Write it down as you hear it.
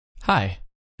Hi,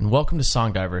 and welcome to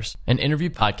Song Divers, an interview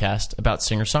podcast about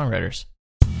singer-songwriters.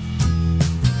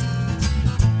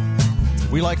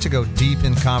 We like to go deep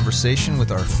in conversation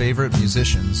with our favorite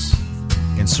musicians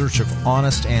in search of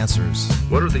honest answers.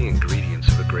 What are the ingredients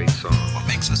of a great song? What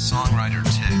makes a songwriter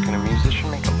tick? Can a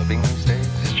musician make a living these days?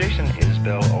 Is Jason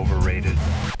Isbell overrated?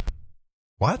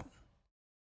 What?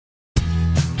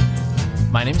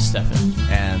 My name is Stefan.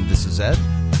 And this is Ed.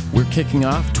 We're kicking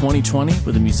off 2020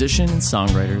 with a musician and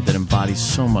songwriter that embodies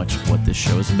so much of what this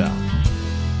show is about.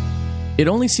 It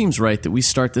only seems right that we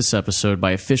start this episode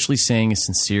by officially saying a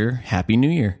sincere Happy New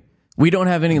Year. We don't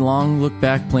have any long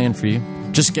look-back planned for you,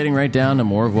 just getting right down to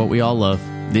more of what we all love,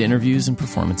 the interviews and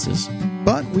performances.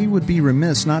 But we would be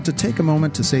remiss not to take a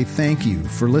moment to say thank you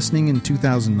for listening in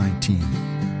 2019.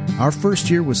 Our first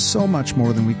year was so much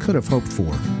more than we could have hoped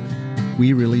for.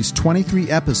 We released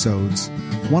 23 episodes,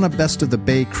 won a Best of the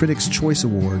Bay Critics' Choice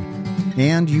Award,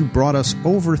 and you brought us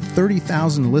over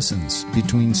 30,000 listens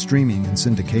between streaming and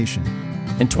syndication.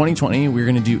 In 2020, we're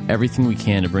going to do everything we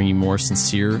can to bring you more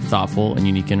sincere, thoughtful, and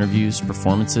unique interviews,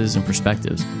 performances, and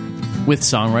perspectives with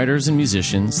songwriters and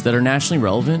musicians that are nationally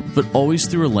relevant, but always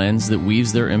through a lens that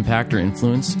weaves their impact or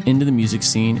influence into the music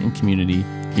scene and community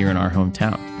here in our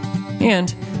hometown.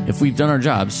 And, if we've done our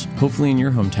jobs, hopefully in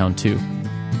your hometown too.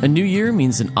 A new year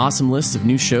means an awesome list of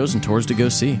new shows and tours to go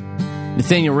see.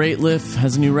 Nathaniel Rateliff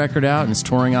has a new record out and is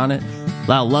touring on it.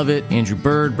 Lyle Lovett, Andrew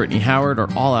Bird, Brittany Howard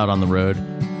are all out on the road.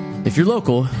 If you're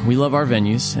local, we love our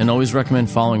venues and always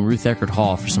recommend following Ruth Eckerd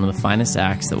Hall for some of the finest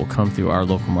acts that will come through our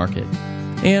local market.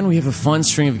 And we have a fun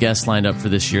string of guests lined up for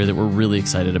this year that we're really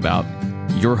excited about.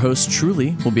 Your host,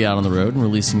 Truly, will be out on the road and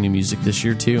releasing new music this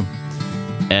year too.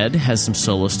 Ed has some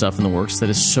solo stuff in the works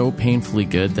that is so painfully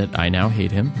good that I now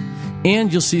hate him.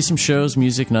 And you'll see some shows,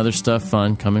 music, and other stuff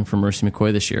fun coming from Mercy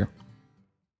McCoy this year.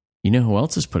 You know who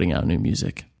else is putting out new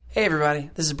music? Hey everybody,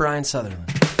 this is Brian Sutherland.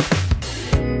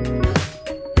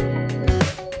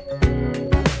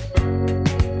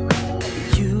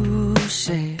 You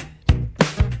said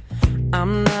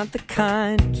I'm not the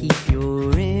kind to keep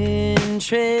your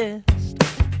interest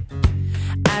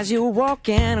as you're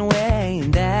walking away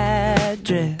in that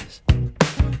dress.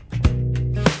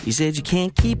 You said you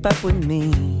can't keep up with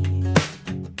me.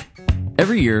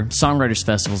 Every year, songwriters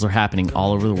festivals are happening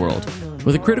all over the world,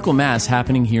 with a critical mass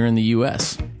happening here in the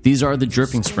U.S. These are the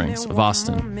Dripping Springs of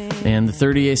Austin and the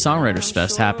 30A Songwriters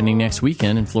Fest happening next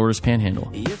weekend in Florida's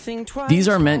Panhandle. These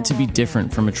are meant to be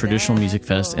different from a traditional music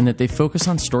fest in that they focus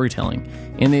on storytelling,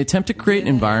 and they attempt to create an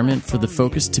environment for the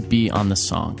focus to be on the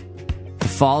song. The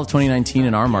fall of 2019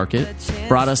 in our market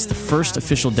brought us the first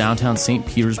official downtown St.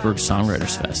 Petersburg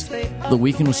Songwriters Fest. The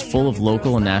weekend was full of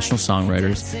local and national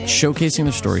songwriters showcasing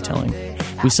their storytelling.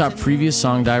 We saw previous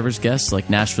Song Divers guests like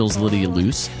Nashville's Lydia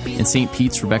Luce and St.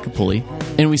 Pete's Rebecca Pulley,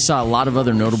 and we saw a lot of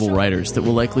other notable writers that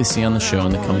we'll likely see on the show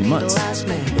in the coming months.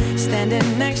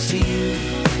 Standing next to you,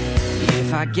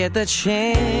 if I get the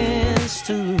chance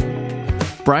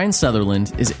to. Brian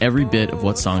Sutherland is every bit of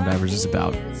what Song Divers is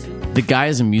about. The guy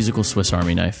is a musical Swiss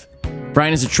Army knife.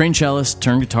 Brian is a trained cellist,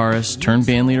 turned guitarist, turned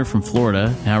bandleader from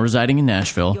Florida, now residing in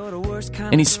Nashville,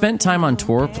 and he spent time on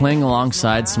tour playing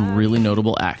alongside some really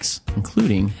notable acts,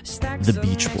 including the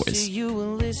Beach Boys.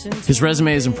 His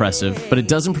resume is impressive, but it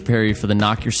doesn't prepare you for the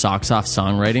knock-your-socks-off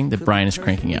songwriting that Brian is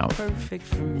cranking out.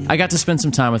 I got to spend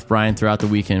some time with Brian throughout the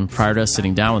weekend prior to us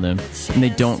sitting down with him, and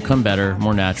they don't come better,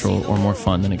 more natural, or more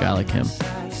fun than a guy like him.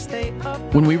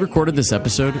 When we recorded this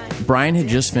episode, Brian had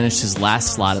just finished his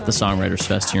last slot at the Songwriters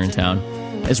Fest here in town,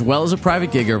 as well as a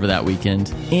private gig over that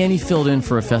weekend, and he filled in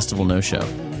for a festival no-show.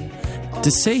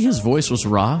 To say his voice was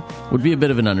raw would be a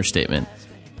bit of an understatement,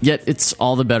 yet it's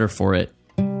all the better for it.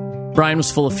 Brian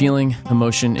was full of feeling,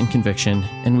 emotion, and conviction,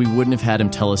 and we wouldn't have had him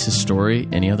tell us his story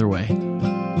any other way.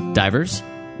 Divers,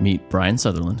 meet Brian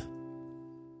Sutherland.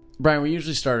 Brian, we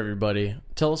usually start everybody.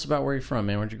 Tell us about where you're from,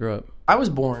 man. Where'd you grow up? I was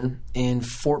born in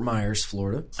Fort Myers,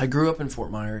 Florida. I grew up in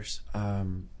Fort Myers.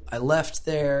 I left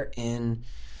there in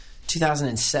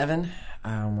 2007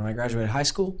 when I graduated high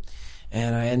school,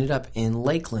 and I ended up in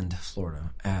Lakeland,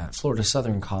 Florida, at Florida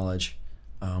Southern College,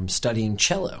 studying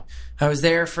cello. I was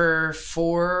there for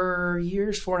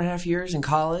 4.5 years in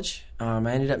college. I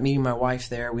ended up meeting my wife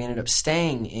there. We ended up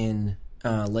staying in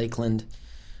Lakeland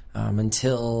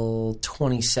until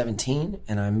 2017,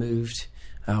 and I moved.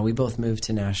 We both moved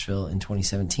to Nashville in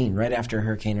 2017, right after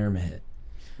Hurricane Irma hit.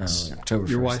 October 1st.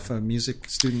 Your wife a music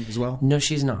student as well? No,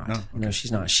 she's not. Oh, okay. No,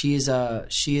 she's not. She is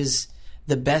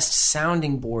the best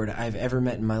sounding board I've ever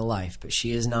met in my life, but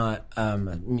she is not a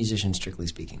musician, strictly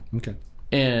speaking. Okay.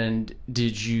 And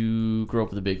did you grow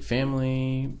up with a big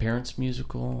family, parents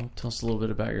musical? Tell us a little bit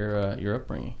about your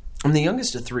upbringing. I'm the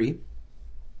youngest of three.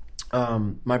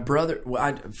 My brother,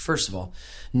 first of all,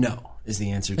 no is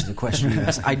the answer to the question you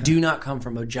asked. I do not come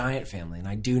from a giant family, and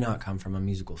I do not come from a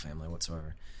musical family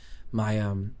whatsoever. My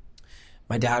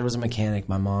dad was a mechanic.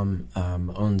 My mom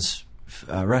owns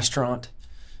a restaurant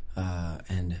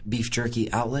and beef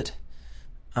jerky outlet.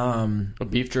 A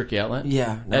beef jerky outlet?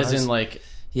 Yeah. No, As in, like,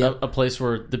 a place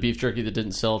where the beef jerky that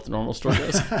didn't sell at the normal store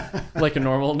does? Like a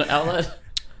normal outlet?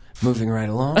 Moving right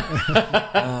along.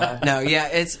 No,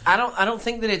 yeah, I don't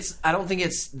think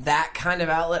it's that kind of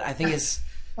outlet. I think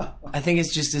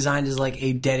it's just designed as like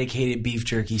a dedicated beef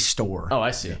jerky store. Oh,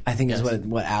 I see. I think is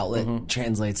what outlet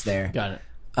translates there. Got it.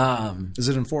 Is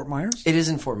it in Fort Myers? It is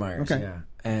in Fort Myers. Okay. Yeah,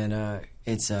 and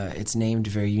it's named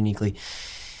very uniquely,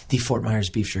 the Fort Myers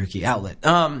Beef Jerky Outlet.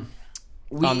 On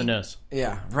the nose.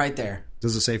 Yeah, right there.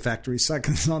 Does it say factory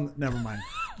seconds on? Never mind.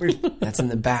 That's in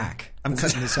the back. I'm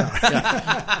cutting this out.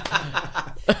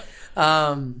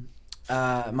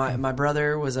 My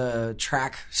brother was a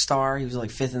track star. He was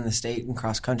like 5th in the state in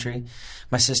cross country.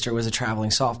 My sister was a traveling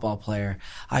softball player.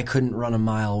 I couldn't run a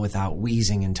mile without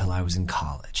wheezing until I was in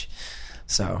college.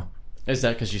 So, is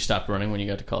that because you stopped running when you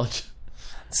got to college?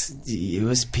 It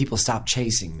was people stopped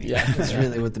chasing me. Yeah. That's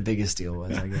really what the biggest deal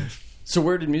was, I guess. So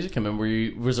where did music come in?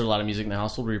 Was there a lot of music in the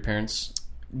household? Were your parents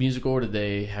musical, or did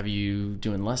they have you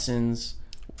doing lessons?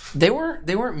 They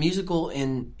weren't musical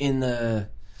in the.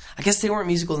 I guess they weren't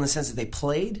musical in the sense that they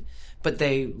played, but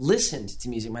they listened to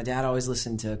music. My dad always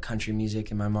listened to country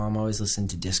music, and my mom always listened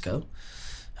to disco,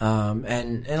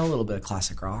 and a little bit of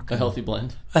classic rock. A healthy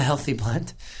blend. A healthy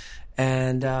blend.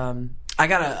 And I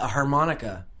got a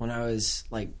harmonica when I was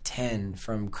like 10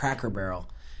 from Cracker Barrel,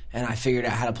 and I figured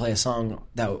out how to play a song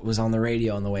that was on the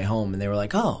radio on the way home, and they were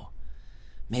like, "Oh,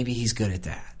 maybe he's good at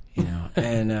that," you know.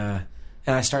 and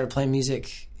I started playing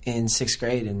music in 6th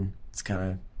grade, and it's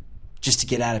kind of just to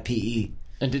get out of PE.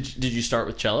 And did you start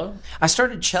with cello? I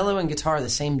started cello and guitar the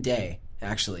same day,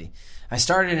 actually. I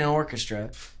started in an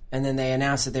orchestra, and then they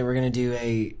announced that they were going to do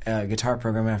a guitar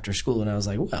program after school, and I was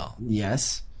like, well,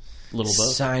 yes. A little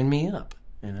both. Sign me up,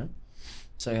 you know?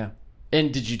 So, yeah.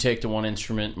 And did you take to one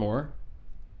instrument more?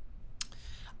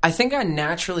 I think I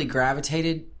naturally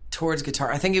gravitated towards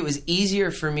guitar. I think it was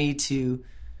easier for me to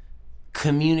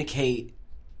communicate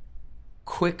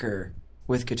quicker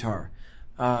with guitar.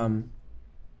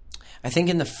 I think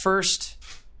in the first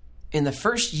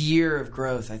year of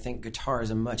growth, I think guitar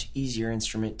is a much easier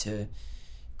instrument to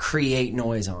create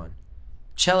noise on.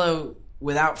 Cello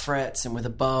without frets and with a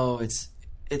bow, it's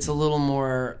a little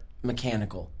more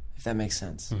mechanical, if that makes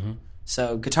sense. Mm-hmm.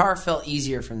 So guitar felt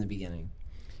easier from the beginning.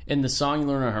 And the song you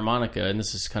learned on harmonica, and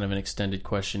this is kind of an extended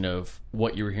question of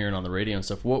what you were hearing on the radio and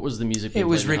stuff. What was the music? It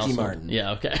was Ricky Martin.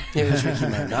 Yeah, okay. It was Ricky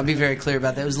Martin. I'll be very clear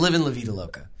about that. It was "Livin' La Vida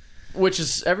Loca," which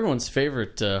is everyone's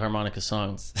favorite harmonica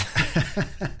song.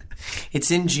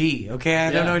 It's in G. Okay,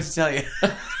 I don't know what to tell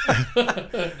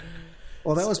you.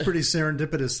 Well, that was pretty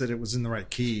serendipitous that it was in the right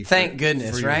key. Thank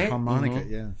goodness, for your right? harmonica,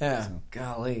 Mm-hmm. yeah. Yeah, So.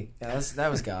 golly, yeah, that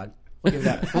was God. We'll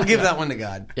give that one to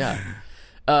God. Yeah.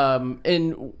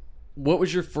 And what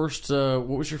was your first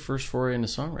foray into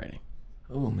songwriting?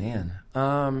 Oh man,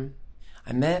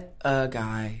 I met a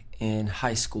guy in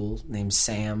high school named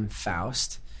Sam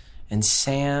Faust, and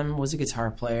Sam was a guitar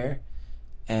player,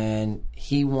 and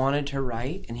he wanted to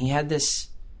write, and he had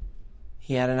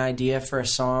an idea for a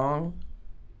song,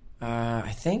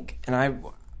 I think, and I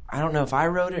don't know if I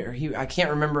wrote it or I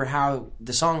can't remember how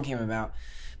the song came about,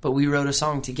 but we wrote a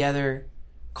song together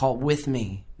called "With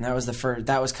Me," and that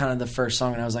was kind of the first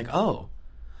song, and I was like, oh,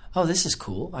 this is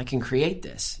cool. I can create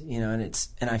this, you know,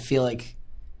 and I feel like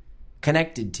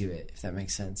connected to it, if that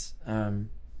makes sense. And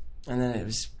then it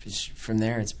was from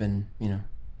there. It's been, you know,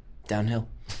 downhill.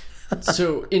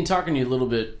 So, in talking to you a little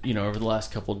bit, you know, over the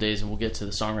last couple of days, and we'll get to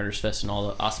the Songwriters Fest and all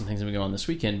the awesome things that we go on this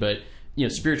weekend, but you know,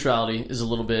 spirituality is a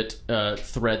little bit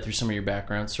thread through some of your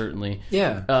background, certainly.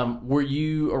 Yeah. Were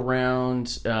you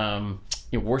around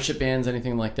worship bands,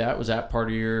 anything like that? Was that part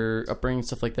of your upbringing,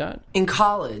 stuff like that? In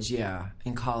college, yeah.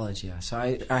 So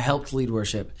I helped lead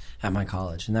worship at my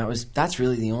college, and that's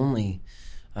really the only.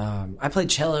 I played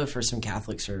cello for some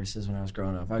Catholic services when I was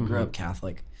growing up. I grew up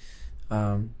Catholic,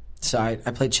 so I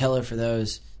played cello for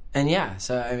those. And yeah,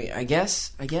 so I mean, I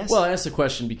guess. Well, I asked the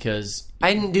question because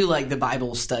I didn't do like the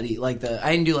Bible study, I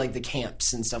didn't do like the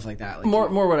camps and stuff like that. Like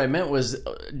more what I meant was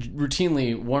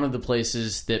routinely one of the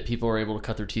places that people are able to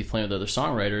cut their teeth playing with other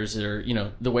songwriters are, you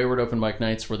know, the Wayward open mic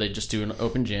nights where they just do an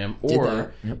open jam,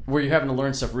 or where you're having to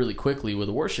learn stuff really quickly with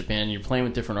a worship band. And you're playing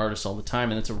with different artists all the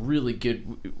time, and it's a really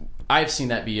good. I've seen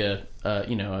that be a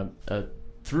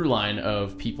through line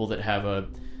of people that have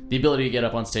the ability to get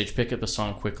up on stage, pick up a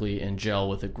song quickly, and gel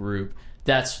with a group.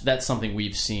 That's something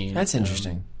we've seen. That's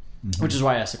interesting. Which is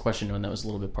why I asked the question, knowing that was a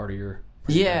little bit part of your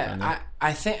background there.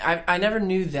 I think I never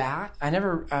knew that. I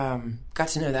never got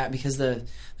to know that because the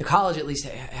college at least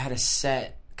had a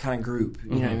set kind of group.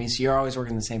 You know what I mean? So you're always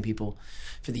working with the same people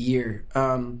for the year.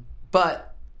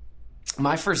 But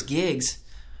my first gigs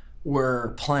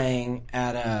were playing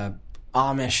at a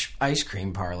Amish ice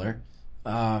cream parlor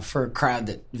for a crowd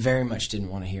that very much didn't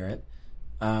want to hear it.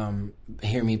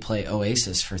 Hear me play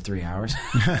Oasis for 3 hours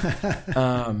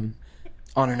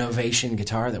on an Ovation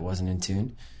guitar that wasn't in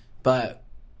tune. But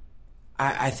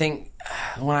I think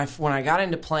when I got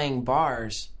into playing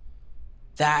bars,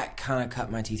 that kind of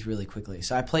cut my teeth really quickly.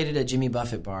 So I played at a Jimmy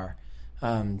Buffett bar,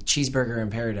 Cheeseburger in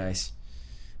Paradise,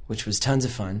 which was tons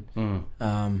of fun,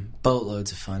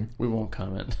 boatloads of fun. We won't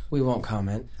comment.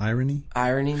 Irony,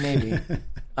 maybe.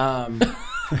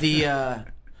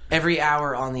 Every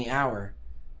hour on the hour,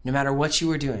 no matter what you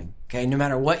were doing, okay, no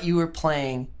matter what you were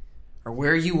playing or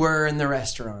where you were in the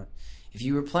restaurant, if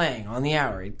you were playing on the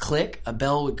hour, it'd click, a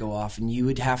bell would go off, and you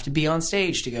would have to be on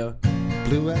stage to go,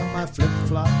 blew out my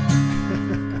flip-flop,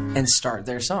 and start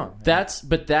their song.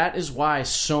 But that is why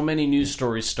so many news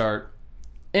stories start,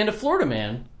 and a Florida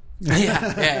man.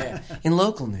 Yeah. In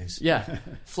local news. Yeah.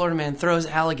 Florida man throws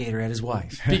alligator at his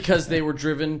wife. Because they were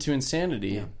driven to insanity.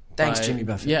 Yeah. Thanks, Jimmy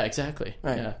Buffett. Yeah, exactly.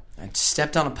 Right. Yeah. I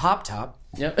stepped on a pop top.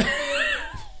 Yep.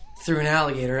 Threw an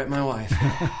alligator at my wife.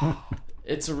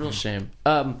 It's a real shame.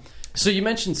 So you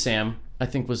mentioned Sam, I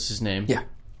think was his name. Yeah.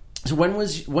 So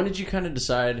when did you kind of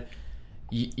decide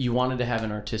you wanted to have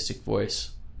an artistic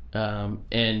voice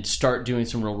and start doing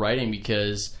some real writing?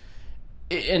 Because,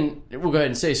 and we'll go ahead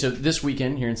and say, so this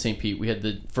weekend here in St. Pete, we had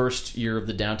the first year of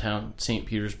the Downtown St.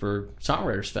 Petersburg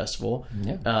Songwriters Festival.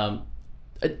 Yeah.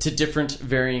 To different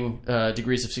varying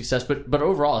degrees of success, but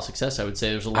overall a success, I would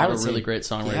say. There's a lot of really great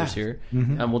songwriters here.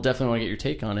 We'll definitely want to get your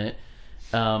take on it.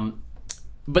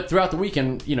 But throughout the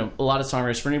weekend, a lot of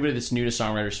songwriters. For anybody that's new to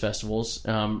Songwriters Festivals,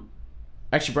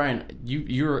 actually, Brian,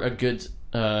 you're a good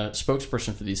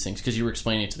spokesperson for these things because you were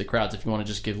explaining it to the crowds. If you want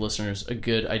to just give listeners a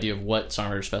good idea of what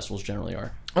Songwriters Festivals generally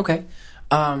are. Okay.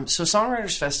 So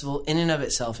Songwriters Festival, in and of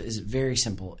itself, is very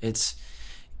simple. It's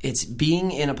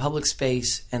being in a public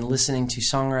space and listening to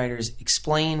songwriters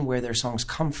explain where their songs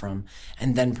come from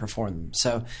and then perform them.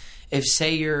 So if,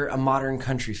 say, you're a modern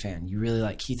country fan, you really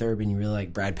like Keith Urban, you really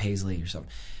like Brad Paisley or something.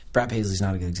 Brad Paisley's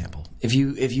not a good example. If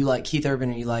you like Keith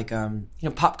Urban or you like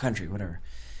pop country, whatever,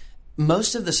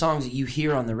 most of the songs that you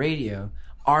hear on the radio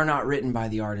are not written by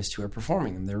the artists who are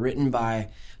performing them. They're written by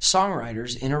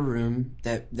songwriters in a room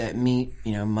that meet,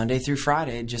 Monday through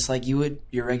Friday, just like you would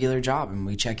your regular job. And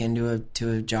we check into a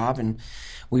job and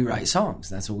we write songs.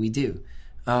 That's what we do.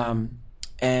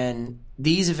 And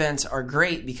these events are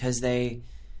great because they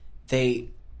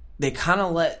kind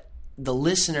of let the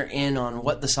listener in on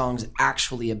what the song's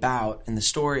actually about and the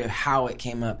story of how it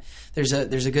came up. There's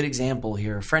a good example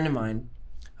here. A friend of mine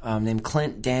named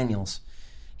Clint Daniels,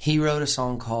 he wrote a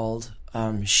song called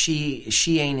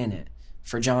She Ain't In It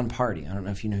for John Party. I don't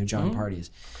know if you know who John Party is.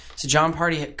 So John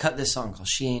Party had cut this song called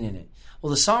She Ain't In It.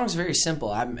 Well, the song's very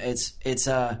simple. It's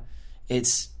a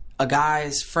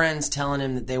guy's friends telling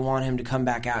him that they want him to come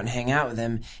back out and hang out with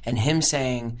them, and him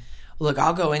saying, look,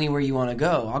 I'll go anywhere you want to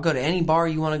go. I'll go to any bar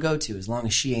you want to go to as long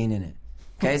as she ain't in it.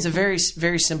 Okay, it's a very,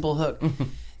 very simple hook.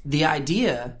 The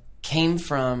idea came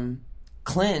from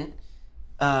Clint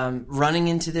running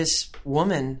into this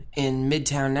woman in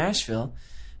Midtown Nashville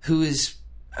who is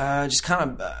just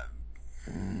kind of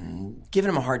giving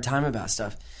him a hard time about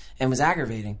stuff and was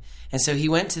aggravating. And so he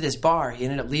went to this bar. He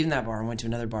ended up leaving that bar and went to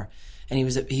another bar. And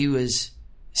he was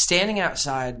standing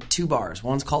outside two bars.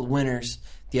 One's called Winners.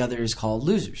 The other is called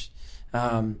Losers.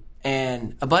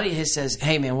 And a buddy of his says,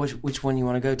 hey, man, which one you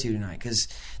want to go to tonight? Because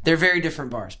they're very different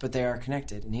bars, but they are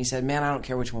connected. And he said, man, I don't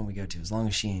care which one we go to as long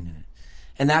as she ain't in it.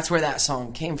 And that's where that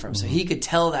song came from. So he could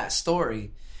tell that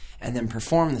story and then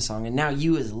perform the song. And now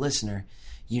you as a listener,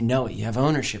 you know it. You have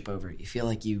ownership over it. You feel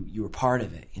like you were part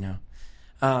of it,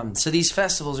 So these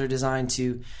festivals are designed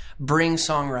to bring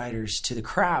songwriters to the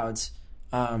crowds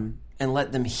and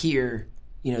let them hear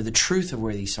the truth of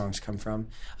where these songs come from,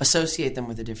 associate them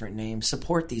with a different name,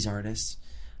 support these artists,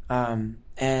 and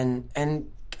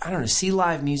I don't know, see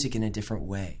live music in a different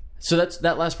way. So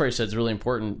that last part you said is really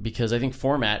important because I think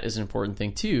format is an important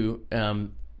thing too.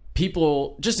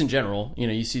 People, just in general,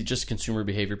 you see just consumer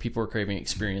behavior. People are craving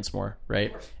experience more,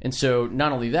 right? And so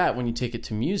not only that, when you take it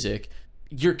to music,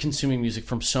 you're consuming music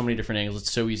from so many different angles.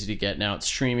 It's so easy to get now. It's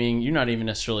streaming. You're not even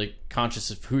necessarily conscious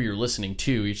of who you're listening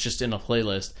to. It's just in a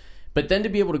playlist. But then to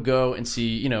be able to go and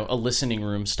see, a listening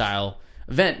room style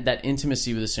event, that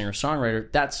intimacy with a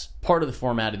singer-songwriter, that's part of the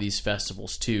format of these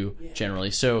festivals too,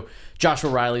 generally. So Joshua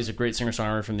Riley's a great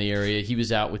singer-songwriter from the area. He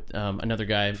was out with another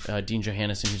guy, Dean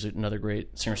Johannesson, who's another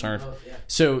great singer-songwriter.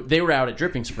 So they were out at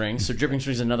Dripping Springs. So Dripping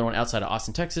Springs is another one outside of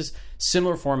Austin, Texas.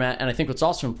 Similar format. And I think what's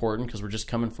also important, because we're just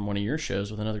coming from one of your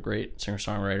shows with another great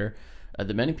singer-songwriter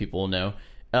that many people will know.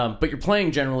 But you're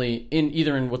playing generally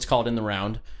either in what's called In the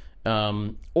Round,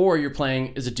 or you're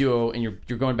playing as a duo and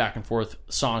you're going back and forth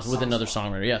songs with another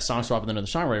songwriter. Yeah, song swap with another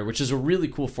songwriter, which is a really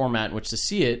cool format in which to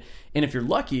see it. And if you're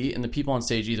lucky and the people on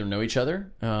stage either know each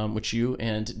other, which you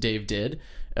and Dave did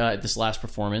at this last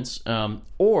performance,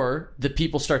 or the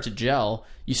people start to gel,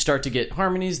 you start to get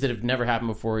harmonies that have never happened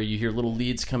before. You hear little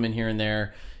leads come in here and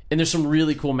there. And there's some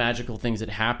really cool magical things that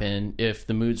happen if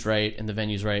the mood's right and the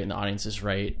venue's right and the audience is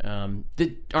right,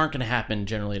 that aren't going to happen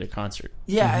generally at a concert.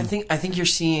 Yeah, I think you're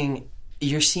seeing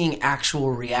actual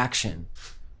reaction,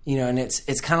 and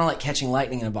it's kind of like catching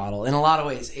lightning in a bottle. In a lot of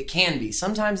ways, it can be.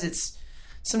 Sometimes it's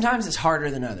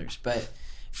harder than others. But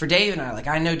for Dave and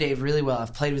I know Dave really well.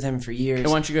 I've played with him for years. Hey,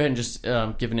 why don't you go ahead and just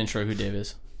give an intro who Dave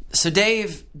is? So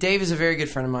Dave is a very good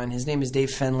friend of mine. His name is Dave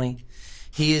Fenley.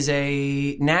 He is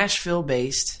a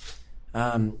Nashville-based,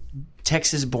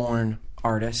 Texas-born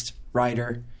artist,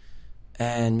 writer,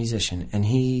 and musician. And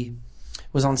he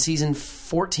was on season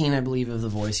 14, I believe, of The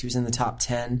Voice. He was in the top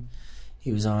 10.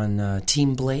 He was on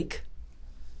Team Blake.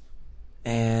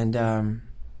 And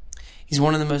he's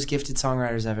one of the most gifted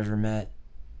songwriters I've ever met.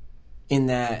 In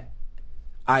that,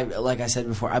 like I said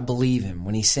before, I believe him.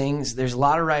 When he sings, there's a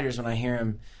lot of writers, when I hear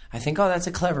him, I think, oh, that's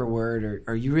a clever word,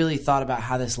 or you really thought about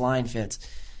how this line fits.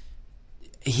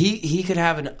 He could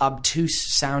have an obtuse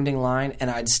sounding line,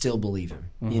 and I'd still believe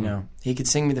him. He could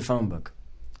sing me the phone book.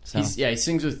 So. He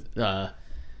sings with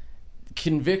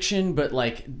conviction, but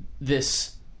like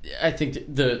this. I think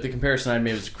the comparison I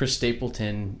made was Chris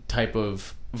Stapleton type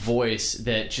of voice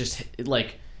that just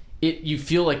like it. You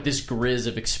feel like this grizz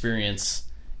of experience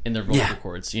in their vocal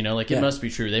cords, it must be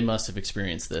true. They must have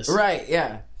experienced this. Right,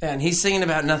 yeah. And he's singing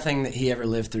about nothing that he ever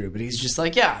lived through, but he's just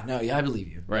like, I believe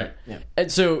you. Right. Yeah.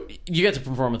 And so you got to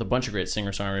perform with a bunch of great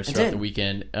singer-songwriters throughout the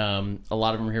weekend. A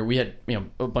lot of them were here. We had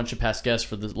a bunch of past guests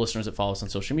for the listeners that follow us on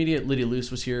social media. Lydia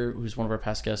Luce was here, who's one of our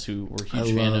past guests who we're a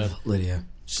huge fan of. Lydia.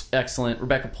 Excellent.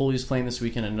 Rebecca Pulley's playing this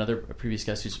weekend, another previous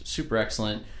guest who's super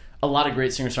excellent. A lot of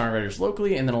great singer-songwriters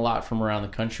locally, and then a lot from around the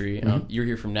country. You're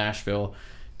here from Nashville.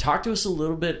 Talk to us a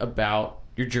little bit about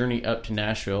your journey up to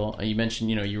Nashville. You mentioned,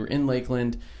 you were in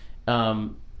Lakeland.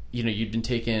 You'd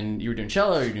been you were doing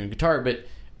cello, you were doing guitar, but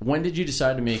when did you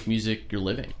decide to make music your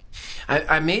living?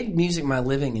 I made music my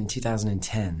living in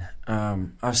 2010. I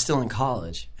was still in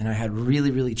college, and I had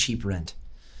really, really cheap rent.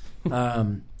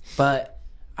 But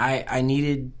I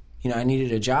needed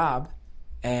a job,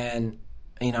 and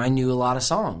I knew a lot of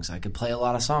songs. I could play a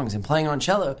lot of songs, and playing on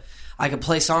cello, I could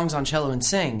play songs on cello and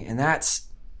sing, and that's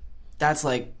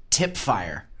like tip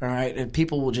fire, all right? And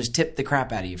people will just tip the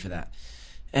crap out of you for that.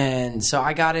 And so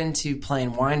I got into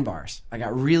playing wine bars. I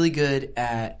got really good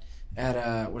at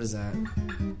what is that?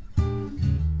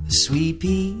 Sweet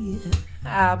pea,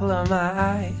 apple of my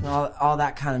eye, and all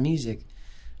that kind of music.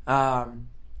 And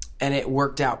it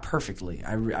worked out perfectly.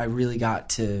 I really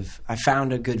I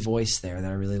found a good voice there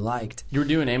that I really liked. You were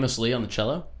doing Amos Lee on the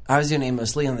cello? I was doing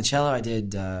AmosLee on the cello. I did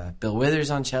Bill Withers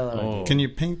on cello. Oh. Can you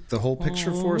paint the whole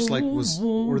picture for us? Like,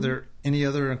 were there any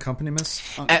other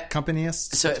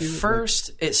accompanimists? So at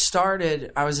first, it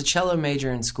started. I was a cello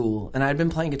major in school, and I'd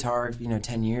been playing guitar,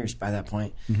 10 years by that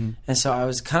point. Mm-hmm. And so I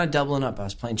was kind of doubling up. I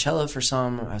was playing cello for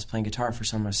some, I was playing guitar for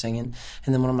some, I was singing,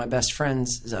 and then one of my best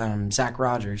friends, Zach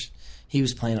Rogers, he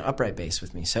was playing upright bass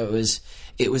with me. So it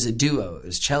was a duo. It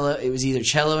was cello. It was either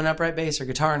cello and upright bass or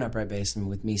guitar and upright bass, and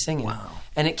with me singing. Wow.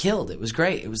 And it killed. It was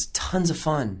great. It was tons of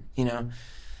fun,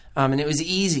 and it was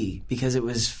easy because it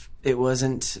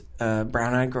wasn't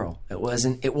Brown Eyed Girl. It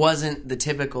wasn't the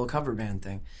typical cover band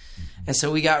thing. Mm-hmm. And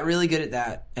so we got really good at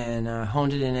that and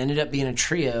honed it and ended up being a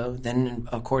trio, then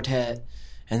a quartet,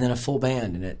 and then a full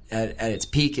band. And at its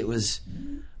peak, it was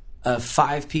a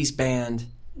 5-piece band.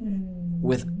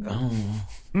 With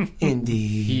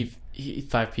indeed,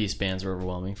 5-piece bands are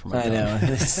overwhelming for my. I know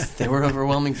they were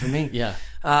overwhelming for me. Yeah.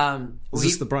 Was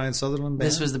this the Brian Sutherland band?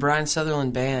 This was the Brian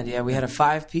Sutherland band. Yeah, we had a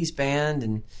 5-piece band,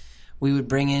 and we would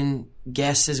bring in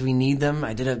guests as we need them.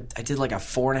 I did like a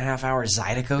 4.5-hour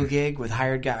Zydeco gig with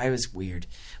hired guy. It was weird.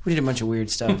 We did a bunch of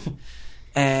weird stuff,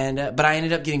 and but I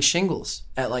ended up getting shingles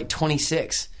at like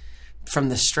 26 from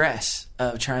the stress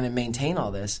of trying to maintain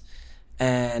all this,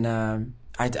 and.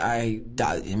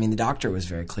 mean, the doctor was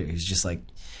very clear. He was just like,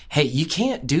 hey, you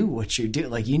can't do what you're doing.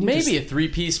 Like, you need maybe a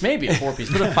 3-piece, maybe a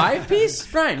 4-piece, but a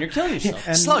 5-piece? Brian, you're killing yourself.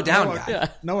 And slow down, guy.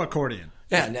 No accordion.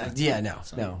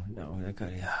 No.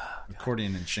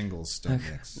 Accordion and shingles don't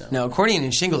mix. No, accordion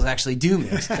and shingles actually do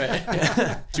mix.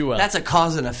 Too well. That's a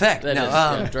cause and effect. That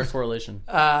is, direct correlation.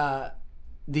 So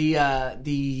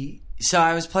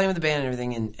I was playing with the band and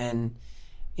everything, and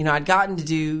you know, I'd gotten to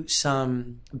do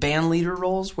some band leader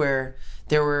roles where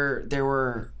there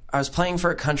were I was playing for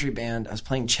a country band. I was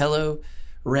playing cello,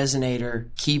 resonator,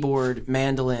 keyboard,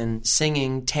 mandolin,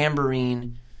 singing,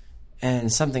 tambourine,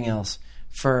 and something else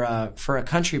for a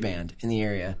country band in the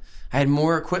area. I had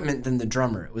more equipment than the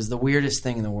drummer. It was the weirdest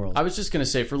thing in the world. I was just going to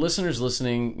say, for listeners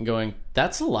listening and going,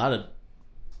 that's a lot of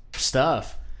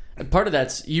stuff. And part of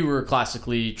that's you were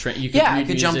classically trained. You could read I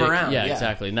could jump music. around. Yeah,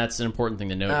 exactly. And that's an important thing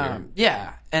to note here.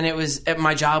 Yeah, and it was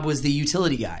my job was the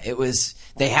utility guy. It was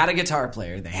they had a guitar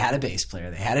player, they had a bass player,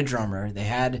 they had a drummer, they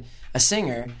had a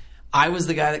singer. I was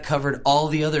the guy that covered all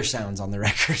the other sounds on the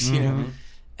records, you know.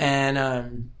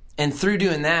 And through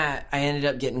doing that, I ended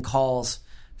up getting calls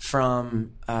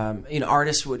from country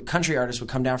artists would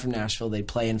come down from Nashville. They'd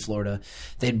play in Florida.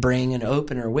 They'd bring an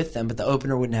opener with them, but the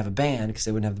opener wouldn't have a band because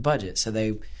they wouldn't have the budget. So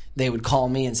they would call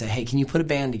me and say, "Hey, can you put a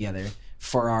band together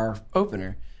for our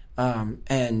opener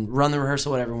and run the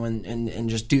rehearsal, whatever, and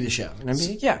just do the show?" And I'd be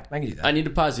like, "Yeah, I can do that." I need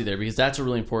to pause you there because that's a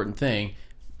really important thing.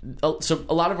 So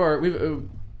a lot of we have a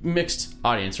mixed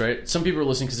audience, right? Some people are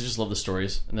listening because they just love the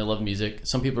stories and they love music.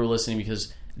 Some people are listening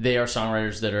because they are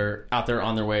songwriters that are out there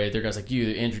on their way. They're guys like you,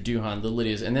 Andrew Duhan, the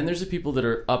Lydias. And then there's the people that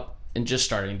are up and just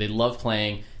starting. They love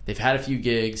playing. They've had a few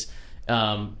gigs.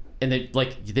 And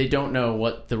they don't know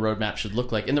what the roadmap should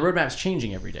look like. And the roadmap's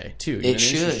changing every day, too. It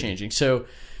should. It's changing. So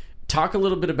talk a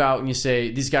little bit about when you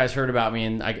say, these guys heard about me,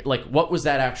 and what was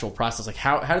that actual process? Like,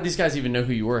 how did these guys even know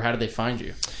who you were? How did they find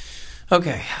you?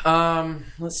 Okay,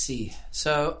 let's see.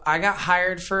 So I got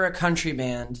hired for a country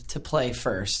band to play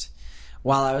first.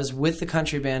 While I was with the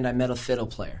country band, I met a fiddle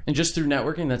player. And just through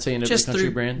networking, that's how you ended up with the country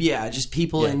band? Yeah, just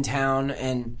people in town.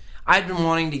 And I'd been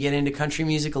wanting to get into country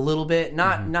music a little bit.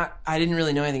 Not. I didn't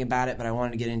really know anything about it, but I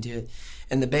wanted to get into it.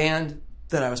 And the band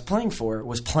that I was playing for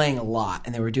was playing a lot,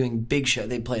 and they were doing big shows.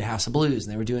 They played House of Blues,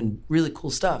 and they were doing really cool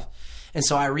stuff. And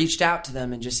so I reached out to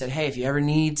them and just said, "Hey, if you ever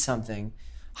need something,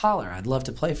 holler. I'd love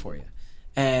to play for you."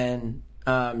 And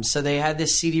so they had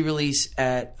this CD release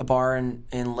at a bar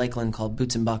in Lakeland called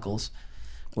Boots and Buckles,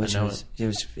 which was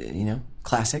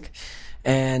classic.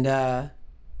 And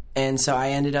so I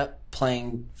ended up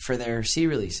playing for their CD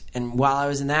release. And while I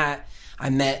was in that, I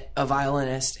met a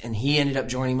violinist, and he ended up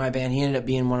joining my band. He ended up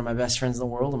being one of my best friends in the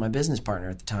world and my business partner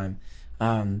at the time.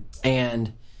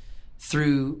 And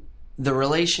through the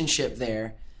relationship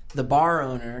there, the bar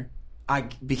owner I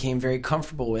became very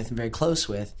comfortable with and very close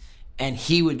with. And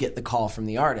he would get the call from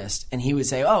the artist, and he would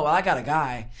say, "Oh, well, I got a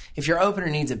guy. If your opener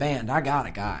needs a band, I got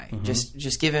a guy.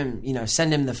 Just give him,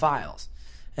 send him the files."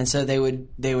 And so they would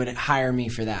hire me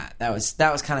for that. That was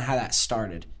kind of how that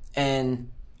started. And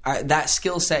that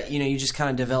skill set, you just kind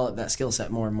of develop that skill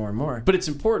set more and more and more. But it's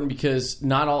important because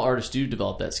not all artists do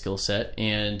develop that skill set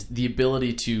and the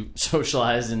ability to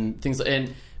socialize and things.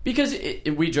 And because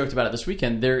we joked about it this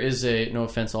weekend, there is no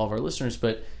offense to all of our listeners,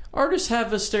 but artists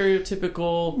have a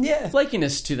stereotypical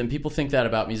flakiness to them. People think that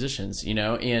about musicians,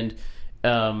 and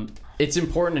it's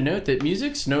important to note that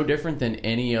music's no different than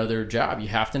any other job. You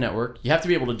have to network. You have to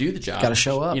be able to do the job. Got to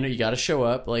show up. You got to show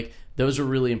up. Like, those are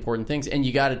really important things, and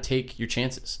you got to take your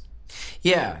chances.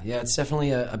 Yeah, it's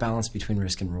definitely a balance between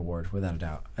risk and reward, without a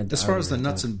doubt. As far as the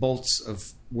nuts and bolts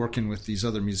of working with these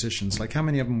other musicians, like how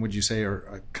many of them would you say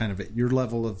are kind of at your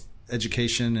level of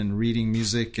education and reading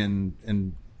music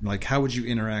and like, how would you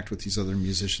interact with these other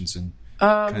musicians and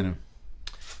kind of?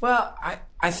 Well,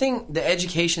 I think the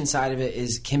education side of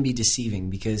it can be deceiving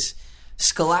because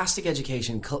scholastic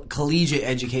education, collegiate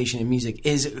education in music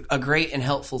is a great and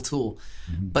helpful tool.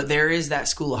 Mm-hmm. But there is that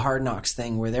school of hard knocks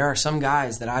thing where there are some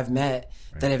guys that I've met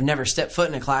that have never stepped foot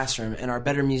in a classroom and are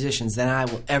better musicians than I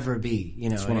will ever be.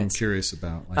 That's what I'm curious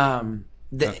about.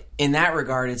 Like, in that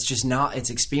regard, it's just not. It's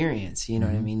experience. You know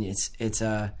what I mean? It's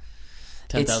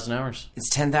 10,000 hours. It's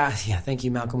 10,000. Yeah, thank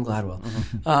you, Malcolm Gladwell.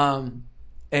 Mm-hmm.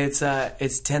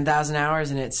 It's 10,000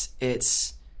 hours, and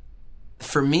it's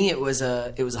for me. It was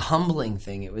a humbling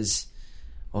thing. It was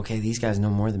okay. These guys know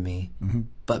more than me,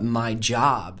 but my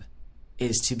job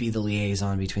is to be the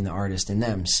liaison between the artist and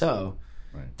them. So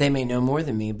they may know more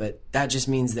than me, but that just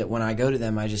means that when I go to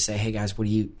them, I just say, "Hey guys, what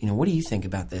do you think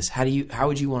about this? How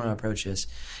would you want to approach this?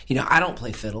 I don't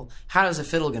play fiddle. How is a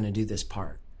fiddle going to do this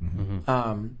part?"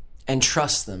 and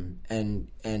trust them and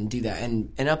do that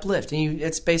and uplift. And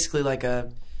it's basically like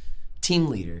a team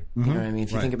leader. You know what I mean?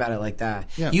 If you think about it like that,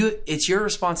 it's your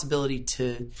responsibility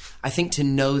to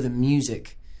know the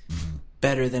music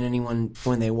better than anyone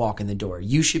when they walk in the door.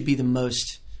 You should be the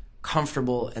most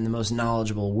comfortable and the most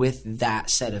knowledgeable with that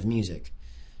set of music,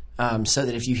 so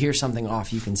that if you hear something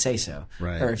off, you can say so.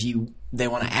 Right. Or if they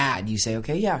want to add, you say,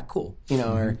 okay, yeah, cool,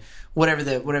 or whatever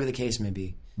the case may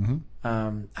be.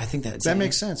 I think that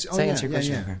makes sense. Oh, answer your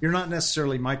question? Okay. You're not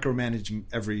necessarily micromanaging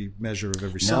every measure of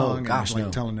every song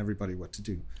and telling everybody what to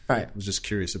do. Right. I was just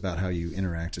curious about how you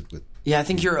interacted with. Yeah, I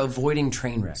think you're avoiding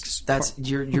train wrecks.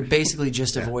 You're basically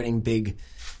just avoiding big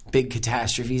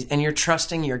catastrophes, and you're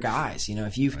trusting your guys.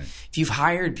 If you've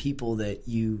hired people that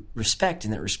you respect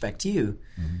and that respect you,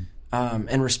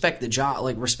 and respect the job,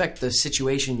 like respect the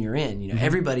situation you're in.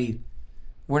 Everybody.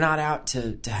 We're not out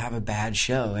to have a bad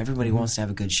show. Everybody wants to have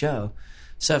a good show.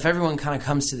 So if everyone kind of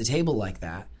comes to the table like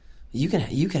that, you can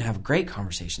have great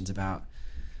conversations about,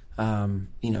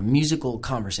 musical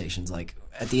conversations. Like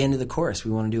at the end of the chorus,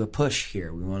 we want to do a push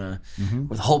here. We want to,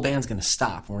 where the whole band's going to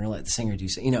stop, and we're going to let the singer do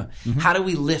something. How do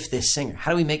we lift this singer?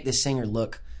 How do we make this singer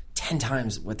look 10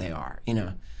 times what they are?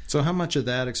 So how much of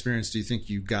that experience do you think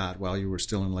you got while you were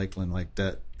still in Lakeland, like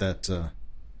that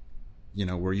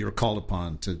where you were called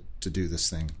upon to do this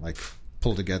thing, like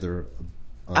pull together?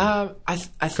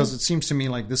 Because it seems to me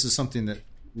like this is something that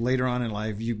later on in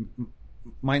life you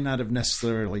might not have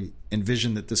necessarily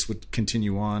envisioned that this would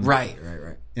continue on, right,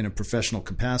 in a professional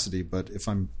capacity. But if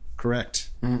I'm correct,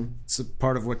 it's a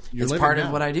part of what you're living. It's part now.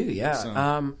 of what I do. Yeah.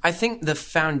 So. I think the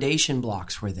foundation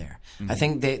blocks were there. I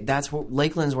think that's what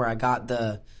Lakeland's where I got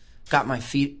my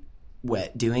feet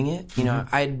wet doing it.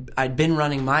 I'd been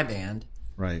running my band,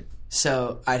 right.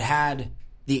 So I'd had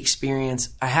the experience.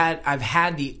 I've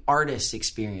had the artist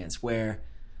experience where,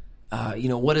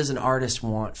 what does an artist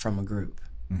want from a group?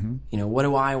 What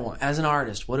do I want as an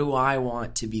artist? What do I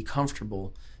want to be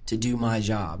comfortable to do my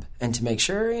job and to make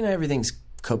sure everything's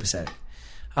copacetic?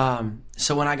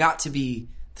 So when I got to be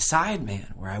the side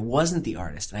man, where I wasn't the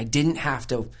artist and I didn't have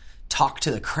to talk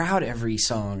to the crowd every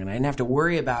song, and I didn't have to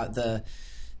worry about the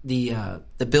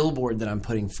billboard that I'm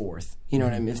putting forth. You know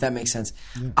what I mean? If that makes sense.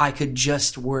 Yeah. I could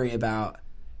just worry about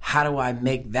how do I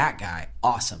make that guy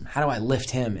awesome? How do I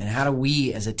lift him? And how do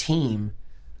we as a team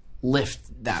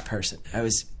lift that person?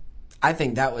 I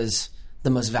think that was the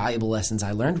most valuable lessons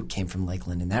I learned came from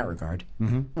Lakeland in that regard.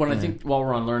 I think while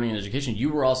we're on learning and education, you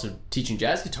were also teaching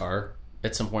jazz guitar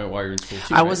at some point while you were in school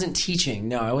too. I wasn't teaching.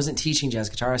 No, I wasn't teaching jazz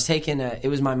guitar. I was taking it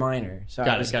was my minor. So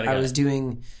I was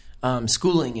doing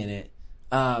schooling in it.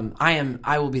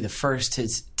 I will be the first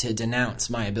to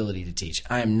denounce my ability to teach.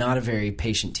 I am not a very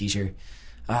patient teacher.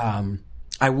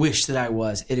 I wish that I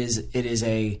was. There's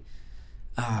a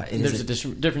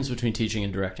difference between teaching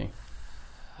and directing.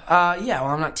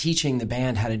 I'm not teaching the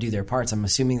band how to do their parts. I'm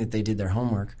assuming that they did their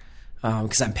homework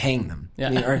because I'm paying them,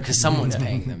 or because someone's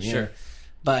paying them. Sure.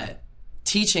 But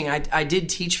teaching, I did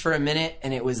teach for a minute,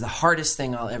 and it was the hardest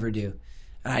thing I'll ever do,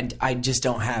 and I just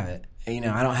don't have it. I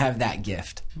don't have that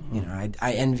gift.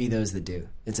 I envy those that do.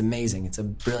 It's amazing. It's a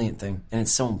brilliant thing, and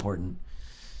it's so important.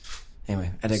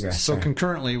 Anyway, I digress. So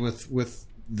concurrently with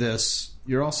this,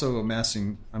 you're also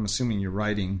amassing, I'm assuming you're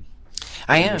writing.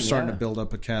 I am. You're starting to build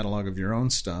up a catalog of your own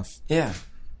stuff. Yeah.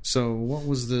 So what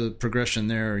was the progression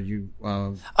there?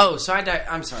 I'm sorry.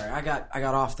 I got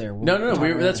off there. No.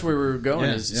 That's where we were going.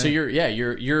 Yeah, So you're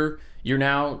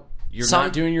now. You're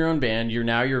not doing your own band.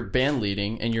 You're band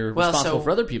leading, and you're responsible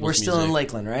for other people's music. We're still in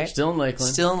Lakeland, right? Still in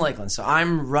Lakeland. So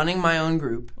I'm running my own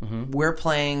group. We're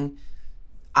playing.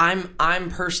 I'm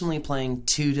personally playing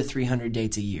 200 to 300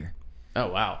 dates a year. Oh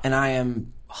wow! And I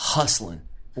am hustling,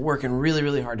 working really,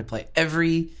 really hard to play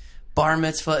every bar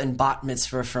mitzvah and bat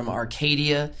mitzvah from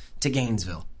Arcadia to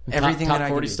Gainesville. Everything top that I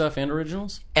 40 could do. Stuff and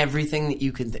originals. Everything that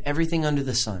you could. Everything under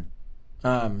the sun.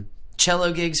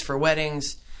 Cello gigs for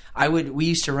weddings. We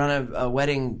used to run a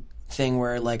wedding thing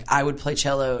where I would play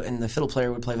cello and the fiddle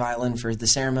player would play violin for the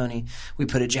ceremony. We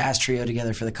put a jazz trio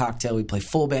together for the cocktail. We'd play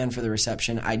full band for the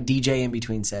reception. I'd DJ in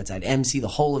between sets. I'd MC the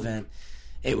whole event.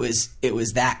 It was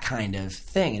that kind of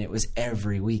thing, and it was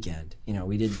every weekend.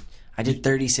 I did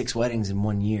 36 weddings in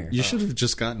 1 year. You should have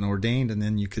just gotten ordained, and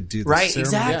then you could do the right,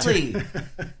 ceremony. Exactly.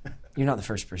 You're not the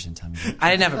first person to tell me that.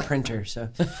 I didn't have a printer, so.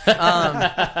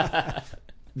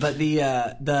 But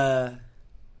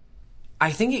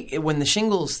I think when the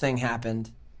shingles thing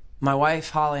happened, my wife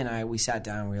Holly and I, we sat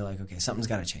down and we were like, okay, something's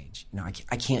got to change. I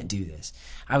can't do this.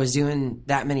 I was doing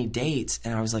that many dates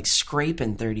and I was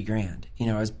scraping $30,000.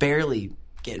 I was barely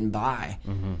getting by.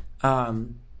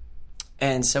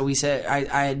 And so we said,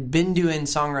 I had been doing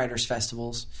songwriters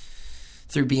festivals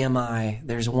through BMI.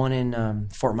 There's one in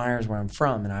Fort Myers where I'm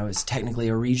from, and I was technically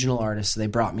a regional artist, so they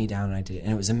brought me down and I did it,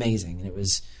 and it was amazing, and it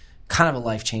was kind of a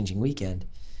life-changing weekend.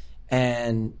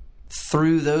 And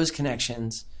through those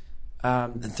connections,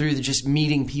 through just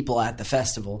meeting people at the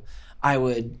festival, I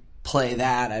would play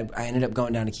that. I ended up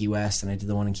going down to Key West, and I did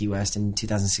the one in Key West in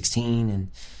 2016, and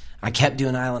I kept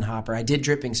doing Island Hopper. I did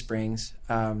Dripping Springs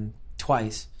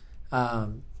twice. I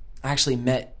actually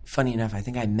met, funny enough, I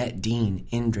think I met Dean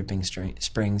in Dripping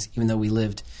Springs, even though we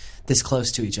lived this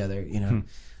close to each other, you know.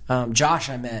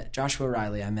 Joshua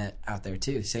Riley I met out there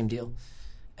too, same deal.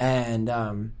 And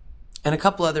a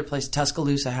couple other places.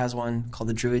 Tuscaloosa has one called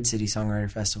the Druid City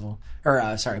Songwriter Festival.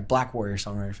 Black Warrior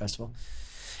Songwriter Festival.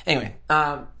 Anyway,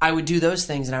 I would do those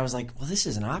things, and I was like, well, this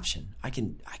is an option. I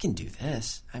can do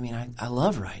this. I mean, I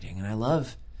love writing, and I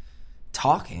love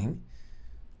talking.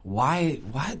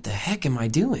 What the heck am I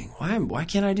doing? Why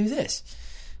can't I do this?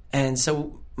 And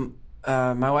so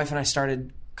my wife and I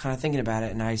started kind of thinking about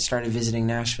it, and I started visiting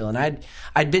Nashville. And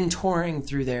I'd been touring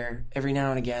through there every now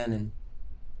and again and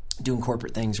doing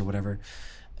corporate things or whatever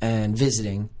and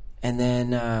visiting. And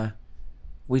then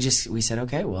we said,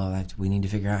 okay, well, we need to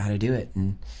figure out how to do it.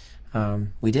 And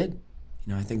we did.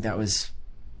 You know, I think that was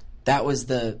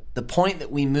the point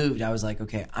that we moved. I was like,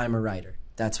 okay, I'm a writer.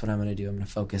 That's what I'm going to do. I'm going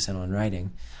to focus in on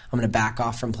writing. I'm going to back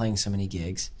off from playing so many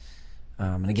gigs.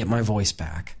 I'm going to get my voice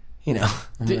back. You know.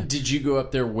 Did you go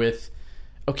up there with,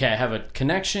 okay, I have a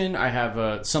connection, I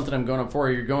have something I'm going up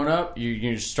for? You're going up, you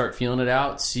just start feeling it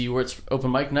out, see where it's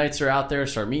open mic nights are out there,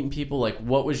 start meeting people. Like,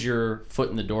 what was your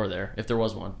foot in the door there, if there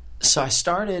was one? So I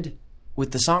started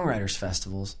with the Songwriters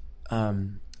Festivals.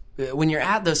 When you're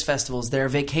at those festivals, they're a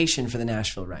vacation for the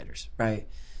Nashville writers, right?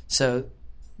 So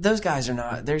those guys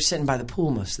they're sitting by the pool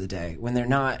most of the day when they're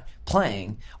not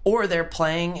playing, or they're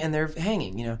playing and they're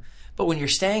hanging, you know. But when you're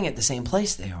staying at the same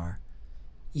place they are,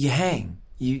 you hang,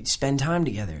 you spend time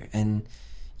together, and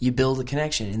you build a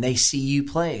connection, and they see you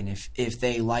play. And if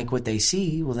they like what they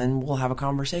see, well, then we'll have a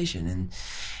conversation.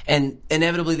 And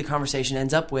inevitably the conversation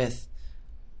ends up with,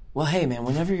 well, hey man,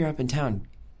 whenever you're up in town,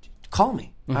 call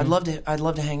me. Mm-hmm. I'd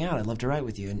love to hang out. I'd love to write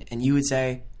with you. And you would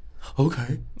say,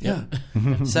 okay, yeah.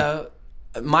 So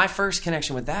my first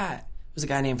connection with that was a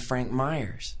guy named Frank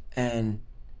Myers. And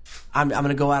I'm going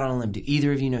to go out on a limb. Do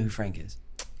either of you know who Frank is?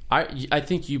 I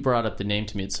think you brought up the name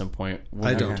to me at some point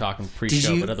when we were talking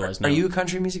pre-show, but otherwise no. Are you a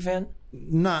country music fan?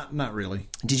 Not really.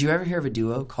 Did you ever hear of a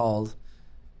duo called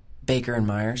Baker and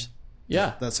Myers?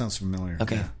 Yeah. That sounds familiar.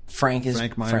 Okay. Yeah. Frank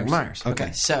Myers.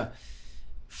 Okay. So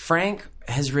Frank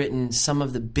has written some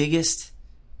of the biggest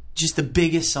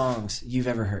songs you've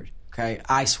ever heard. Okay.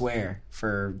 I Swear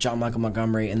for John Michael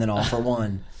Montgomery, and then All for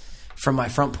One from My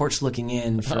Front Porch Looking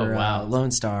In for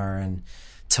Lone Star, and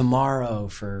Tomorrow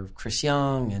for Chris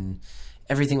Young, and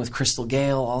Everything with Crystal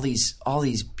Gale, all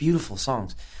these beautiful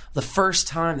songs. The first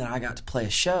time that I got to play a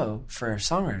show for a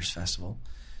Songwriters Festival,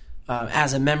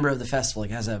 as a member of the festival,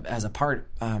 like as a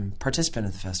participant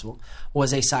of the festival,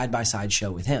 was a side-by-side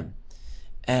show with him.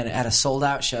 And at a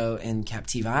sold-out show in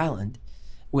Captiva Island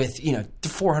with,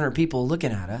 400 people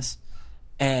looking at us,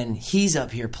 and he's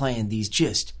up here playing these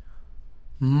just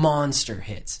monster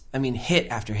hits. I mean, hit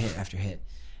after hit after hit.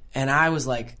 And I was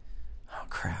like, oh,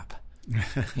 crap. You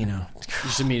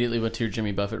just immediately went to your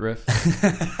Jimmy Buffett riff?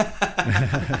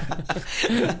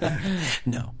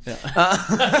 No.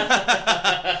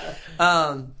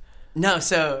 Yeah. No,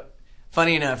 so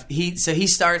funny enough, he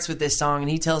starts with this song,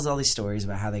 and he tells all these stories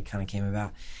about how they kind of came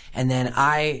about. And then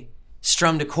I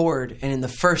strummed a chord, and in the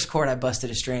first chord I busted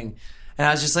a string. And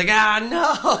I was just like,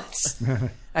 no.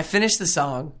 I finished the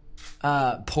song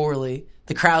poorly.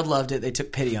 The crowd loved it. They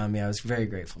took pity on me. I was very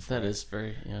grateful for it. That is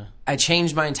very, yeah. I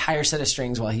changed my entire set of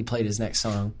strings while he played his next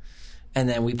song. And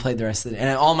then we played the rest of it. And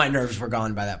all my nerves were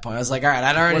gone by that point. I was like, all right,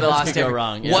 I'd already lost it.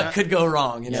 What could go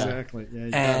wrong? Exactly. Yeah,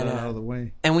 you got it out of the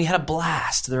way. And we had a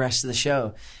blast the rest of the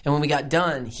show. And when we got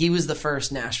done, he was the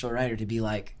first Nashville writer to be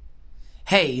like,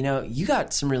 hey, you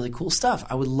got some really cool stuff.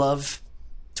 I would love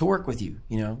to work with you.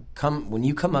 When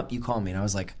you come up, you call me. And I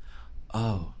was like,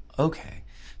 oh, okay.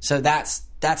 So that's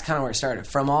kind of where it started.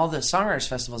 From all the Songwriters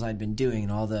Festivals I'd been doing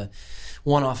and all the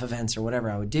one-off events or whatever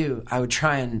I would do, I would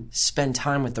try and spend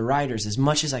time with the writers as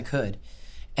much as I could.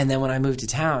 And then when I moved to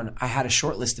town, I had a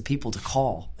short list of people to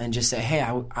call and just say, hey,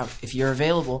 if you're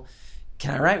available,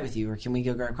 can I write with you, or can we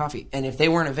go grab coffee? And if they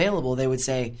weren't available, they would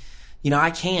say, I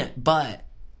can't, but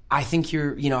I think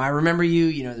you're, I remember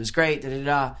you, it was great,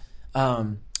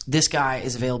 this guy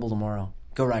is available tomorrow.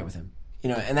 Go write with him.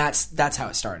 And that's how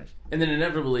it started. And then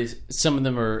inevitably, some of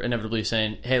them are inevitably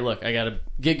saying, hey, look, I got a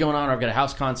gig going on, or I've got a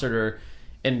house concert,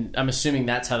 and I'm assuming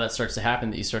that's how that starts to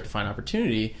happen, that you start to find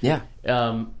opportunity. Yeah.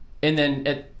 And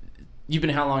then you've been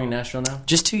how long in Nashville now?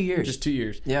 Just 2 years. Just 2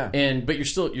 years. Yeah. But you're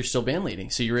still band leading,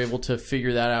 so you're able to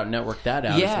figure that out, network that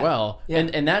out as well. Yeah.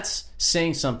 And that's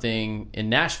saying something in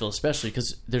Nashville, especially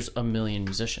because there's a million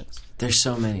musicians. There's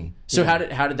so many. So how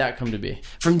did that come to be?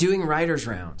 From doing writers'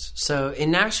 rounds. So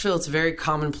in Nashville, it's a very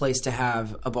common place to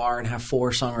have a bar and have 4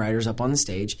 songwriters up on the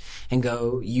stage and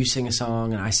go, you sing a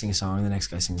song and I sing a song and the next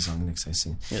guy sings a song and the next guy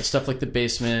sings. Yeah, stuff like The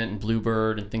Basement and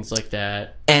Bluebird and things like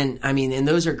that. And I mean, and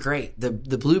those are great. The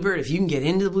Bluebird, if you can get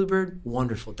into the Bluebird,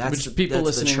 wonderful. That's Which people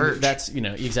that's listening, the church. that's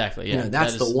exactly. Yeah, That's that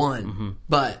is the one. Mm-hmm.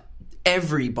 But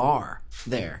every bar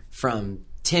there, from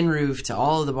Tin Roof to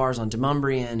all of the bars on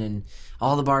Demumbrian and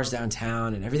all the bars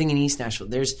downtown and everything in East Nashville,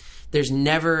 there's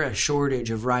never a shortage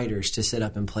of writers to sit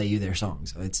up and play you their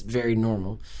songs. It's very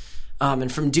normal.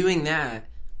 And from doing that,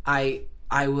 I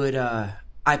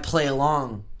play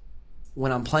along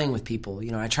when I'm playing with people.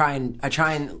 You know, I try and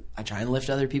lift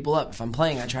other people up. If I'm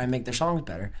playing, I try and make their songs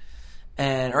better,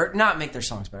 or not make their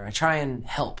songs better. I try and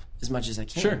help as much as I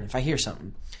can. Sure. If I hear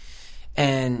something.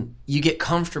 And you get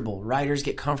comfortable. Writers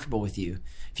get comfortable with you.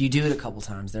 If you do it a couple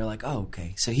times, they're like, oh,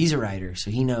 okay, so he's a writer,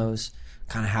 so he knows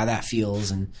kind of how that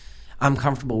feels, and I'm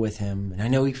comfortable with him, and I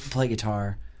know he can play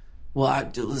guitar.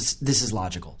 Well, this is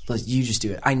logical. You just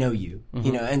do it. I know you,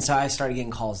 you know. And so I started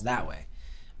getting calls that way.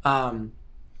 And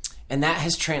that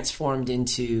has transformed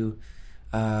into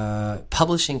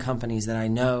publishing companies that I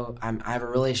know. I have a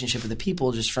relationship with the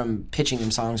people just from pitching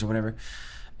them songs or whatever.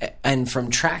 And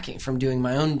from tracking, from doing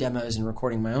my own demos and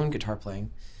recording my own guitar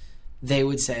playing, they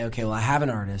would say, okay, well, I have an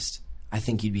artist I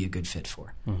think you'd be a good fit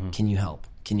for. Can you help?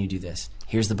 Can you do this?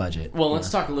 Here's the budget. Well, let's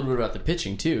talk a little bit about the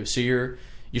pitching too. So you're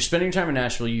spending your time in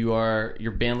Nashville,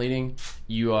 you're band leading,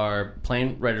 you are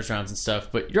playing writers' rounds and stuff,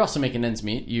 but you're also making ends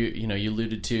meet. You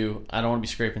alluded to, I don't want to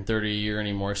be scraping 30 a year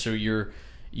anymore, so you're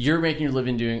making your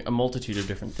living doing a multitude of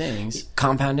different things.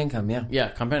 Compound income, yeah. Yeah,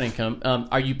 compound income.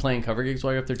 Are you playing cover gigs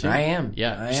while you're up there too? I am.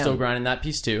 Yeah, you're still grinding that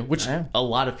piece too, which a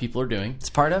lot of people are doing. It's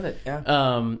part of it, yeah.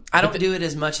 I don't do it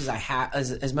as much as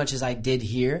as much as I did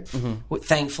here.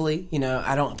 Thankfully,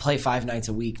 I don't play 5 nights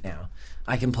a week now.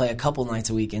 I can play a couple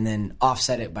nights a week and then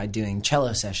offset it by doing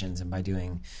cello sessions and by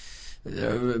doing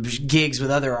gigs with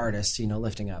other artists,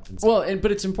 lifting up. And stuff. Well,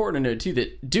 but it's important to note too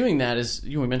that doing that is,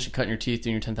 we mentioned cutting your teeth,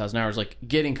 doing your 10,000 hours, like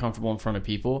getting comfortable in front of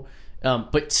people,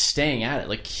 but staying at it,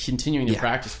 like continuing to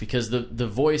practice, because the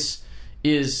voice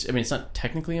is, it's not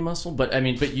technically a muscle, but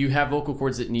you have vocal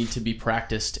cords that need to be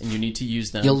practiced and you need to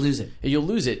use them. You'll lose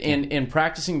it. And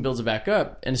practicing builds it back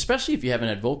up, and especially if you haven't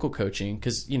had vocal coaching,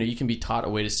 because you can be taught a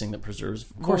way to sing that preserves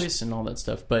voice and all that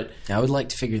stuff. But I would like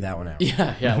to figure that one out.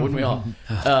 Yeah, wouldn't we all?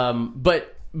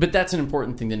 But that's an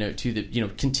important thing to note too,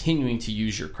 that continuing to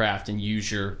use your craft and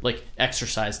use your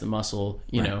exercise the muscle,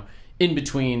 in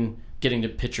between getting to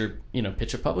pitch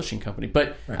a publishing company.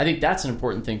 But I think that's an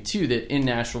important thing too, that in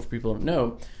Nashville, for people who don't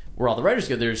know, where all the writers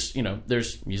go,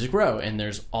 there's Music Row and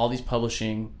there's all these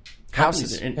publishing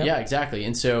houses. Yeah, exactly.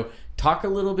 And so talk a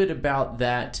little bit about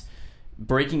that,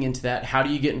 breaking into that. How do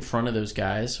you get in front of those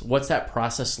guys? What's that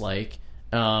process like?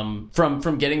 From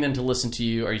getting them to listen to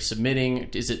you, are you submitting?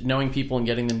 Is it knowing people and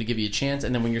getting them to give you a chance?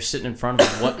 And then when you're sitting in front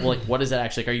of them, what is that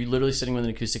actually like? Are you literally sitting with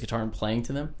an acoustic guitar and playing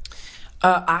to them?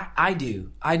 I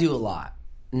do a lot.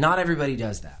 Not everybody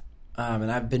does that,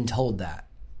 and I've been told that.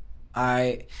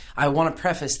 I want to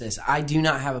preface this. I do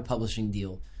not have a publishing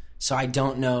deal, so I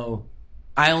don't know.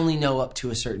 I only know up to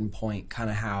a certain point,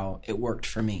 kind of how it worked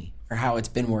for me or how it's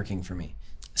been working for me.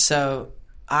 So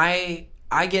I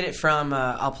get it from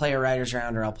I'll play a writer's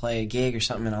round or I'll play a gig or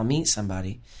something and I'll meet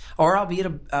somebody, or I'll be at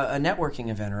a networking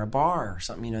event or a bar or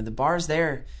something. The bar's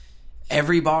there.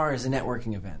 Every bar is a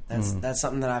networking event. That's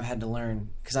something that I've had to learn,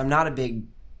 because I'm not a big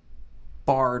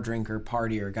bar drinker,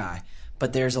 partier guy.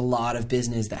 But there's a lot of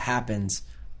business that happens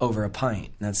over a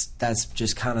pint. That's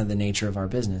just kind of the nature of our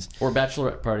business. Or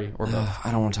bachelorette party, or both.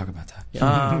 I don't want to talk about that.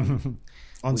 Yeah.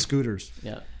 On scooters.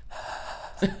 Yeah.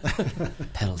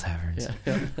 Pedal taverns.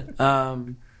 Yeah.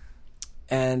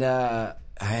 And I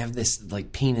have this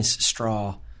penis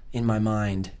straw in my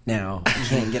mind now. I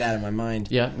can't get out of my mind.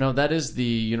 Yeah, no, that is the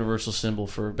universal symbol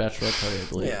for bachelorette party, I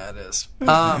believe. Yeah, it is.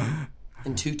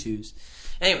 And tutus.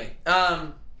 Anyway,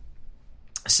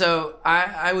 so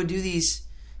I would do these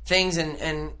things,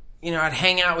 and I'd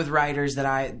hang out with writers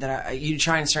that you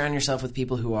try and surround yourself with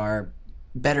people who are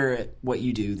better at what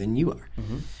you do than you are.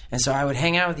 And so I would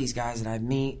hang out with these guys that I'd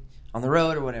meet on the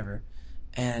road or whatever,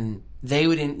 and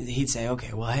he'd say,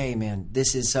 okay, well, hey man,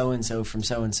 this is so-and-so from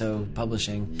so-and-so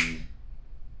publishing.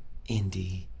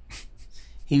 Indie.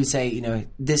 He would say,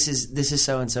 this is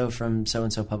so-and-so from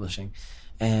so-and-so publishing.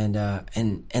 And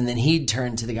then he'd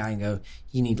turn to the guy and go,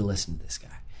 you need to listen to this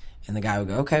guy. And the guy would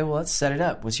go, okay, well, let's set it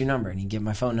up. What's your number? And he'd give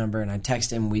my phone number, and I'd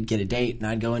text him. We'd get a date, and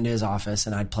I'd go into his office,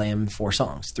 and I'd play him 4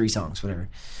 songs, 3 songs, whatever.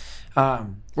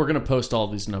 We're going to post all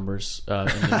these numbers in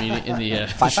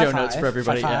the show notes for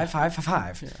everybody.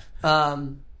 555. Yeah.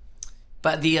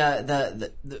 But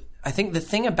the I think the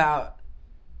thing about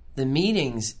the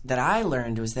meetings that I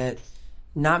learned was that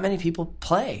not many people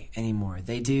play anymore.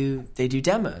 They do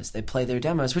demos. They play their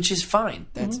demos, which is fine.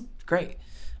 That's great.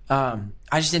 I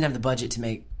just didn't have the budget to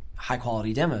make high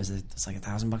quality demos. It's like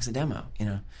 $1,000 a demo, you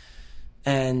know.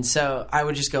 And so I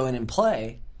would just go in and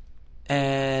play,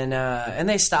 and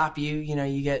they stop you. You know,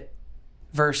 you get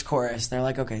verse, chorus. And they're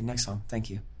like, okay, next song, thank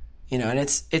you. You know, and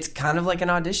it's kind of like an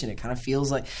audition. It kind of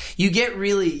feels like you get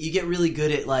really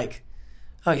good at like,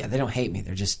 oh yeah, they don't hate me.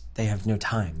 They have no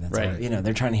time. That's right. All, you know,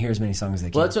 they're trying to hear as many songs as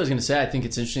they can. Well, that's what I was going to say. I think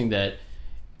it's interesting that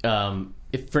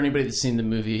if for anybody that's seen the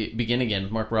movie Begin Again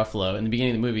with Mark Ruffalo, in the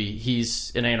beginning of the movie,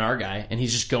 he's an A&R guy, and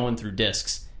he's just going through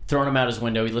discs, throwing them out his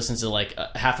window. He listens to like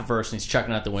half a verse, and he's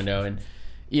chucking out the window. And,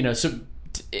 you know, so...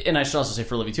 And I should also say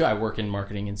for Livy too, I work in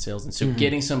marketing and sales, and so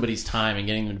getting somebody's time and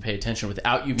getting them to pay attention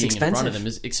without you being in front of them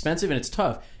is expensive, and it's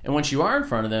tough. And once you are in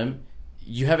front of them,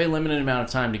 you have a limited amount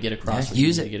of time to get across.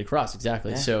 Use it to get across,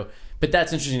 exactly. Yeah. So, but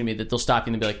that's interesting to me that they'll stop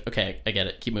you and be like, "Okay, I get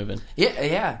it. Keep moving."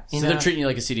 Yeah. So they're treating you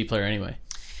like a CD player anyway.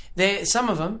 Some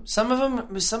of them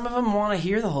want to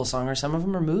hear the whole song, or some of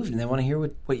them are moved and they want to hear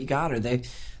what you got, or they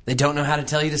don't know how to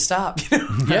tell you to stop. You know?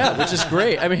 Yeah, which is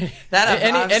great. I mean,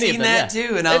 I've seen that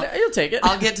too, and you'll take it.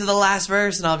 I'll get to the last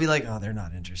verse and I'll be like, oh, they're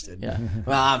not interested. Yeah.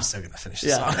 Well, I'm still gonna finish the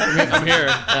song. I'm here.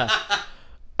 Yeah.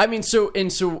 I mean, so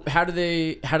how do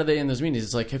they end those meetings?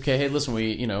 It's like, okay, hey, listen,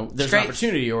 there's an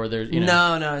opportunity, or there's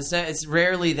No, it's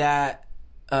rarely that.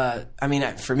 I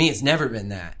mean, for me, it's never been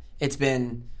that. It's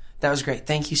been, that was great.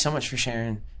 Thank you so much for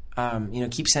sharing.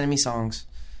 Keep sending me songs.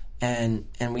 And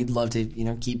we'd love to,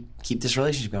 keep this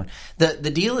relationship going.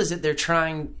 The deal is that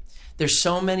there's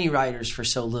so many writers for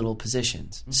so little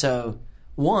positions. So,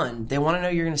 one, they want to know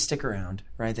you're going to stick around,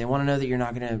 right? They want to know that you're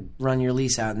not going to run your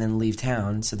lease out and then leave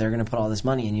town, so they're going to put all this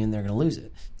money in you and they're going to lose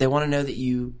it. They want to know that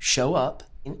you show up,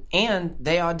 and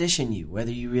they audition you,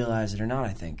 whether you realize it or not,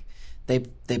 I think. They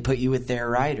put you with their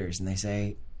writers, and they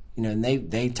say, and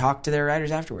they talk to their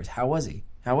writers afterwards. How was he?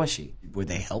 How was she? Were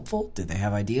they helpful? Did they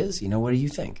have ideas? What do you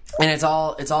think? And it's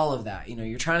all of that.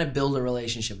 You're trying to build a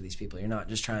relationship with these people. You're not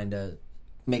just trying to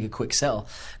make a quick sell.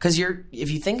 Because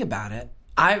if you think about it,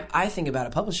 I think about a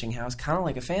publishing house kind of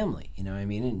like a family. You know what I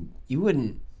mean? And you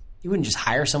wouldn't just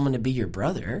hire someone to be your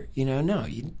brother. No,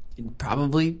 you'd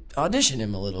probably audition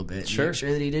him a little bit. Sure. Make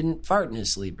sure that he didn't fart in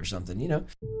his sleep or something.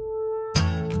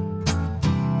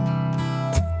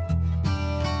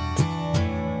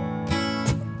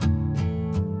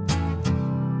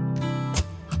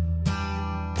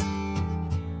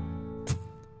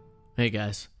 Hey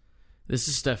guys, this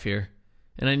is Steph here,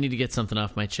 and I need to get something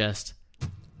off my chest.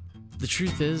 The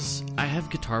truth is, I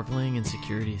have guitar playing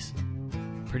insecurities.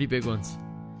 Pretty big ones.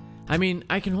 I mean,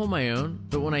 I can hold my own,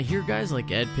 but when I hear guys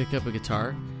like Ed pick up a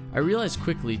guitar, I realize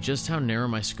quickly just how narrow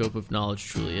my scope of knowledge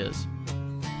truly is.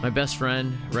 My best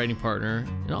friend, writing partner,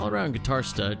 and all-around guitar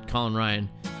stud, Colin Ryan,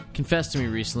 confessed to me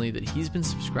recently that he's been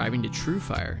subscribing to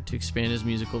TrueFire to expand his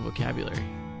musical vocabulary.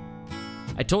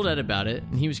 I told Ed about it,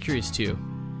 and he was curious too.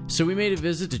 So we made a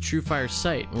visit to TrueFire's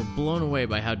site and were blown away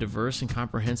by how diverse and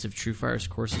comprehensive TrueFire's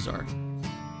courses are.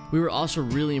 We were also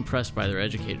really impressed by their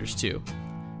educators too.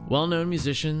 Well-known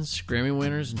musicians, Grammy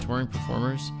winners, and touring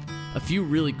performers. A few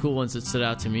really cool ones that stood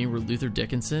out to me were Luther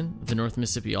Dickinson of the North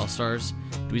Mississippi All-Stars,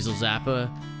 Dweezil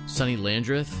Zappa, Sonny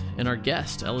Landreth, and our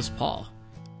guest, Ellis Paul.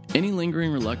 Any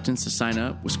lingering reluctance to sign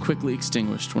up was quickly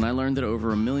extinguished when I learned that over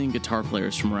 1 million guitar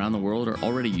players from around the world are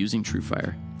already using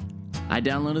TrueFire. I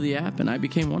downloaded the app and I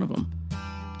became one of them.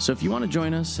 So if you want to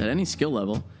join us at any skill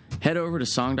level, head over to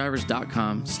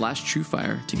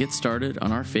songdivers.com/TrueFire to get started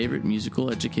on our favorite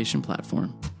musical education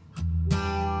platform.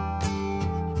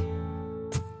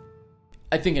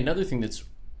 I think another thing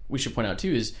we should point out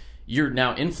too is your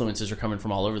now influences are coming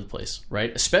from all over the place,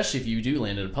 right? Especially if you do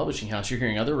land at a publishing house, you're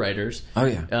hearing other writers. Oh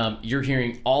yeah. You're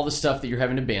hearing all the stuff that you're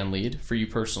having to band lead for you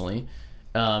personally.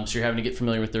 So you're having to get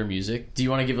familiar with their music. Do you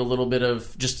want to give a little bit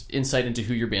of just insight into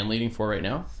who you're band leading for right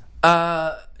now?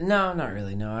 No, not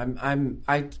really. No,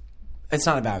 it's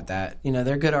not about that.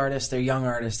 They're good artists. They're young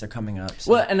artists. They're coming up.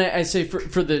 So. Well, and I say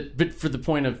for the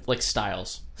point of like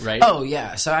styles, right? Oh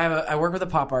yeah. So I work with a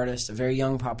pop artist, a very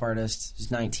young pop artist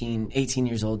who's 18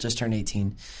 years old, just turned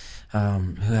 18.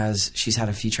 She's had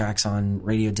a few tracks on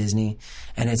Radio Disney,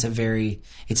 and it's a very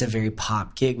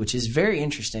pop gig, which is very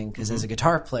interesting because as a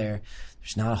guitar player,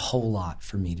 there's not a whole lot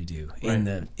for me to do in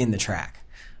the track.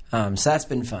 So that's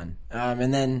been fun.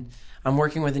 And then I'm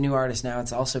working with a new artist now.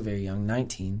 It's also very young,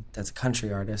 19. That's a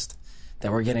country artist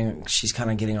that she's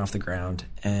kind of getting off the ground.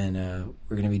 And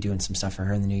we're going to be doing some stuff for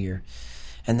her in the new year.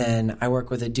 And then I work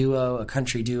with a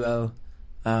country duo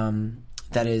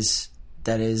that is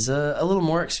a little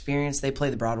more experienced. They play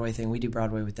the Broadway thing. We do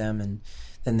Broadway with them. And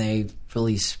then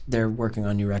they're working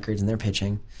on new records and they're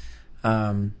pitching.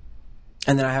 And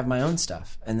then I have my own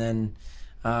stuff. And then...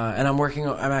 and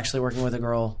I'm actually working with a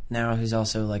girl now who's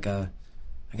also I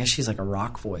guess she's like a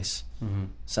rock voice. Mm-hmm.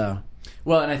 So,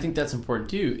 well, and I think that's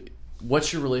important too.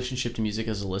 What's your relationship to music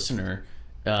as a listener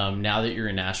now that you're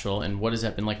in Nashville, and what has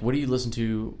that been like? What do you listen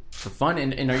to for fun?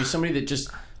 And are you somebody that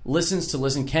just listens to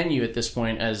listen? Can you, at this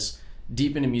point, as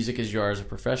deep into music as you are as a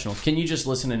professional, can you just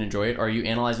listen and enjoy it? Are you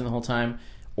analyzing the whole time?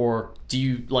 Or do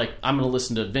you, I'm going to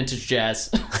listen to vintage jazz,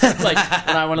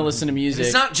 and I want to listen to music. If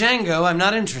it's not Django, I'm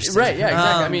not interested. Right, yeah,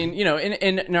 exactly. I mean,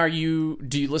 and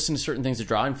do you listen to certain things that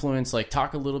draw influence?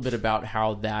 Talk a little bit about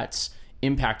how that's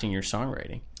impacting your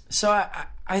songwriting. So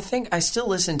I think I still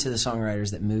listen to the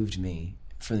songwriters that moved me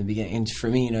from the beginning. And for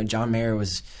me, John Mayer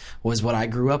was what I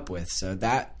grew up with. So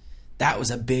that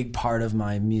was a big part of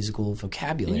my musical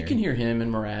vocabulary. And you can hear him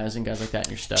and Mraz and guys like that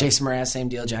in your stuff. Jason Mraz, same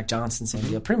deal. Jack Johnson, same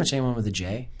deal. Pretty much anyone with a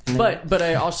J. But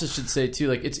I also should say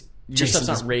too, your stuff's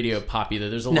not radio pop either.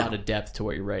 There's a lot of depth to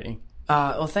what you're writing.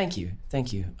 Well, thank you.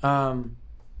 So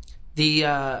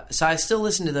I still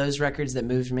listen to those records that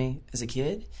moved me as a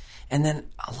kid, and then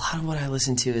a lot of what I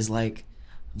listen to is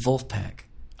Wolfpack.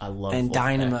 I love and Wolfpack.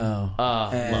 Dynamo.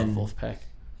 I love Wolfpack.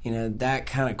 That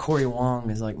kind of Corey Wong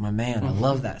is my man. I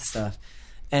love that stuff.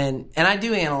 And I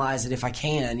do analyze it if I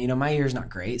can. My ear's not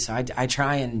great, so I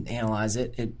try and analyze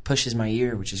it. It pushes my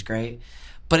ear, which is great.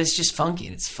 But it's just funky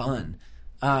and it's fun.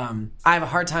 I have a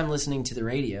hard time listening to the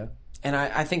radio, and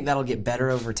I think that'll get better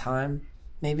over time,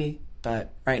 maybe.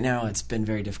 But right now it's been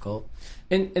very difficult.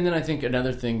 And then I think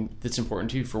another thing that's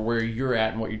important too for where you're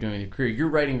at and what you're doing in your career, you're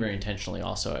writing very intentionally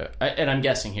also. And I'm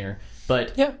guessing here.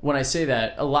 But when I say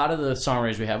that, a lot of the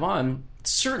songwriters we have on,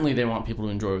 certainly they want people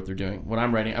to enjoy what they're doing. When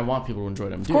I'm writing, I want people to enjoy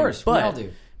what I'm doing. Of course, we all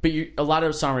do. But a lot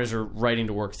of songwriters are writing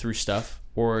to work through stuff,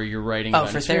 or you're writing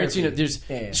for therapy.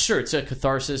 Sure, it's a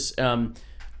catharsis.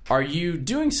 Are you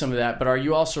doing some of that, but are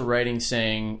you also writing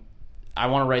saying, I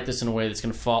want to write this in a way that's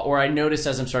going to fall, or I notice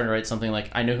as I'm starting to write something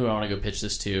I know who I want to go pitch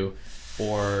this to,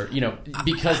 or,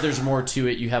 because there's more to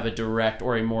it, you have a direct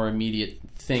or a more immediate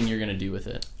thing you're going to do with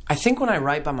it? I think when I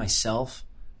write by myself,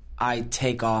 I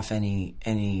take off any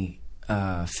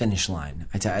finish line.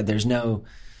 There's no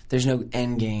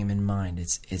end game in mind.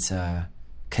 It's a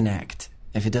connect.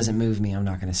 If it doesn't move me, I'm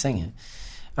not going to sing it.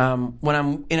 When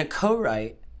I'm in a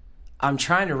co-write, I'm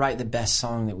trying to write the best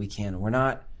song that we can.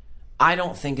 I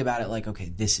don't think about it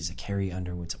okay, this is a Carrie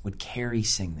Underwood. Would Carrie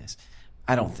sing this?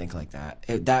 I don't think like that.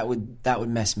 That would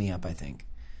mess me up, I think.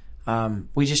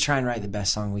 We just try and write the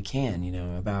best song we can,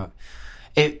 about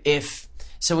if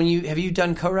so when have you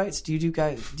done co-writes? Do you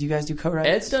guys do co-writes?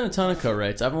 Ed's done a ton of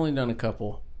co-writes. I've only done a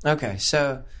couple. Okay,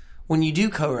 so when you do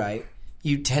co-write,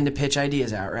 you tend to pitch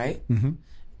ideas out, right? Mm-hmm.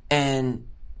 And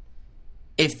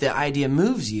if the idea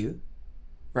moves you,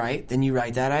 right, then you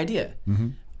write that idea. Mm-hmm.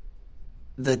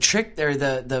 The trick there,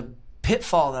 the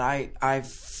pitfall that I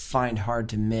find hard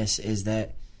to miss is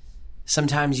that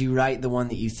sometimes you write the one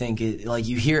that you think is,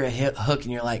 you hear a hook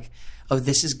and you're like, oh,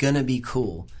 this is gonna be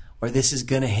cool, or this is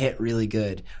gonna hit really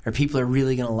good, or people are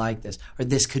really gonna like this, or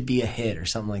this could be a hit, or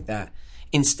something like that.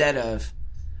 Instead of,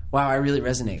 wow, I really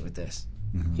resonate with this.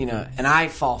 Mm-hmm. And I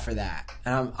fall for that,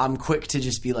 and I'm quick to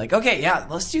just be like, okay, yeah,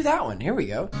 let's do that one. Here we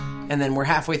go. And then we're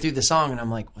halfway through the song, and I'm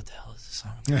like, what the hell is this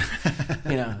song about?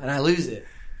 And I lose it.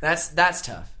 That's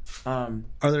tough. Are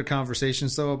there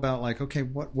conversations though about okay,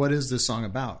 what is this song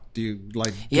about? Do you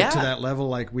get to that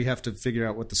level? We have to figure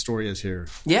out what the story is here.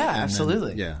 Yeah,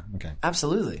 absolutely. Okay,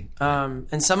 absolutely.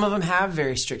 And some of them have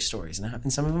very strict stories,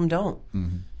 and some of them don't.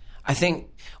 Mm-hmm. I think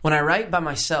when I write by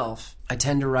myself, I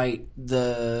tend to write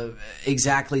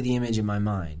exactly the image in my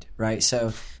mind, right?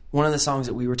 So one of the songs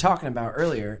that we were talking about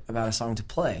earlier, about a song to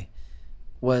play,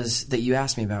 was that you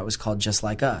asked me about, was called Just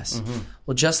Like Us. Mm-hmm.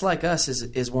 Well, Just Like Us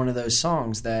is one of those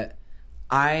songs that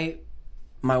my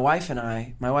wife's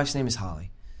name is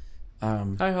Holly.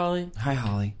 Hi, Holly. Hi,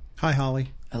 Holly. Hi, Holly.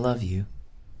 I love you.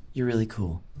 You're really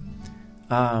cool.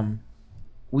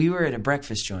 We were at a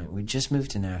breakfast joint. We just moved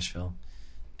to Nashville.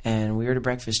 And we were at a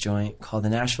breakfast joint called the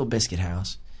Nashville Biscuit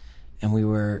House. And we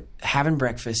were having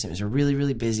breakfast. It was a really,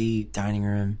 really busy dining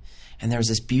room. And there was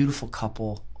this beautiful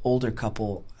couple, older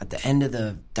couple, at the end of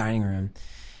the dining room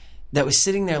that was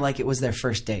sitting there like it was their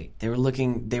first date. They were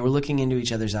looking into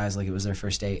each other's eyes like it was their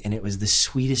first date. And it was the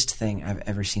sweetest thing I've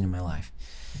ever seen in my life.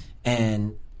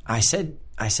 And I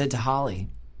said to Holly,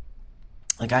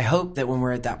 like, I hope that when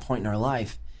we're at that point in our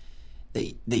life,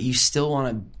 that you still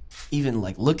want to even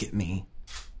like look at me,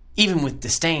 even with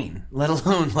disdain, let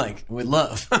alone like with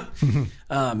love,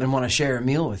 and want to share a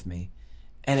meal with me.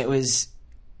 And it was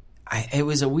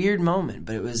a weird moment,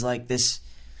 but it was like this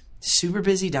super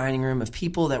busy dining room of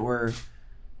people that were,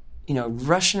 you know,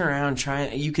 rushing around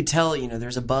trying. You could tell, you know,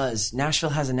 there's a buzz. Nashville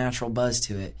has a natural buzz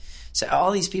to it. So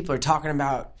all these people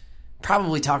are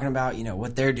probably talking about, you know,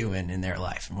 what they're doing in their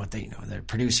life and what they, you know, their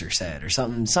producer said or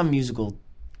something, some musical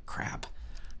crap.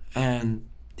 And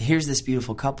here's this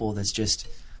beautiful couple that's just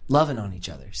loving on each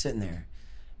other, sitting there.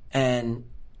 And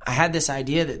I had this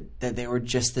idea that they were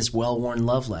just this well-worn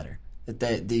love letter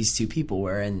that these two people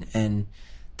were, and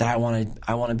that I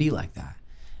want to be like that.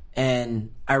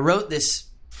 And I wrote this,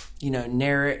 you know,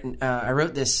 I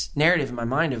wrote this narrative in my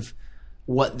mind of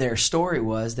what their story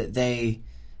was, that they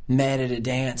met at a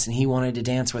dance and he wanted to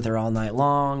dance with her all night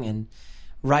long. And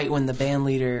right when the band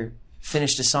leader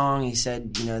finished a song, he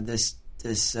said, you know,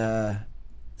 the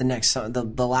next song,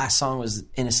 the last song was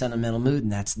In a Sentimental Mood,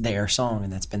 and that's their song,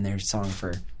 and that's been their song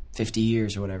for 50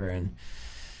 years or whatever. And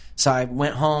so I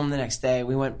went home the next day.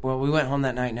 We went home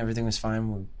that night and everything was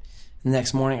fine. The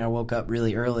next morning I woke up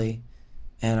really early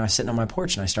and I was sitting on my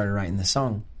porch and I started writing this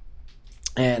song.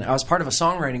 And I was part of a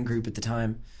songwriting group at the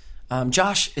time.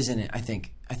 Josh is in it, I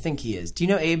think. I think he is. Do you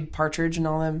know Abe Partridge and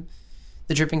all them?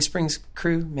 The Dripping Springs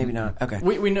crew? Maybe not. Okay.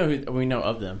 We know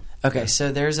of them. Okay,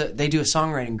 so they do a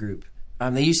songwriting group.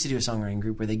 They used to do a songwriting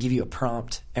group where they give you a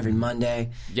prompt every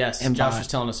Monday. Yes, and Josh was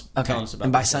telling us about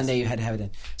and by this. Sunday you had to have it in.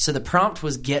 So the prompt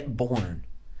was "Get Born,"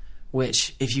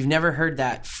 which, if you've never heard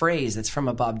that phrase, that's from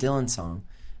a Bob Dylan song,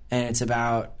 and it's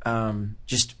about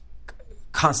just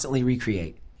constantly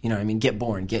recreate. You know what I mean? Get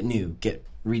born, get new, get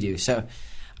redo. So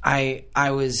I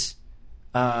was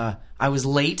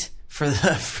late for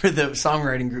the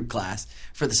songwriting group class,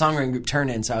 for the songwriting group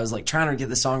turn-in, so I was like trying to get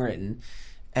the song written.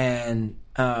 And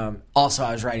also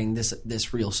I was writing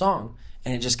this real song,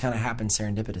 and it just kind of happened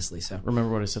serendipitously. So remember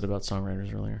what I said about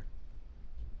songwriters earlier?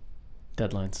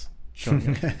 Deadlines.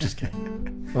 Just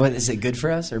kidding. What, is it good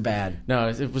for us or bad? No,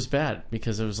 it was bad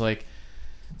because it was like,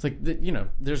 it's like, you know,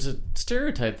 there's a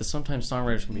stereotype that sometimes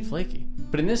songwriters can be flaky.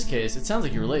 But in this case, it sounds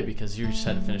like you were late because you just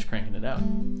had to finish cranking it out.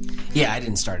 Yeah, I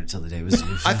didn't start it till the day was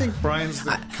due. So. I think Brian's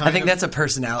the kind I think that's a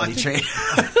personality trait.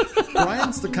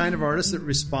 Brian's the kind of artist that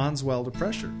responds well to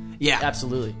pressure. Yeah,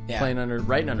 Absolutely. Yeah.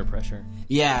 Writing under pressure.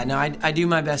 Yeah, no, I do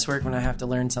my best work when I have to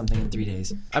learn something in 3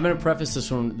 days. I'm going to preface this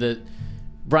one that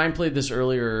Brian played this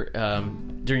earlier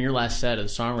during your last set of the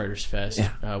Songwriters Fest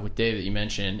with Dave that you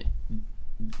mentioned.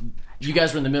 You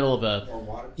guys were in the middle of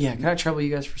a... Yeah, can I trouble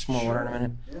you guys for some more water in a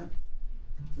minute? Yeah.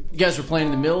 You guys were playing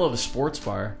in the middle of a sports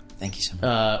bar. Thank you so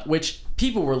much. Which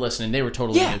people were listening. They were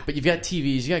totally Yeah. into it. But you've got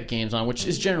TVs, you got games on, which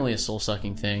is generally a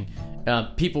soul-sucking thing.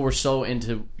 People were so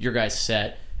into your guys'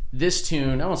 set. This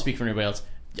tune, I won't speak for anybody else,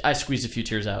 I squeezed a few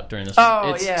tears out during this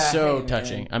one. It's so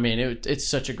touching. I mean, it's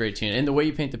such a great tune. And the way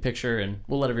you paint the picture, and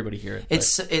we'll let everybody hear it.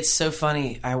 It's so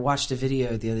funny. I watched a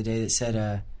video the other day that said,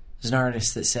 there's an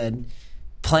artist that said,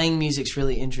 playing music's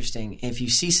really interesting. If you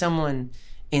see someone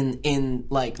in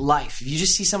like life, if you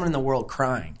just see someone in the world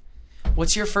crying,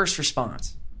 what's your first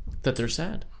response? That they're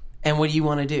sad. And what do you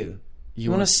want to do? You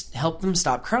want to help them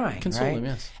stop crying, console right? them,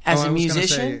 yes. As a I was musician,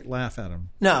 say, laugh at him.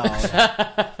 no.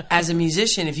 As a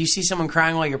musician, if you see someone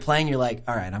crying while you're playing, you're like,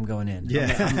 all right, I'm going in.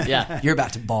 Yeah. Yeah. You're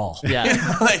about to bawl.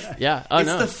 Yeah. Like, Yeah. Oh, it's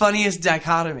no. the funniest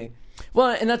dichotomy.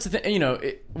 Well, and that's the thing. You know,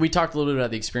 we talked a little bit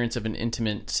about the experience of an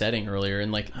intimate setting earlier,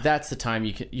 and like that's the time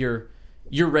you're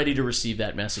ready to receive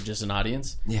that message as an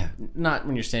audience. Yeah. Not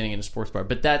when you're standing in a sports bar,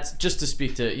 but that's just to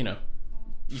speak to, you know,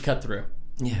 you cut through.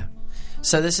 Yeah.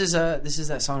 So this is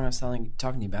that song I was talking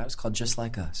to you about. It's called Just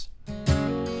Like Us.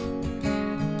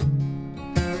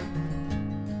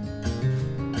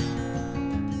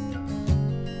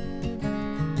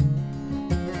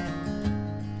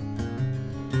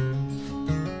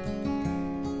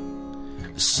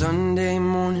 Sunday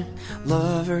morning,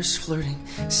 lovers flirting,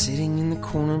 sitting in the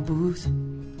corner booth,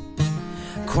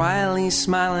 quietly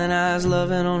smiling, eyes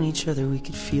loving on each other. We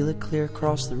could feel it clear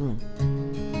across the room.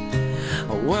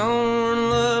 A well-worn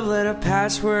love letter,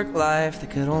 patchwork life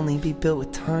that could only be built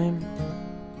with time.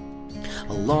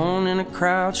 Alone in a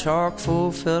crowd, chock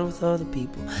full, filled with other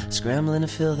people scrambling to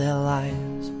fill their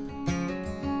lives.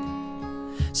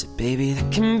 So baby,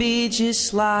 that can be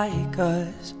just like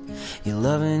us. You're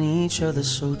loving each other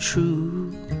so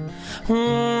true.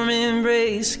 Warm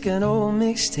embrace, an old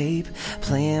mixtape,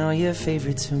 playing all your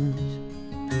favorite tunes,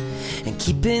 and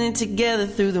keeping it together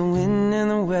through the wind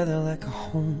and the weather, like a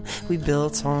home we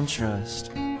built on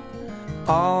trust.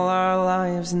 all our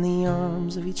lives in the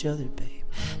arms of each other, babe.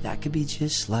 That could be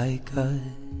just like us.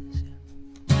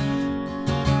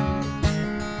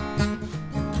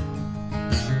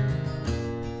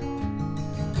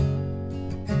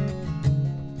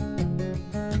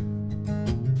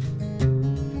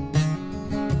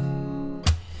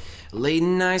 Late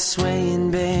night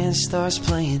swaying, band starts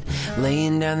playing,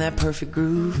 laying down that perfect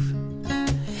groove.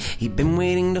 He'd been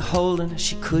waiting to hold her,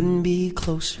 she couldn't be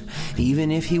closer,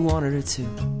 even if he wanted her to.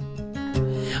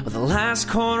 Well, the last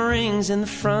chord rings and the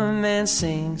front man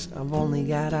sings, I've only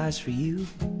got eyes for you.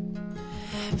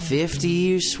 50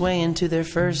 years swaying to their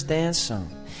first dance song,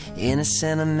 in a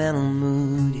sentimental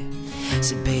mood.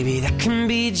 Said, baby, that can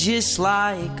be just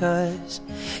like us.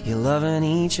 You're loving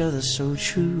each other so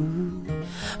true.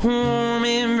 Warm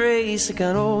embrace like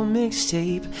an old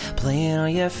mixtape, playing all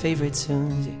your favorite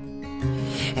tunes,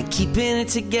 and keeping it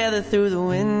together through the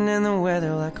wind and the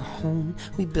weather, like a home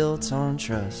we built on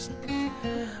trust.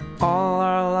 All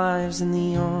our lives in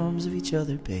the arms of each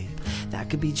other, babe. That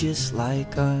could be just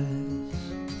like us.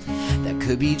 That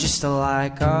could be just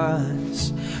like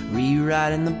us.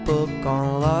 Rewriting the book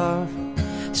on love,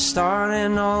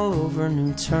 starting all over,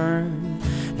 new turn,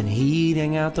 and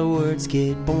heating out the words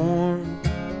get born.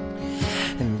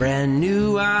 And brand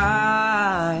new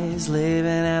eyes,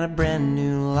 living out a brand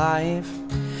new life,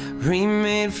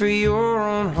 remade for your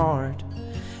own heart,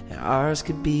 and ours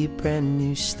could be a brand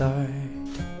new start.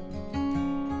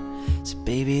 So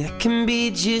baby, that can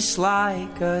be just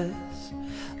like us,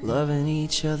 loving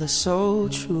each other so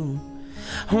true.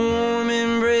 A warm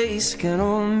embrace, like an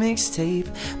old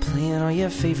mixtape, playing all your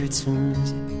favorite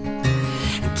tunes,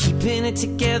 and keeping it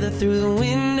together through the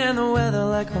wind and the weather,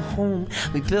 like a home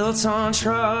we built on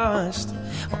trust.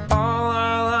 All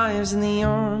our lives in the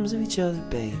arms of each other,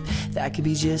 babe. That could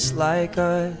be just like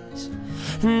us.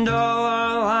 And all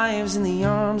our lives in the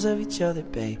arms of each other,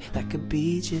 babe. That could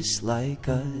be just like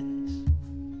us.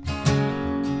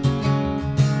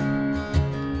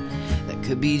 That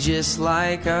could be just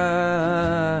like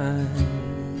us.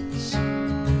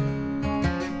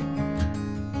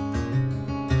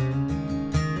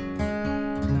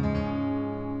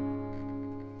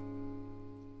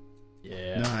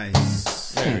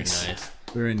 Nice. Very nice.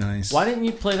 Very nice. Why didn't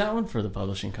you play that one for the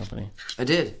publishing company? I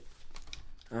did.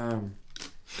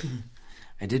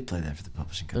 I did play that for the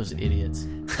publishing company. Those idiots.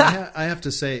 I have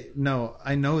to say, no,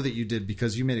 I know that you did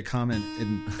because you made a comment.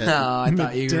 I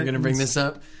thought you were going to bring this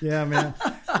up. Yeah, man.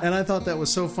 And I thought that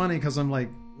was so funny because I'm like,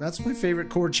 that's my favorite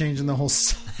chord change in the whole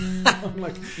song. I'm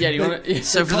like, Yeah, do you want to?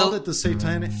 So they called it the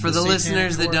satanic. For the satanic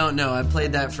listeners that chord. don't know, I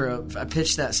played that I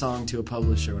pitched that song to a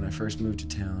publisher when I first moved to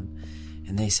town,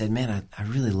 and they said, "Man, I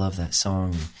really love that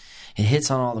song. It hits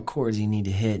on all the chords you need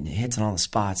to hit, and it hits on all the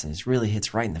spots, and it really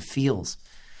hits right in the feels.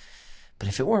 But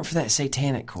if it weren't for that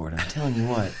satanic chord, I'm telling you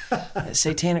what, that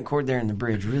satanic chord there in the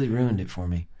bridge really ruined it for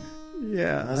me."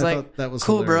 Yeah, I was like, thought that was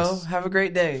 "Cool, hilarious. bro. Have a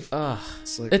great day."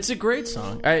 It's a great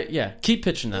song. Keep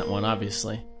pitching that one.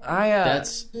 Obviously,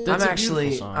 That's a I'm actually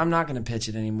beautiful song. I'm not going to pitch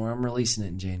it anymore. I'm releasing it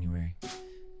in January,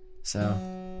 so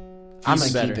I'm going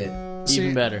to better. keep it.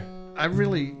 Even better. I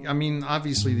mean,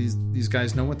 obviously these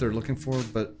guys know what they're looking for,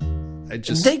 but I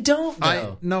just They don't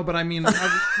though. No, but I mean,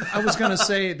 I was gonna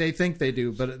say they think they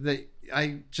do, but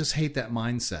I just hate that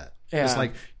mindset. Yeah. It's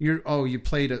like you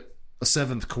played a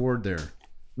seventh chord there.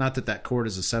 Not that chord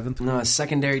is a seventh chord. No, it's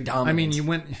secondary dominance. I mean, you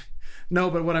went. No,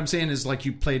 but what I'm saying is like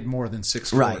you played more than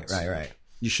 6 chords. Right.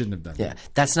 You shouldn't have done Yeah,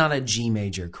 that's not a G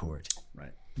major chord.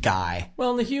 Right. Guy.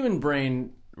 Well, and the human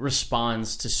brain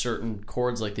responds to certain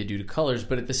chords like they do to colors,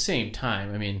 but at the same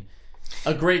time, I mean,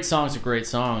 a great song is a great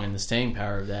song, and the staying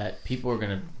power of that, it's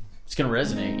gonna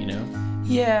resonate, you know?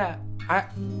 Yeah.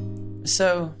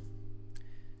 So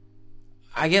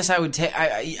I guess I would take.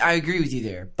 I agree with you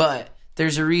there, but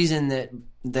there's a reason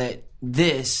that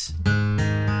this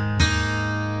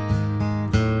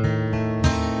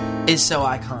is so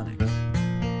iconic.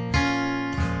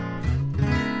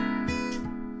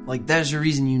 Like, there's a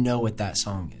reason you know what that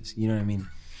song is. You know what I mean?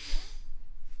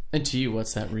 And to you,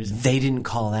 what's that reason? They didn't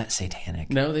call that satanic.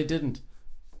 No, they didn't.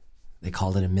 They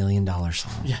called it $1 million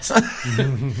song. Yes.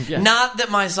 Yeah. Not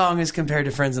that my song is compared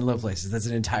to Friends in Low Places.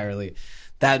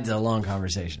 That's a long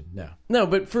conversation. No,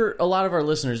 but for a lot of our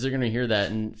listeners, they're going to hear that.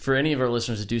 And for any of our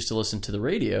listeners that do still listen to the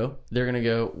radio, they're going to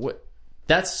go, "What?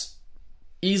 That's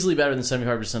easily better than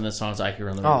 75% of the songs I hear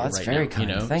on the radio Oh, that's right very now." kind.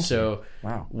 You know? Thank you. So,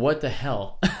 Wow. What the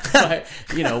hell?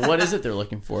 What is it they're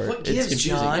looking for? What gives,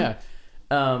 confusing. John?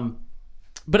 Yeah.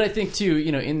 But I think, too,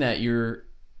 in that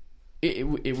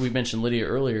we mentioned Lydia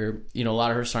earlier, a lot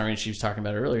of her songwriting, she was talking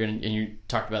about it earlier, and you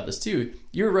talked about this too.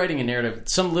 You're writing a narrative.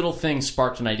 Some little thing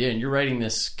sparked an idea, and you're writing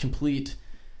this complete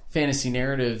fantasy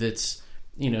narrative that's,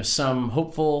 some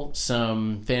hopeful,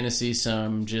 some fantasy,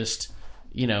 some just,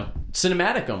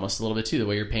 cinematic almost a little bit too, the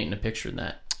way you're painting a picture in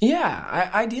that.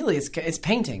 Yeah, ideally it's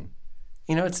painting.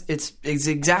 It's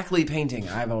exactly painting,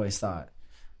 I've always thought.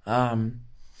 And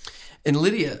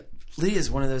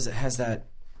Lydia's one of those that has that,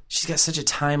 she's got such a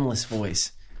timeless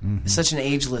voice, such an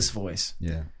ageless voice.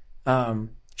 Yeah.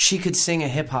 She could sing a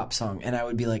hip hop song and I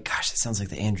would be like, gosh, that sounds like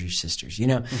the Andrews Sisters.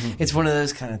 It's one of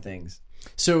those kind of things.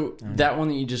 So that one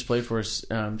that you just played for us,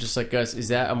 Just Like Us, is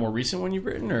that a more recent one you've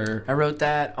written, or? I wrote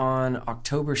that on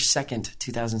October 2nd,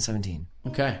 2017.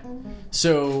 Okay.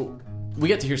 So we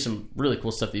got to hear some really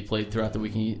cool stuff that you played throughout the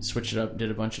week, and you switched it up,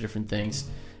 did a bunch of different things.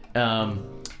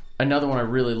 Another one I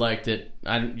really liked that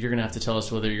you're going to have to tell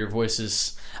us whether your voice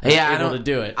is able to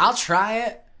do it. I'll try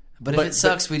it, but if it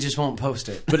sucks, we just won't post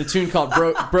it. But a tune called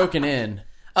Broken In.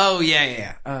 Oh,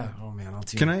 yeah. Oh, man, I'll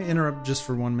do it. Can I interrupt just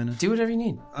for 1 minute? Do whatever you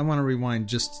need. I want to rewind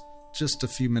just a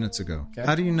few minutes ago. Okay.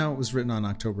 How do you know it was written on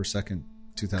October 2nd,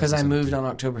 2017? Because I moved on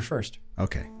October 1st.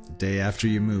 Okay. The day after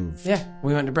you moved. Yeah,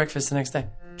 we went to breakfast the next day.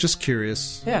 Just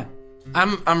curious. Yeah.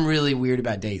 I'm really weird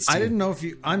about dates, too. I didn't know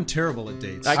I'm terrible at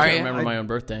dates. I can't remember my own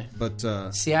birthday. But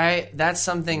see, that's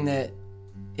something that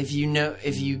if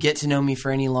you get to know me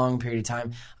for any long period of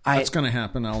time, that's going to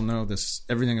happen. I'll know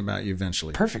everything about you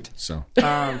eventually. Perfect. So you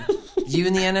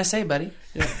and the NSA, buddy.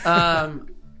 Yeah.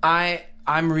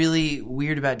 I'm really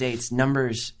weird about dates,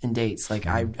 numbers and dates. Like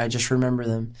I just remember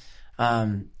them,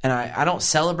 and I don't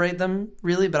celebrate them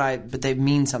really, but they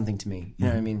mean something to me. You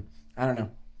know what I mean? I don't know.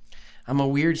 I'm a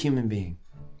weird human being.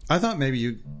 I thought maybe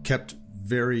you kept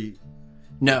very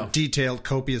detailed,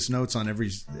 copious notes on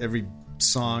every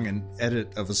song and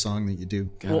edit of a song that you do.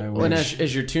 God, and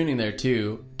as you're tuning there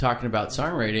too, talking about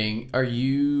songwriting, are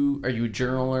you a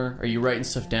journaler? Are you writing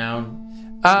stuff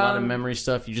down? A lot of memory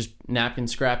stuff. You just napkin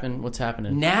scrapping? What's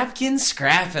happening? Napkin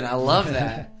scrapping. I love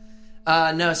that.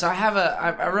 No, so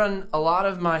I run a lot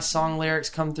of my song lyrics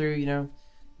come through,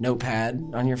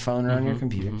 Notepad on your phone or on your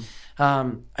computer.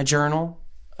 I journal.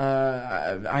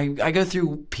 I go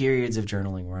through periods of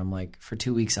journaling where I'm like, for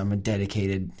 2 weeks, I'm a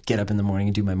dedicated get up in the morning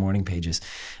and do my morning pages.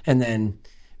 And then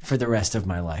for the rest of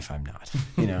my life, I'm not,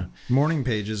 Morning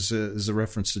pages is a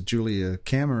reference to Julia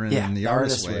Cameron and The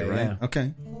Artist Way, right? Yeah.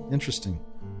 Okay. Interesting.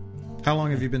 How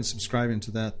long have you been subscribing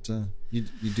to that? You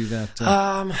do that?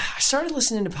 I started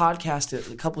listening to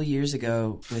podcasts a couple of years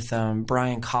ago with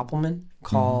Brian Koppelman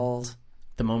called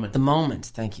The Moment. The Moment.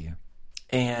 Thank you.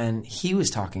 And he was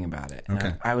talking about it. And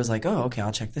okay. I was like, oh, okay,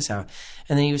 I'll check this out.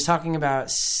 And then he was talking about,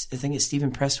 I think it's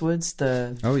Stephen Presswood's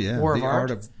The War of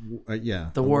Art.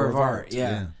 The War of Art,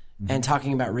 yeah. Mm-hmm. And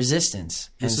talking about resistance.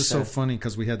 This is so funny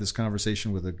because we had this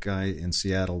conversation with a guy in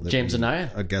Seattle. James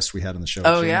Anaya? A guest we had on the show.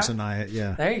 Oh, James Anaya,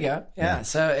 yeah. There you go. Yeah.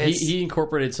 So he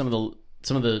incorporated some of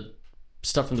the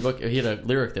stuff from the book. He had a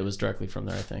lyric that was directly from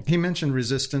there, I think. He mentioned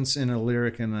resistance in a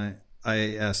lyric, and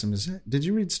I asked him, did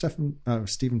you read Stephen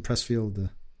Pressfield?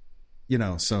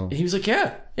 So he was like,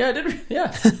 yeah, I did.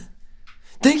 Yeah.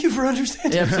 Thank you for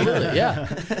understanding. Yeah, absolutely. Yeah.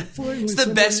 It's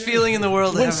the best feeling in the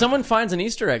world. When someone finds an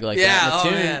Easter egg like that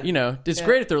in a tune, man. It's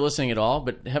great if they're listening at all,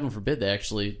 but heaven forbid they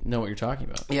actually know what you're talking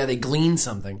about. Yeah, they glean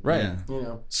something. Right.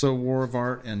 Yeah. So War of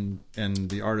Art and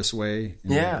The Artist's Way.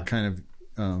 Kind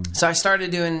of. So I started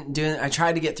doing. I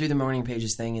tried to get through the morning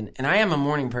pages thing, and I am a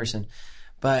morning person,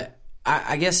 but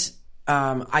I guess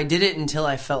I did it until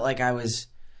I felt like I was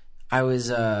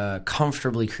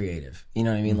comfortably creative. You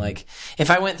know what I mean? Mm-hmm. Like if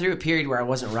I went through a period where I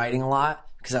wasn't writing a lot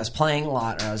because I was playing a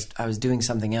lot or I was doing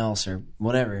something else or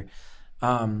whatever,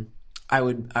 I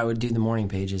would do the morning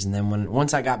pages. And then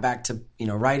once I got back to,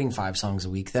 writing 5 songs a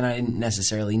week, then I didn't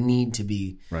necessarily need to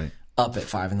be up at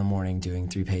 5 a.m. doing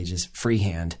 3 pages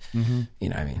freehand. Mm-hmm. You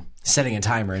know what I mean? Setting a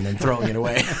timer and then throwing it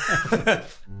away.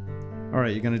 All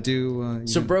right, you're going to do...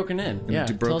 Broken In. Yeah,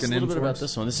 tell us a little bit about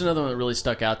this one. This is another one that really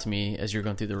stuck out to me as you're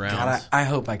going through the rounds. God, I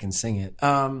hope I can sing it.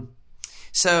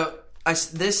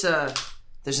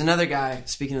 There's another guy,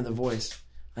 speaking of The Voice,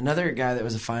 another guy that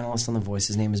was a finalist on The Voice.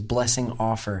 His name is Blessing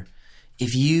Offer.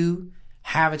 If you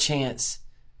have a chance,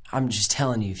 I'm just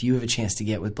telling you, if you have a chance to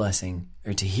get with Blessing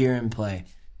or to hear him play,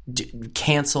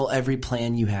 cancel every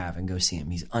plan you have and go see him.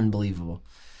 He's unbelievable.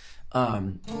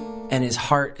 And his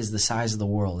heart is the size of the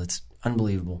world. It's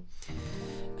unbelievable.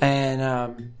 And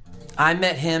I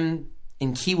met him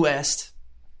in Key West.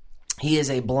 He is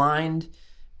a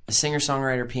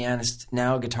singer-songwriter, pianist,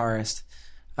 now a guitarist.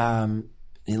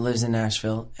 He lives in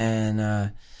Nashville. And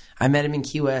I met him in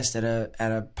Key West at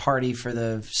a party for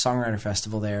the Songwriter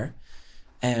Festival there.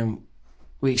 And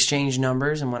we exchanged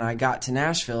numbers. And when I got to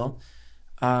Nashville,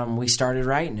 we started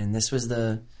writing. And this was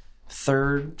the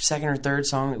second or third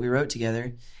song that we wrote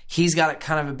together. He's got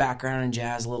kind of a background in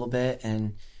jazz a little bit,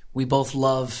 and we both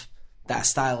love that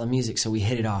style of music, so we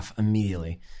hit it off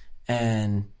immediately.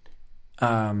 And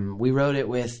we wrote it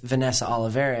with Vanessa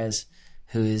Olivares,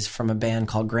 who is from a band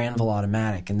called Granville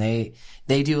Automatic, and they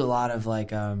do a lot of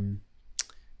like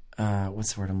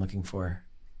what's the word I'm looking for?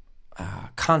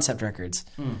 Concept records,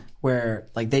 where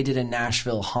like they did a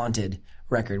Nashville haunted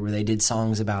record where they did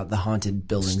songs about the haunted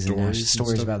buildings in Nashville,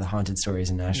 stories about the haunted stories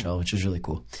in Nashville, which was really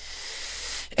cool.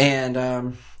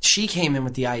 And she came in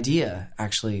with the idea,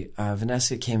 actually.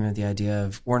 Vanessa came in with the idea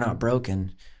of, we're not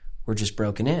broken, we're just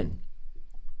broken in.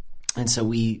 And so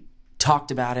we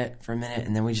talked about it for a minute,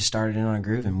 and then we just started in on a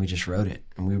groove, and we just wrote it.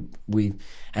 And we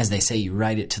as they say, you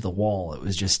write it to the wall.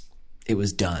 It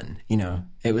was done, you know.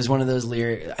 It was one of those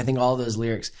lyrics. I think all those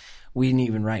lyrics we didn't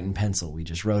even write in pencil. We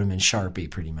just wrote them in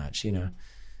Sharpie, pretty much, you know.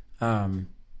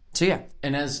 So yeah.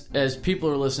 And as people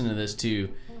are listening to this too,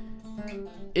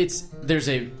 there's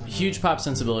a huge pop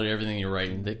sensibility to everything you're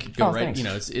writing that could go right. Thanks. You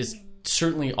know, it's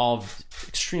certainly all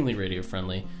extremely radio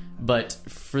friendly. But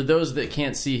for those that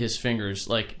can't see his fingers,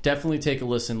 like, definitely take a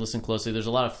listen closely. There's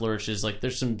a lot of flourishes. Like,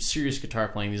 there's some serious guitar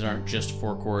playing. These aren't just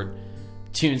 4-chord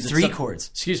tunes. Three chords.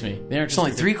 Excuse me. They aren't There's just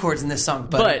only 3 chords in this song.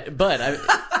 But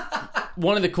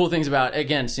one of the cool things about,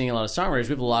 again, seeing a lot of songwriters, we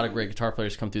have a lot of great guitar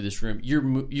players come through this room.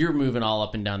 You're moving all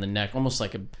up and down the neck, almost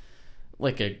like a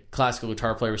classical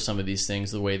guitar player with some of these things,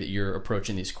 the way that you're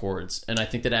approaching these chords. And I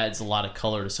think that adds a lot of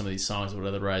color to some of these songs that would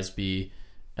otherwise be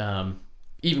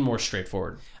even more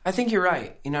straightforward. I think you're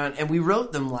right, you know, and we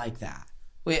wrote them like that.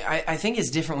 I think it's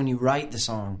different when you write the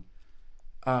song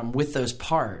with those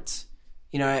parts.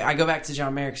 You know, I go back to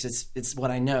John Mayer because it's what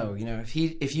I know. You know,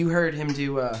 if you heard him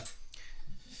do, let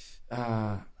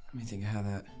me think of how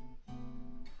that.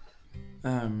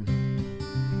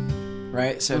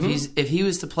 Right, so if he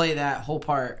was to play that whole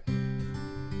part,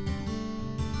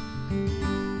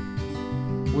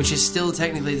 which is still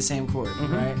technically the same chord,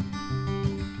 right?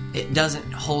 It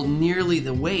doesn't hold nearly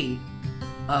the weight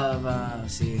of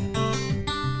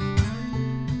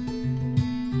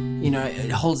you know,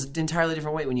 it holds an entirely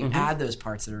different weight when you add those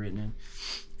parts that are written in.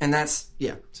 And that's,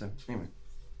 yeah, so anyway.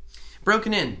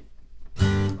 Broken In.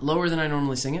 Lower than I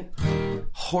normally sing it.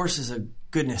 Hoarse is a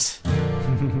goodness. Here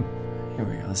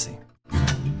we go, let's see.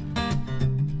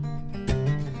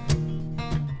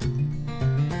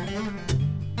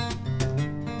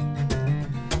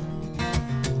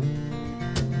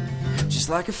 Just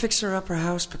like a fixer-upper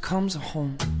house becomes a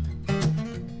home.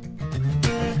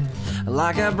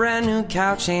 Like a brand new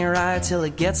couch ain't right till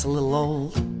it gets a little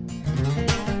old.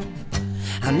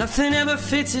 And nothing ever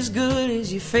fits as good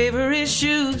as your favorite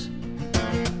shoes.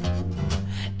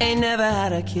 Ain't never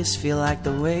had a kiss feel like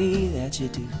the way that you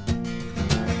do.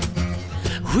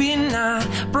 We're not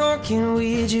broken,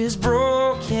 we're just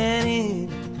broken in.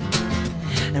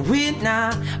 And we're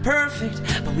not perfect,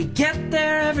 but we get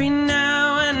there every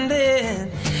now and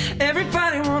then.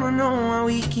 Everybody wanna know why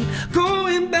we keep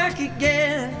going back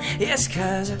again. It's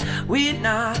 'cause we're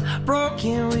not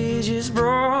broken, we're just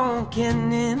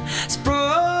broken in. It's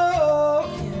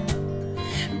broken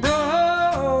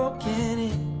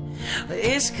in.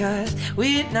 It's 'cause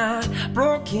we're not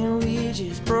broken, we're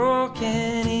just broken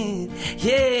in.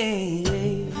 Yeah.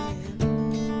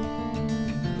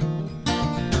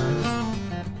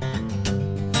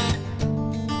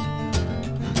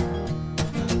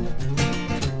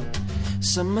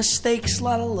 Some mistakes, a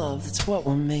lot of love, that's what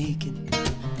we're making.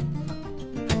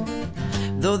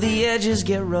 Though the edges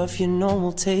get rough, you know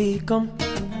we'll take them.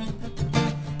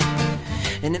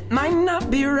 And it might not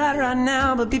be right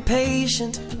now, but be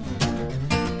patient.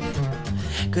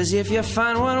 'Cause if you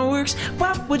find what works,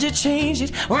 why would you change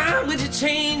it? Why would you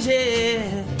change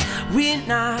it? We're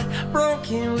not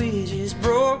broken, we're just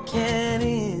broken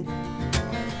in.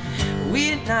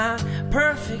 We're not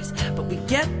perfect, but we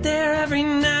get there every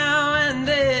now and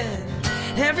then.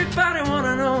 Everybody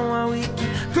wanna know why we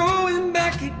keep going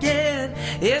back again.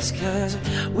 It's 'cause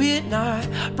we're not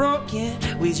broken,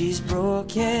 we just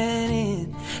broken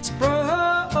in. It's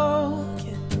broken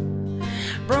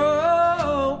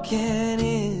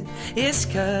in. It's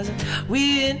 'cause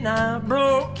we're not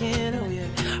broken, we're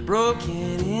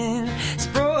broken in. It's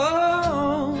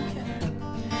broken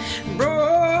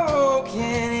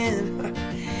in.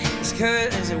 It's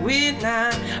 'cause we're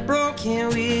not broken,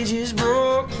 we're just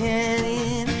broken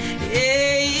in. Yeah.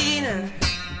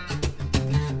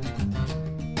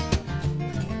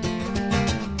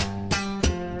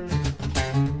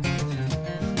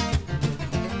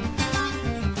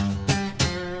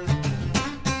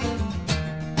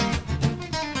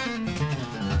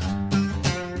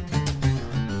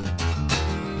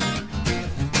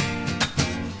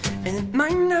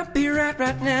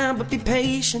 right now, but be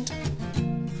patient.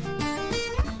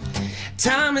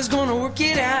 Time is gonna work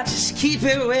it out, just keep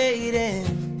it waiting.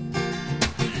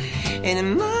 And it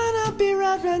might not be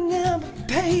right now, but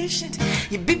be patient.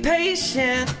 You be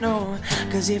patient, no.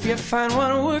 Cause if you find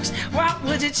what works, why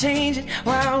would you change it?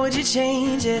 Why would you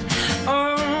change it?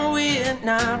 Oh, we're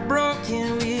not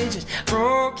broken, we're just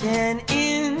broken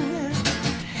in.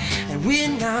 And we're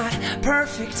not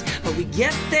perfect, but we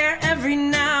get there every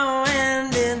now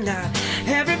and then. Not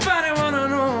everybody wanna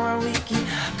know why we keep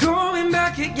going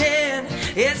back again.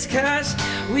 It's cause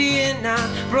we're not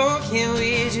broken,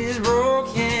 we're just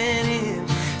broken in.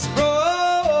 It's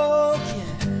broken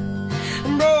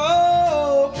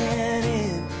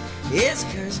in. It's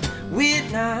cause we're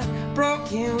not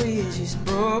broken, we're just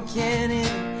broken in.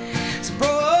 It's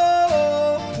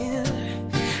broken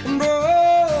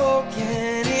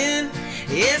in.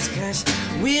 It's cause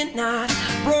we're not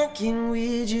broken,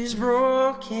 we're just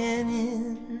broken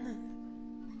in.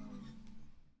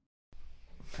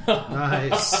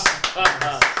 Nice.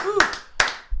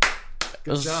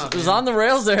 It was on the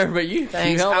rails there, but you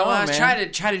Thanks. held on, I was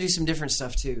man. try to do some different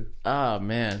stuff too. Oh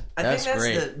man, I that's think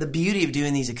that's great. the beauty of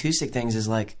doing these acoustic things is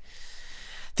like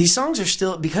these songs are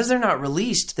still, because they're not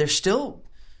released, they're still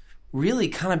really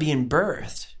kind of being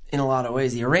birthed in a lot of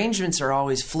ways. The arrangements are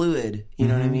always fluid, you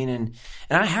know what I mean? And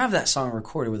I have that song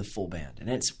recorded with a full band, and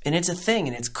it's a thing,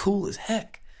 and it's cool as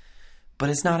heck. But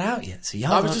it's not out yet, so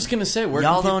y'all. I was just gonna say, where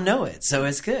y'all can people- don't know it, so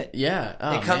it's good. Yeah,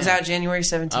 oh, It comes man. out January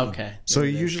 17th. Okay, So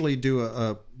you usually do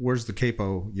a where's the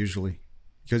capo usually?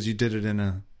 Because you did it in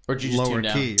a Or did you just lower tune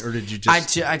down? key, or did you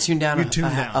just? I tuned down, You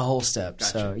tuned down. a whole step.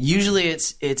 Gotcha. So usually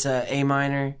it's a A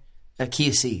minor, a key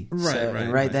of C. Right, So, right,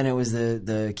 and right. then it was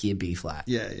the key of B flat,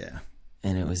 yeah,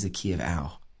 and it was the key of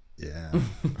Ow. yeah.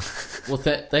 Well,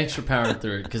 thanks for powering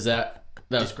through it, because that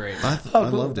was great. I cool.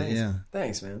 loved it. Thanks. Yeah,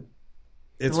 Thanks, man.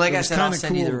 it's Like it I was said, I'll kinda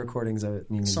send you the cool. recordings of it.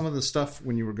 You can- Some of the stuff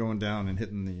when you were going down and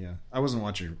hitting the. I wasn't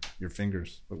watching your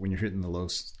fingers, but when you're hitting the low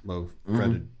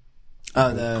fretted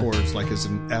the chords, like it's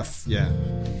an F. Yeah,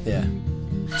 yeah.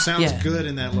 sounds Yeah. good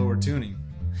in that lower tuning.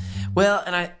 Well,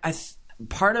 and I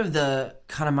part of the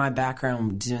kind of my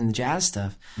background doing the jazz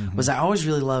stuff was I always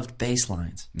really loved bass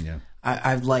lines. Yeah.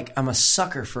 I'm a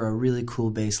sucker for a really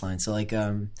cool bass line. So like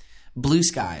Blue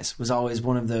Skies was always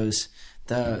one of those.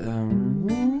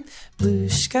 The blue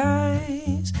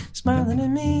skies smiling at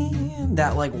me,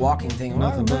 that like walking thing.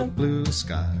 Nothing but blue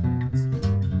skies.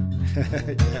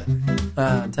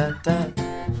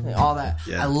 All that.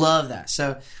 Yeah. I love that.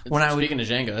 So when I would, Speaking of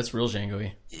Django, that's real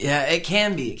Django-y. yeah, it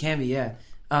can be, yeah.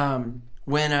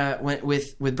 When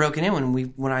with Broken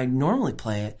In, when I normally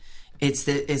play it,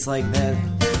 it's like that.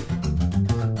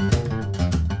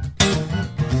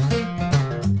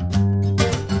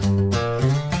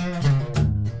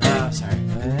 Oh, sorry.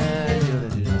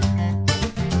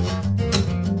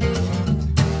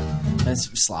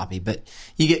 That's sloppy, but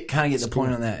you get the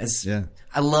point on that. It's, Yeah.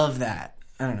 I love that.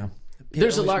 I don't know.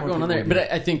 There's a I wish lot more going on people there, would do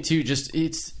but I think too,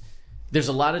 there's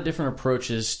a lot of different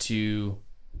approaches to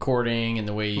chording and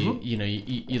the way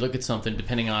you look at something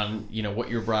depending on what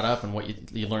you're brought up and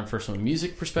what you learn first from a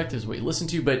music perspective is what you listen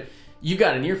to, but you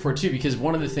got an ear for it too, because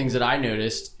one of the things that I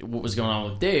noticed what was going on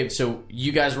with Dave, so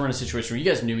you guys were in a situation where you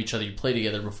guys knew each other, you played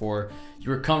together before, you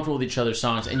were comfortable with each other's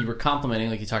songs, and you were complimenting,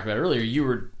 like you talked about earlier, you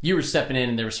were stepping in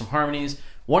and there were some harmonies.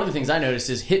 One of the things I noticed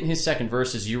is hitting his second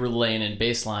verses, you were laying in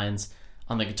bass lines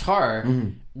on the guitar,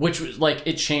 which was like,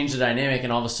 it changed the dynamic,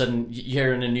 and all of a sudden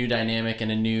you're in a new dynamic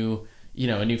and a new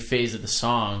phase of the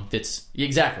song that's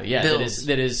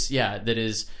that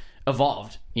is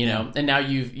evolved, and now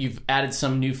you've added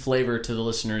some new flavor to the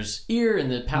listener's ear, and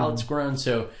the palate's grown,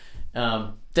 so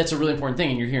that's a really important thing,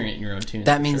 and you're hearing it in your own tune.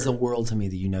 That means the world to me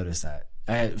that you notice that.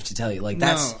 I have to tell you, like,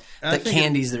 that's I the think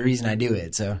candy's the reason I do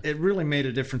it. So It really made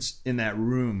a difference in that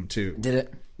room too. did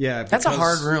it? Yeah, That's a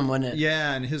because- hard room, wasn't it?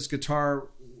 Yeah, and his guitar,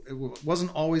 it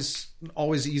wasn't always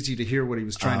easy to hear what he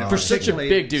was trying to for such a articulate.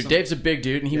 big dude. Dave's a big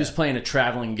dude, and he was Yeah. playing a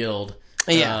traveling guild.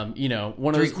 Yeah.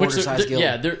 One of those Three-quarter size guild.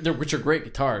 Yeah, they're which are great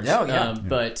guitars. Oh, yeah.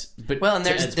 But Well, and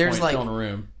to Ed's there's point, like filling a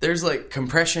room. there's like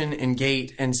compression and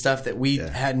gate and stuff that we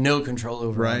had no control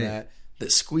over on Right.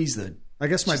 that squeeze the. I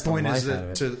guess my Just the point is life out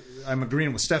of that I'm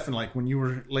agreeing with Stefan. Like when you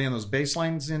were laying those bass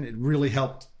lines in, it really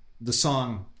helped the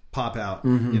song pop out.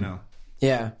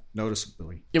 Yeah.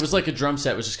 Noticeably. It was like a drum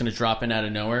set was just going to drop in out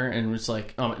of nowhere, and it was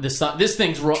like, this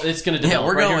thing's it's going to develop.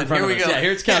 we're right going. Here, in front Here of we us. go. Yeah,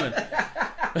 here it's coming.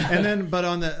 And then, but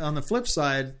on the flip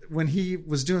side, when he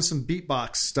was doing some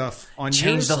beatbox stuff on your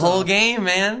Changed the stuff, whole game,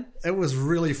 man. It was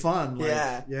really fun. Like,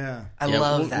 Yeah. yeah. I Yeah,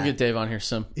 love we'll that. get Dave on here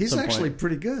He's some actually point.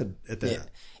 pretty good at that.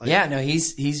 Yeah, no,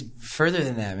 he's further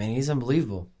than that, man. He's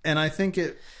unbelievable. And I think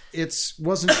it it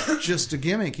wasn't just a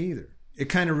gimmick either. It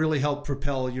kind of really helped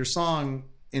propel your song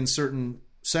in certain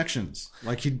sections.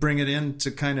 Like he'd bring it in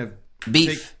to kind of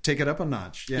take it up a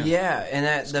notch. Yeah, yeah.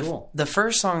 And cool. The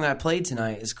first song that I played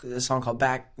tonight is a song called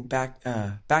 "Back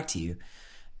to You,"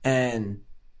 and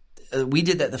we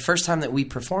did that. The first time that we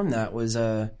performed that was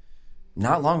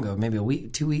not long ago, maybe a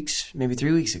week, 2 weeks, maybe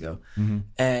 3 weeks ago. Mm-hmm.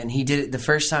 And he did it the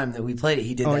first time that we played it.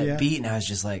 He did that beat, and I was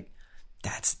just like,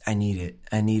 I need it.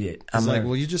 I'm like,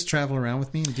 will you just travel around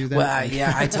with me and do that? Well,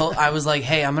 yeah, I was like,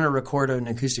 hey, I'm going to record an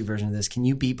acoustic version of this. Can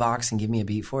you beatbox and give me a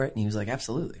beat for it? And he was like,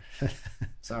 absolutely.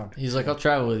 So he's like, I'll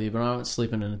travel with you, but I'm not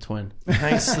sleeping in a twin.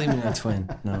 I ain't sleeping in a twin.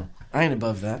 No, I ain't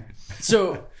above that.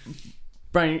 So,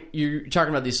 Brian, you're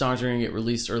talking about these songs are going to get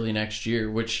released early next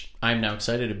year, which I'm now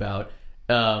excited about.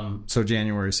 So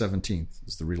January 17th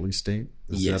is the release date.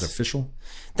 Is that official?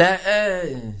 That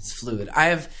it's fluid. I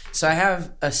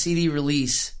have a CD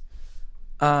release.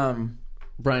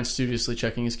 Brian's studiously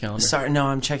checking his calendar. Sorry, no,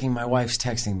 I'm checking. My wife's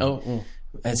texting me. Oh.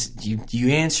 It's,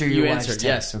 you answer your wife's text.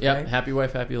 Yes. Okay? Yep. Happy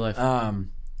wife, happy life.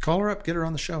 Call her up, get her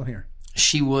on the show here.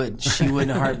 She would in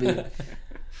a heartbeat.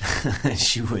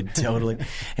 She would totally,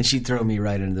 and she'd throw me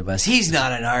right under the bus. He's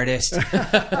not an artist.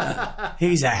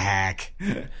 He's a hack.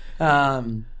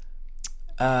 I'm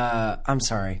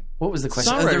sorry. What was the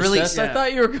question? The release. I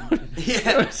thought you were going on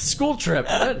a school trip.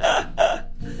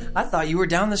 I thought you were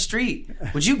down the street.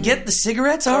 Would you get the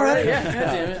cigarettes already?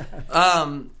 Yeah,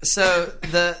 damn it. So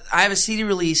I have a CD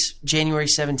release January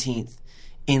 17th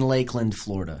in Lakeland,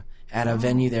 Florida, at a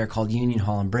venue there called Union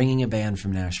Hall. I'm bringing a band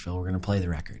from Nashville. We're going to play the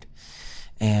record,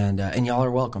 and y'all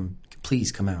are welcome.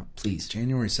 Please come out, please.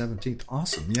 January 17th.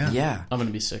 Awesome. Yeah. Yeah. I'm going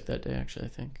to be sick that day, actually, I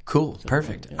think. Cool.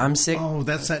 Perfect. Yeah. I'm sick. Oh,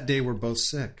 that's that day we're both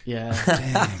sick. Yeah.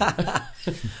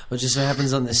 Dang. Well, just so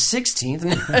happens on the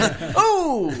 16th.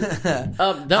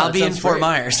 Oh! No, I'll be in Fort great.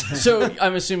 Myers. So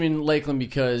I'm assuming Lakeland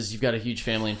because you've got a huge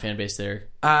family and fan base there.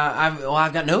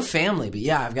 I've got no family, but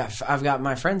yeah, I've got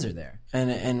my friends are there,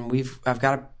 and I've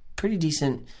got a pretty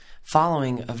decent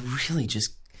following of really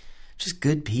just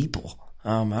good people.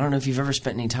 I don't know if you've ever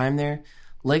spent any time there.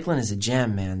 Lakeland is a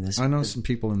gem, man. I know some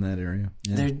people in that area.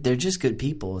 Yeah. They're just good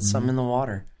people. It's something in the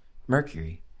water.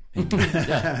 Mercury.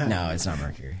 Yeah. No, it's not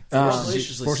mercury.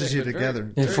 Forces you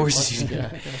together. It forces you.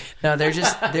 Yeah. No, they're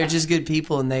just good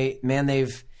people, and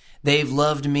they've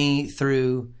loved me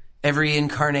through every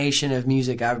incarnation of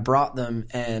music I've brought them,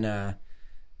 and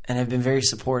have been very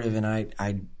supportive. And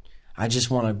I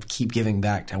just want to keep giving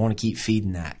back. I want to keep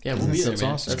feeding that. Yeah, we'll be there,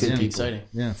 man. Awesome. That's good, exciting.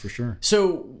 Yeah, for sure.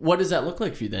 So, what does that look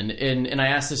like for you then? And I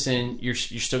asked this you're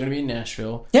still going to be in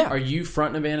Nashville. Yeah. Are you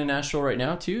fronting a band in Nashville right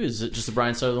now too? Is it just the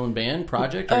Brian Sutherland Band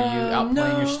project? Are you out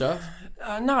playing your stuff?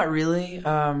 Not really.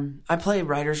 I play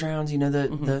writers' rounds. You know,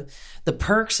 the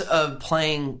perks of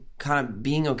playing, kind of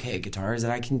being okay at guitar is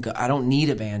that I can go, I don't need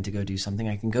a band to go do something.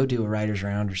 I can go do a writers'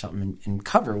 round or something and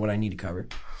cover what I need to cover.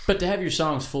 But to have your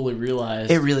songs fully realized,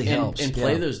 it really helps, and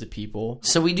play those to people.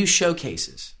 So we do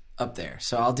showcases up there.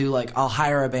 So I'll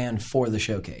hire a band for the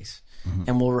showcase,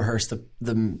 and we'll rehearse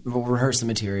the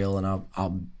material, and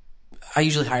I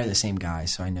usually hire the same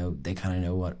guys, so I know they kind of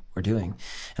know what we're doing,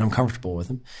 and I'm comfortable with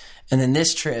them. And then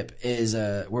this trip is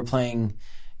we're playing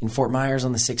in Fort Myers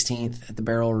on the 16th at the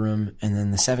Barrel Room, and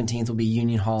then the 17th will be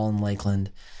Union Hall in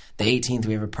Lakeland. The 18th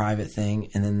we have a private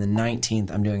thing, and then the 19th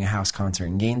I'm doing a house concert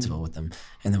in Gainesville with them,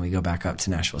 and then we go back up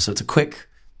to Nashville. So it's a quick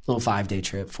little 5-day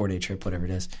trip, 4-day trip, whatever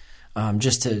it is,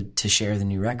 just to share the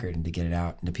new record and to get it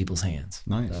out into people's hands.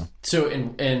 Nice. So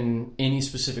and any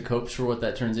specific hopes for what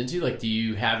that turns into? Like, do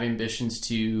you have ambitions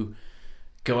to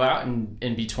go out and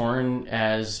be touring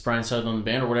as Brian Sutherland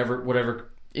Band or whatever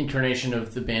incarnation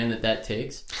of the band that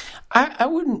takes? I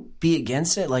wouldn't be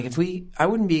against it. Like I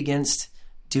wouldn't be against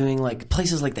doing like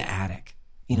places like the Attic,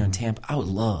 Tampa. I would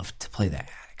love to play the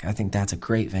Attic. I think that's a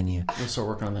great venue. We'll start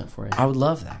working on that for you. I would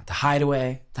love that. The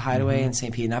Hideaway in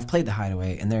St. Pete, and I've played the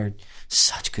Hideaway, and they're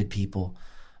such good people.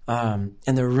 And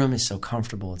their room is so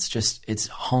comfortable. It's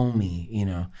homey,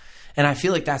 And I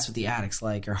feel like that's what the Attic's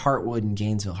like, or Heartwood in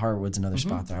Gainesville. Heartwood's another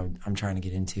spot that I'm trying to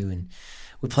get into, and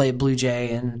we played Blue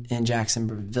Jay in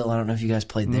Jacksonville. I don't know if you guys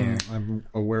played there. I'm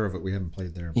aware of it. We haven't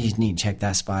played there. You need to check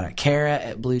that spot out. Kara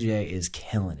at Blue Jay is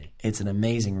killing it. It's an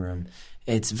amazing room.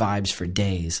 It's vibes for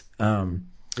days.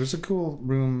 There's a cool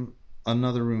room,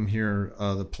 another room here,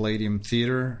 the Palladium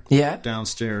Theater. Yeah.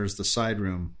 Downstairs, the side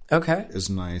room. Okay. Is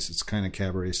nice. It's kind of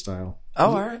cabaret style. Oh,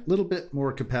 all right. A little bit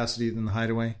more capacity than the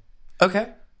Hideaway.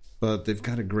 Okay. But they've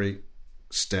got a great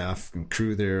staff and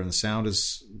crew there, and the sound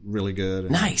is really good.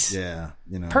 And nice. Yeah.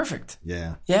 Perfect.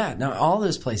 Yeah. Yeah. No, all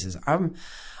those places.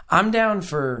 I'm down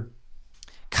for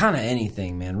Kind of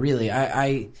anything, man. Really,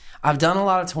 I've done a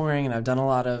lot of touring and I've done a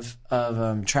lot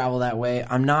of travel that way.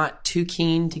 I'm not too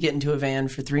keen to get into a van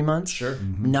for 3 months. Sure.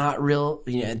 Not real.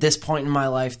 At this point in my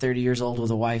life, 30 years old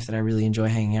with a wife that I really enjoy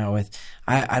hanging out with,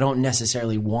 I don't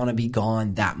necessarily want to be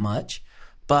gone that much.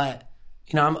 But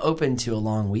I'm open to a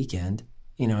long weekend.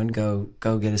 And go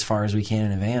get as far as we can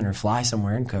in a van or fly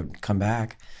somewhere and come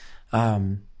back.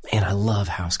 And I love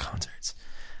house concerts.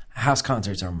 House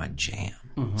concerts are my jam.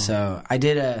 So I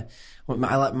did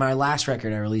my last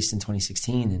record I released in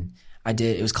 2016, and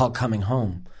it was called Coming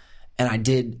Home, and I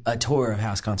did a tour of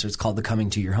house concerts called the Coming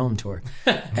to Your Home tour,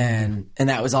 and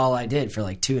that was all I did for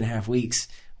like 2.5 weeks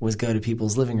was go to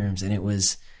people's living rooms, and it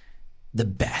was the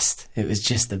best. It was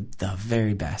just the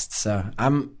very best. So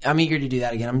I'm eager to do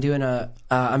that again. I'm doing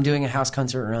a house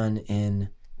concert run in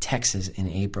Texas in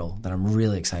April that I'm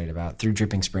really excited about through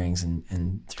Dripping Springs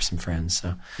and through some friends.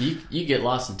 So you get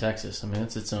lost in Texas. I mean,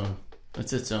 it's its own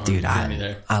dude. journey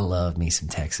there. I love me some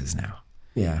Texas now.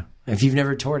 Yeah. If you've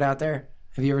never toured out there,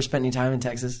 have you ever spent any time in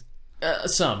Texas?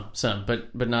 Some,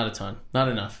 but not a ton, not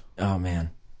enough. Oh man,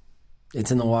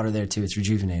 it's in the water there too. It's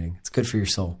rejuvenating. It's good for your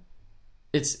soul.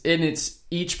 It's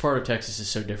each part of Texas is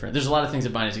so different. There's a lot of things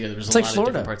that bind it together. There's It's a like lot Florida.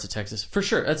 of different parts of Texas. For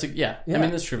sure. Yeah. I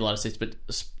mean, that's true of a lot of states, but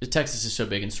Texas is so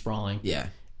big and sprawling. Yeah.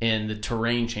 And the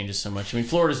terrain changes so much. I mean,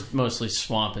 Florida's mostly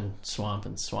swamp and swamp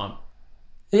and swamp.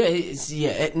 Yeah,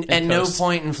 at no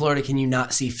point in Florida can you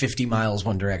not see 50 miles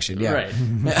one direction. Yeah. Right.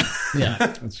 Yeah.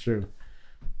 That's true.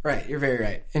 Right, you're very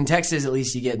right. In Texas, at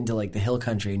least you get into like the hill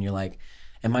country and you're like,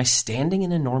 am I standing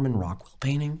in a Norman Rockwell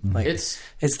painting? Like It's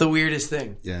the weirdest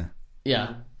thing. Yeah.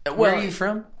 yeah. Where are you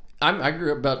from? I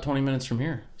grew up about 20 minutes from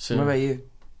here. So What about you?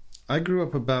 I grew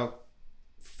up about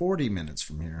 40 minutes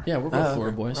from here. yeah, we're both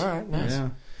Florida boys. All right, nice. Yeah.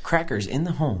 Crackers in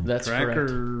the home. That's correct.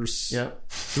 Crackers. Yep.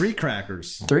 3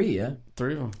 crackers. 3, yeah.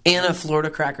 3 of them. In a Florida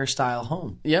cracker style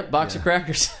home. Yep, box of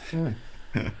crackers.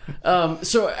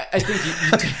 So I think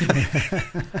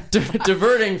you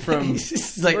diverting from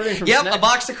It's like, diverting from yep, snack- a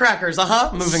box of crackers.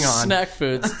 Moving on. snack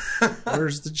foods.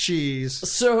 Where's the cheese?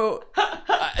 So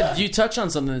you touch on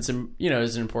something that's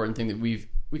is an important thing that we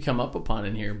come up upon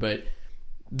in here, but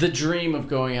the dream of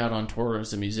going out on tour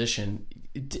as a musician,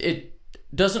 it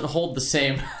doesn't hold the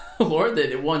same allure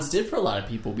that it once did for a lot of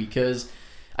people, because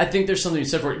I think there's something you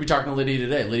said for it. We're talking to Lydia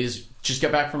today. Lydia's just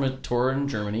got back from a tour in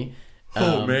Germany.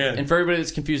 Oh, man. And for everybody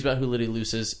that's confused about who Lydia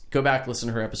Luce is, go back, listen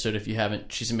to her episode if you haven't.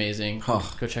 She's amazing.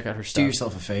 Oh. Go check out her stuff. Do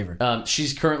yourself a favor.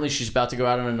 She's about to go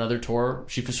out on another tour.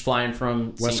 She was flying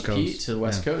from West St. Pete Coast. to the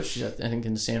West Coast. She's, I think,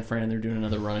 in San Fran, and they're doing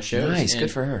another run of shows. Nice. And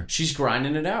Good for her. She's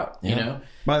grinding it out, you know?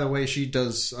 By the way, she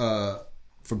does,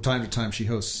 from time to time, she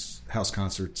hosts house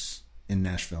concerts in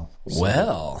Nashville. So,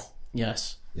 Well.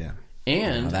 Yes. yeah.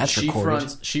 And that's she recorded.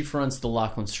 fronts the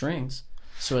Lachlan Strings.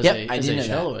 So as Yep, I as did a know that.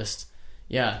 celloist.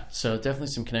 Yeah, so definitely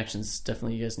some connections.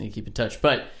 Definitely you guys need to keep in touch.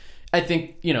 But I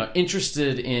think,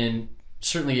 interested in,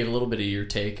 certainly give a little bit of your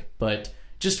take, but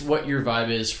just what your vibe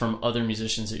is from other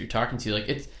musicians that you're talking to.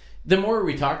 Like, the more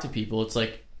we talk to people, it's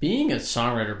like being a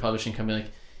songwriter, publishing company,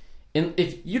 like, and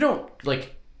if you don't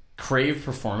like crave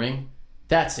performing,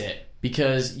 that's it.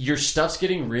 Because your stuff's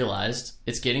getting realized,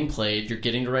 it's getting played, you're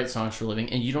getting to write songs for a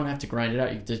living, and you don't have to grind it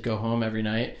out. You just go home every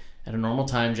night at a normal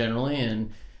time generally,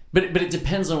 but it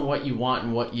depends on what you want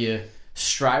and what you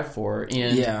strive for.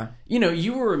 And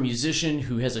you were a musician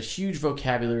who has a huge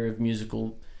vocabulary of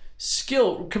musical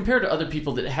skill compared to other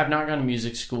people that have not gone to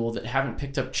music school, that haven't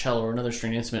picked up cello or another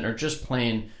string instrument, or just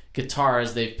playing guitar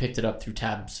as they've picked it up through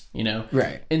tabs,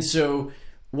 Right. And so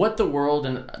what the world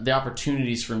and the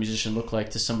opportunities for a musician look like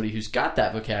to somebody who's got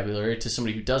that vocabulary to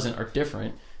somebody who doesn't are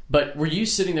different. But were you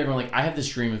sitting there going like, I have this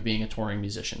dream of being a touring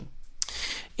musician?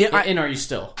 Yeah, And are you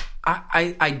still?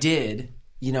 I did.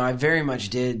 I very much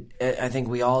did. I think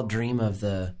we all dream of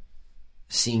the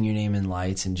seeing your name in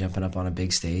lights and jumping up on a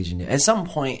big stage. And at some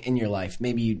point in your life,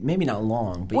 maybe not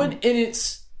long, but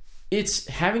It's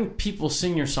having people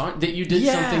sing your song, that you did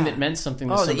something that meant something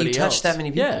to somebody else. that you touched that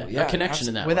many people. Yeah, a connection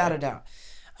in that without way. a doubt.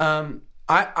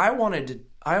 I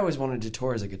always wanted to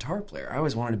tour as a guitar player. I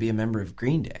always wanted to be a member of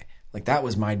Green Day. Like, that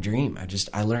was my dream.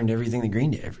 I learned everything that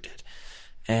Green Day ever did.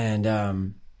 And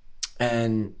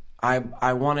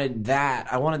I wanted that.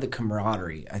 I wanted the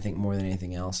camaraderie, I think, more than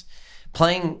anything else.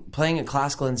 Playing a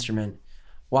classical instrument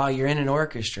while you're in an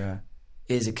orchestra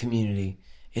is a community.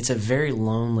 It's a very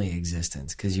lonely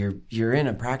existence because you're in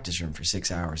a practice room for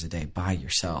 6 hours a day by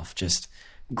yourself, just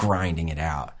grinding it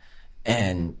out,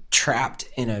 and trapped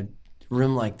in a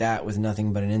room like that with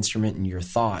nothing but an instrument and your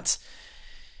thoughts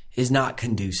is not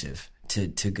conducive to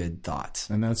good thoughts.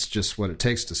 And that's just what it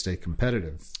takes to stay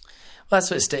competitive. Well,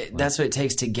 that's what it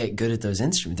takes to get good at those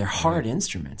instruments. They're hard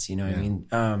instruments, you know what I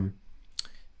mean?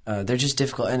 They're just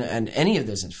difficult. And any of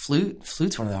those,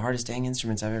 flute's one of the hardest dang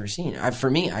instruments I've ever seen. For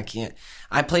me, I can't.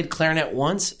 I played clarinet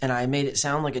once and I made it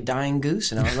sound like a dying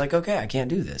goose, and I was like, okay, I can't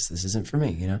do this. This isn't for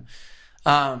me, you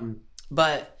know?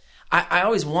 But I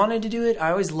always wanted to do it.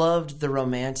 I always loved the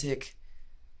romantic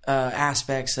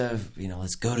aspects of, you know,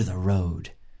 let's go to the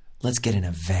road. Let's get in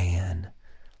a van.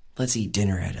 Let's eat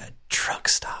dinner at a truck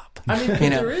stop. I mean, you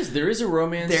know? there is a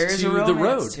romance to the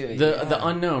road, the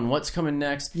unknown, what's coming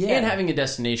next, and having a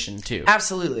destination too.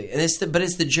 Absolutely, and but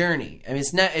it's the journey. I mean,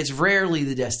 it's rarely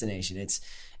the destination.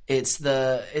 It's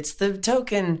the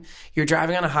token. You're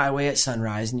driving on a highway at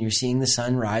sunrise and you're seeing the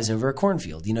sun rise over a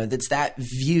cornfield. You know, that's that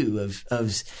view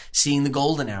of seeing the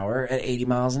golden hour at 80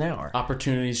 miles an hour.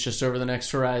 Opportunities just over the next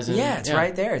horizon. Yeah, it's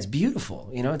right there. It's beautiful.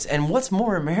 You know, and what's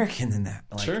more American than that?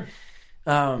 Like, sure.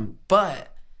 But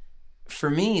for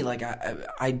me, like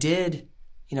I did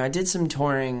some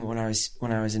touring when I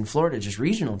was in Florida, just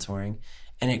regional touring,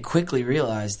 and it quickly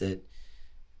realized that,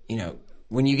 you know,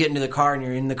 when you get into the car and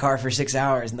you're in the car for 6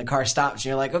 hours and the car stops and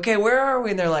you're like, okay, where are we?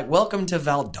 And they're like, welcome to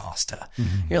Valdosta.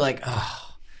 Mm-hmm. You're like,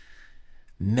 oh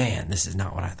man, this is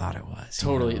not what I thought it was.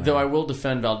 Totally. You know? Though I will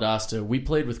defend Valdosta. We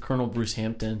played with Colonel Bruce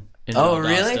Hampton. Oh,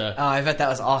 really? Oh, I bet that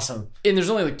was awesome. And there's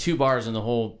only like 2 bars in the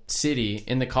whole city,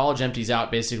 and the college empties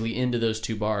out basically into those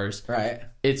 2 bars. Right.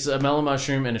 It's a Mellow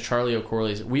Mushroom and a Charlie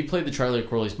O'Corley's. We played the Charlie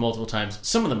O'Corley's multiple times.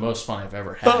 Some of the most fun I've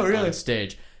ever had on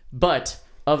stage. But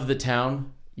of the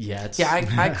town,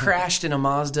 I crashed in a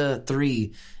Mazda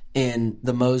 3 in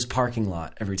the Moe's parking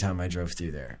lot every time I drove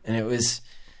through there, and it was.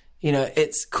 You know,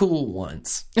 it's cool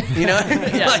once. You know?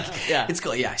 It's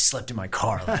cool. Yeah, I slept in my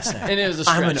car last night. And it was a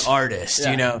stretch. I'm an artist,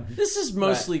 you know? This is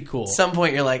mostly cool. At some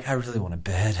point, you're like, I really want a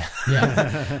bed.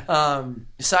 Yeah.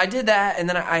 So I did that, and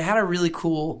then I had a really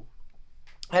cool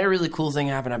thing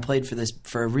happen. I played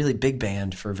for a really big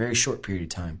band for a very short period of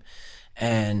time.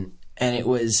 And it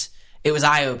was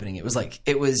eye-opening.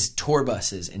 It was tour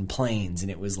buses and planes, and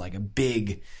it was like a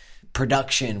big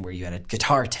production where you had a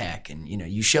guitar tech, and you know,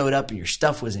 you showed up and your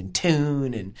stuff was in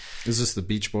tune. And is this the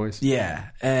Beach Boys? Yeah,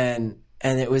 and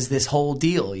it was this whole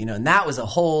deal, you know, and that was a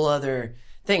whole other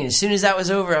thing. And as soon as that was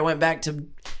over, I went back to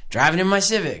driving in my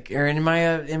Civic or in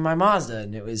my Mazda,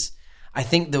 and it was, I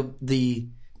think the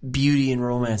beauty and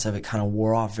romance of it kind of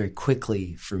wore off very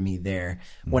quickly for me there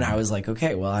when I was like,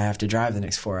 okay, well, I have to drive the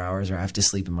next 4 hours or I have to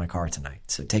sleep in my car tonight,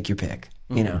 so take your pick,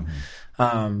 you know.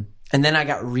 And then I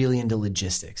got really into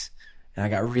logistics. And I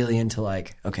got really into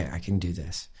like, okay, I can do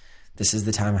this. This is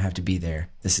the time I have to be there.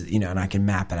 This is, you know, and I can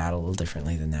map it out a little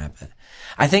differently than that. But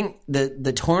I think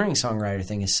the touring songwriter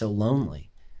thing is so lonely.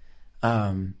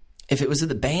 If it was with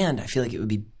a band, I feel like it would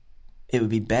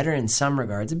be better in some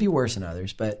regards. It'd be worse in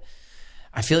others. But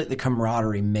I feel like the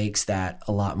camaraderie makes that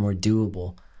a lot more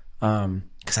doable.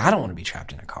 Because I don't want to be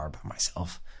trapped in a car by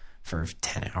myself for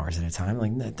 10 hours at a time.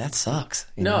 Like that sucks.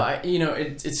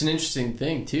 It's an interesting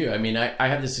thing too. I mean, I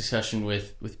have this discussion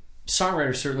with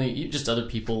songwriters, certainly just other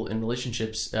people in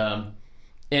relationships.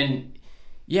 And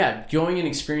yeah, going and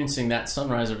experiencing that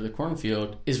sunrise over the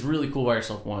cornfield is really cool by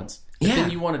yourself once. But then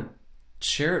you want to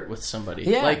share it with somebody.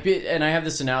 Yeah. And I have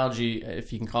this analogy,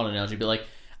 if you can call it an analogy, but like,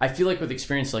 I feel like with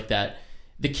experience like that,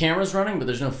 the camera's running, but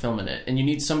there's no film in it. And you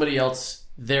need somebody else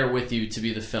there with you to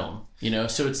be the film, you know?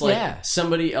 So it's like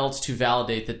somebody else to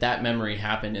validate that memory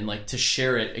happened and like to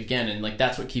share it again. And like,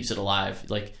 that's what keeps it alive.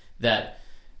 Like that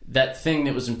thing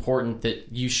that was important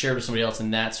that you shared with somebody else,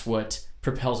 and that's what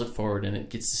propels it forward, and it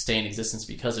gets to stay in existence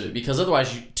because of it. Because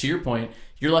otherwise, to your point,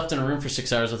 you're left in a room for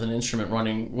 6 hours with an instrument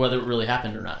running, whether it really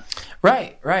happened or not.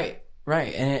 Right.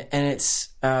 And it's,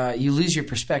 you lose your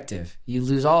perspective. You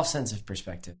lose all sense of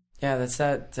perspective. Yeah, that's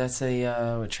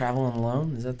a Traveling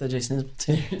Alone. Is that the Jason Isbell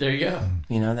tune? There you go.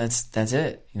 You know, that's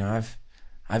it. You know,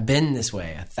 I've been this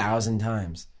way 1,000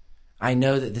 times. I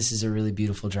know that this is a really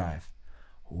beautiful drive.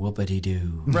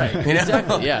 Whoopity-doo. Right. You know?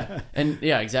 Exactly. Yeah. And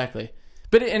yeah, exactly.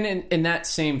 But and that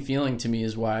same feeling to me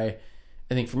is why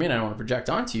I think for me, and I don't want to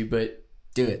project onto you, but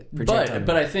do it. But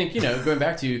I think, you know, going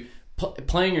back to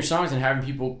playing your songs and having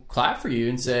people clap for you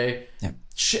and say,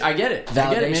 shit, I get it. Validation.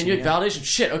 I get it, man. You get validation.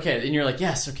 Shit, okay. And you're like,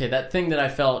 yes, okay, that thing that I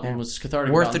felt and was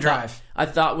cathartic. Worth the drive. I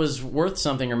thought was worth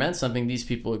something or meant something. These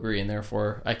people agree, and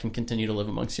therefore I can continue to live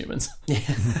amongst humans. Yeah.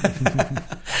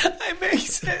 I may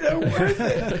say I'm worth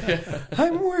it.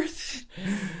 I'm worth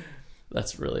it.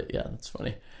 That's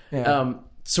funny. Yeah.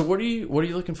 So what are you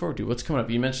looking forward to? What's coming up?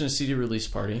 You mentioned a CD release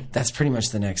party. That's pretty much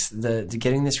the next.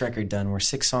 Getting this record done. We're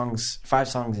 5 songs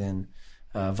in.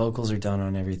 Vocals are done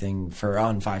on everything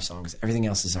on 5 songs. Everything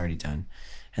else is already done,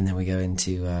 and then we go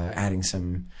into adding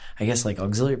some, I guess, like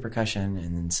auxiliary percussion,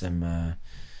 and then some.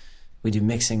 We do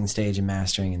mixing, stage, and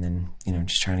mastering, and then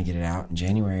just trying to get it out in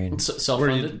January. And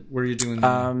Self-funded? Were you doing?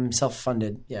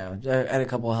 Self-funded. Yeah, I had a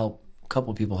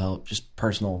couple people help, just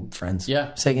personal friends.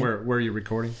 Yeah. Where are you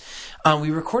recording?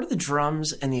 We recorded the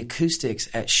drums and the acoustics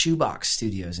at Shoebox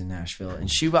Studios in Nashville,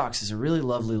 and Shoebox is a really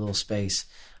lovely little space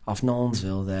off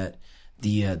Nolensville that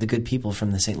the good people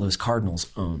from the St. Louis Cardinals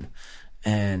own,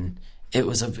 and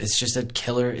it's just a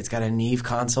killer. It's got a Neve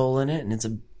console in it, and it's a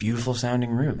beautiful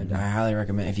sounding room. And I highly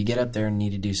recommend if you get up there and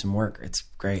need to do some work, it's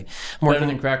great. Better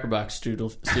than Crackerbox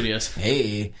Studios.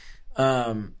 Hey,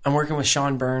 I'm working with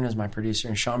Sean Byrne as my producer,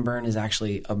 and Sean Byrne is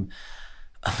actually an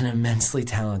immensely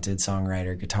talented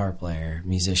songwriter, guitar player,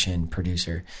 musician,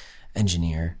 producer,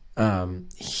 engineer.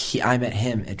 I met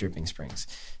him at Dripping Springs.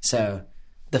 So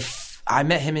I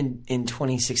met him in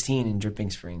 2016 in Dripping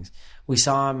Springs. We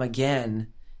saw him again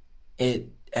at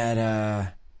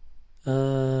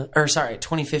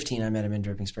 2015 I met him in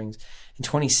Dripping Springs. In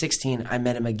 2016 I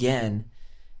met him again,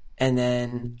 and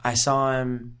then I saw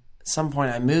him at some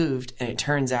point. I moved, and it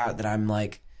turns out that I'm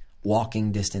like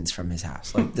walking distance from his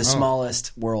house, like the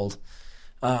smallest world.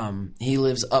 He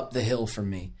lives up the hill from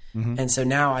me. And so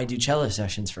now I do cello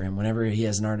sessions for him. Whenever he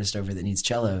has an artist over that needs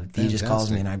cello, he just calls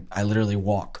me, and I literally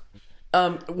walk.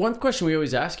 One question we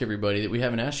always ask everybody that we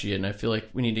haven't asked you yet, and I feel like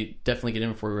we need to definitely get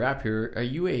in before we wrap here. Are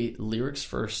you a lyrics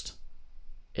first,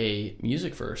 a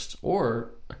music first,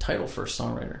 or a title first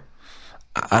songwriter?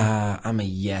 I'm a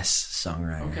yes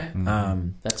songwriter. Okay.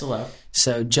 That's allowed.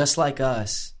 So Just Like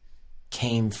Us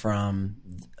came from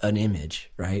an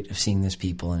image, right, of seeing those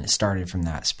people, and it started from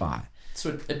that spot.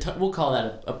 So we'll call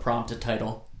that a prompt, a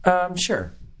title.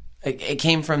 Sure. It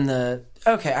came from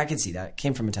okay, I can see that. It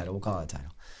came from a title. We'll call it a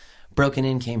title. Broken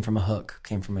In came from a hook,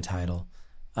 came from a title.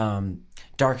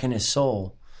 Dark in His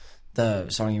Soul, the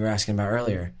song you were asking about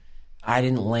earlier, I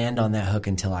didn't land on that hook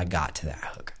until I got to that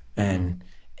hook. And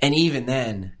even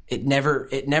then, it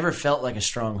never felt like a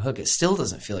strong hook. It still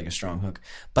doesn't feel like a strong hook,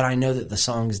 but I know that the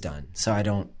song's done, so I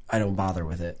don't bother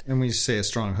with it. And when you say a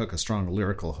strong hook, a strong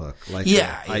lyrical hook, like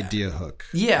idea hook.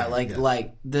 Yeah,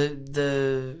 like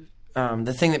the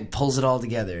thing that pulls it all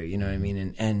together, you know what I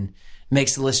mean, and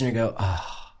makes the listener go, oh,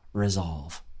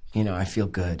 resolve. I feel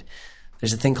good.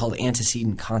 There's a thing called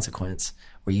antecedent consequence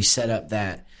where you set up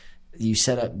the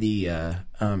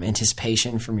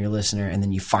anticipation from your listener, and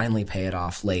then you finally pay it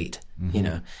off late.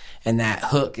 And that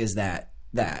hook is that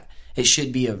it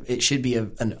should be a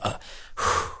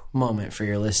moment for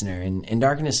your listener. And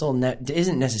Dark in His Soul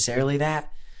isn't necessarily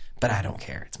that, but I don't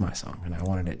care. It's my song, and I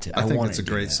wanted it to. I think it's a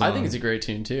great song. I think it's a great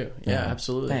tune too. Yeah,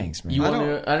 absolutely. Thanks, man. I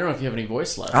don't know if you have any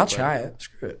voice left. I'll try it.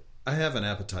 Screw it. I have an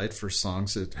appetite for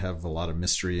songs that have a lot of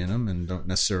mystery in them and don't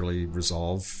necessarily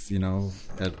resolve,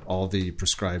 at all the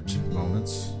prescribed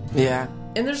moments. Yeah.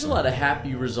 And there's a lot of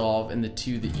happy resolve in the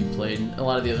two that you played, and a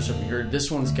lot of the other stuff we heard. This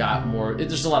one's got more.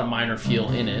 There's a lot of minor feel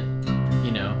in it,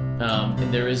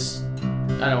 and there is.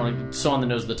 I don't want to so on the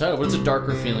nose of the title, but it's a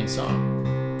darker feeling song.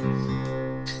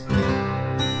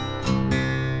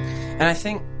 And I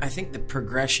think the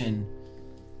progression.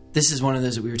 This is one of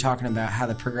those that we were talking about, how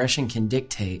the progression can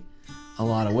dictate a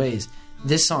lot of ways.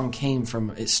 This song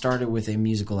it started with a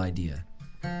musical idea.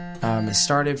 It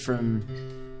started from,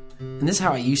 and this is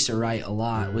how I used to write a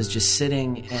lot, was just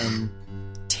sitting and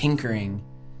tinkering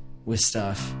with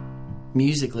stuff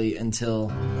musically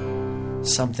until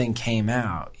something came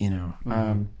out,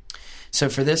 So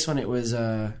for this one, it was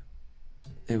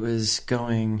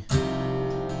going.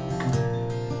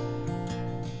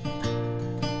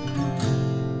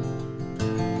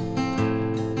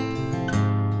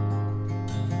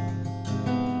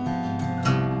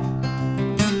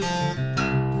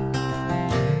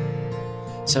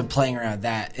 So playing around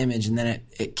that image, and then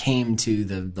it came to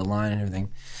the line and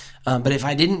everything. But if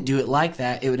I didn't do it like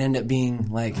that, it would end up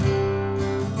being like...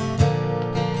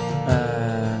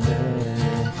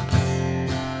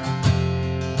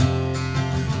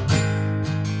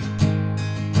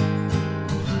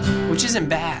 which isn't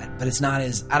bad, but it's not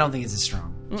as... I don't think it's as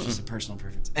strong. It's just a personal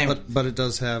preference. Anyway. But it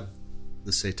does have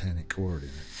the satanic chord in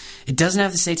it. It doesn't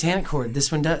have the satanic chord. This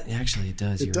one does. Actually, it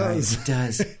does. You're right. It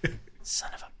does. Son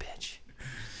of a bitch.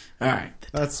 All right.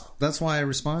 That's why I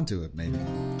respond to it, maybe.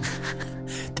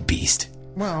 The beast.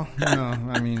 Well, no,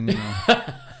 I mean, no.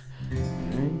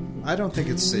 I don't think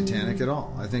it's satanic at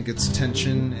all. I think it's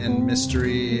tension and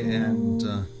mystery, and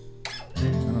I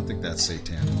don't think that's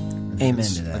satanic. Amen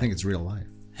to that. I think it's real life.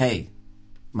 Hey,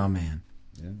 my man.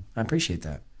 Yeah. I appreciate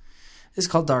that. It's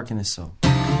called Dark in His Soul.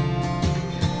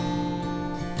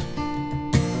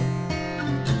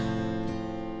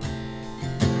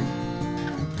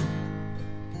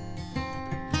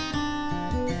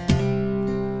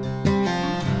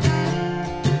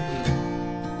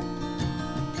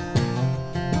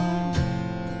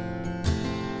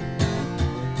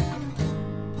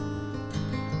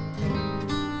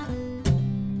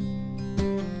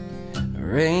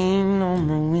 rain on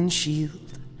my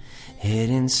windshield,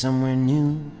 heading somewhere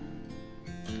new.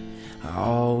 I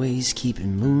always keep it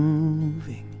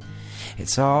moving,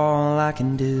 it's all I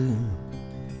can do.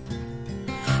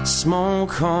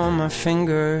 Smoke on my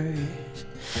fingers,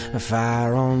 a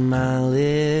fire on my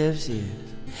lips, yeah.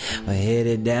 We're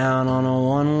headed down on a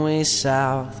one-way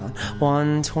south on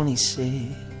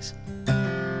 126.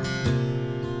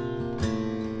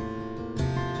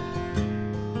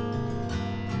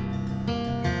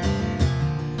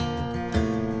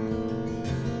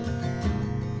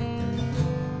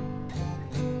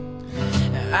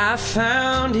 I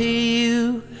found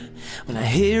you when I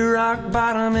hit rock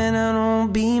bottom in an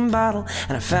old bean bottle,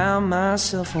 and I found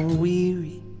myself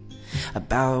unweary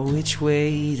about which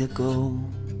way to go.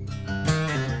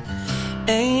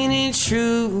 Ain't it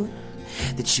true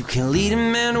that you can lead a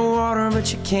man to water,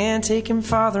 but you can't take him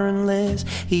farther unless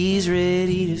he's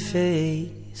ready to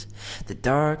face the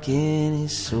dark in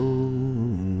his soul?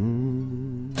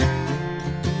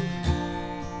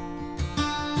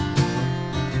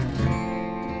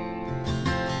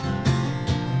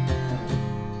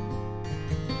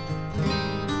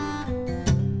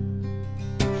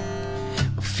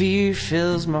 Fear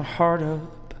fills my heart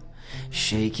up,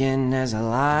 shaking as I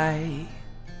lie.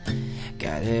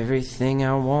 Got everything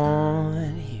I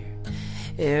want here,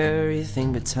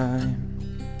 everything but time.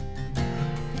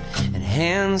 And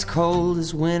hands cold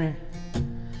as winter,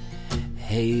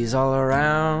 haze all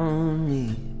around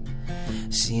me.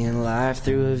 Seeing life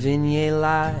through a vignette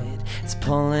light, it's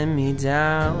pulling me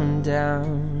down,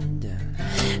 down, down.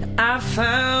 I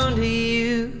found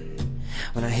you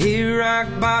when I hit rock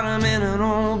bottom in an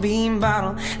old bean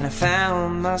bottle, and I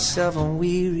found myself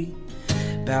unweary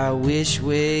about which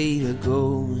way to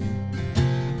go.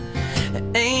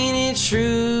 Ain't it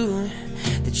true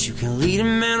that you can lead a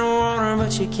man to water,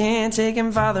 but you can't take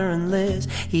him farther unless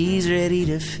he's ready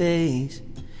to face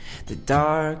the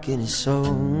dark in his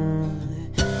soul?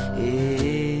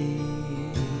 Yeah.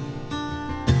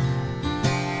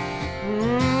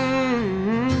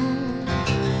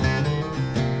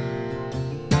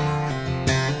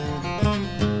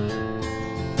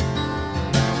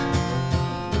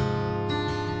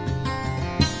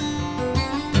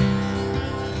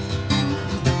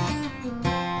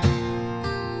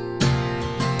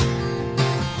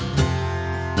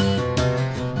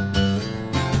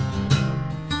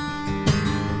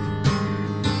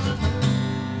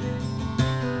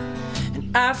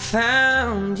 I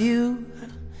found you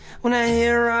when I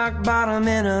hit rock bottom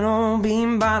in an old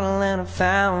bean bottle, and I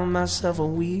found myself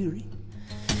weary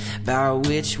about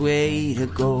which way to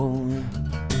go.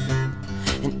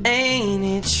 And ain't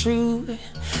it true,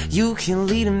 you can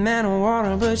lead a man to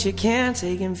water, but you can't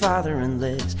take him farther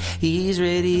unless he's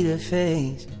ready to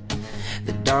face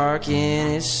the dark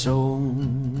in his soul.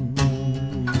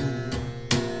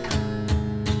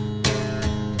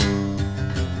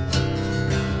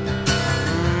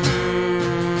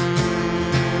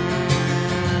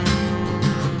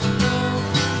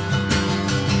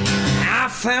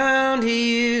 Found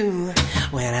you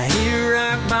when I hit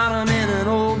rock bottom in an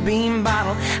old bean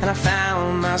bottle, and I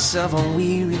found myself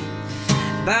unweary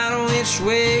about which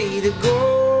way to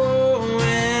go.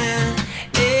 And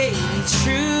ain't it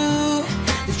true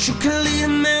that you can lead a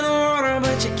man to water,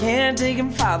 but you can't take him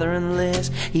farther unless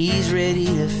he's ready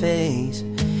to face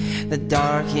the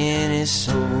dark in his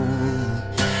soul?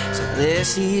 So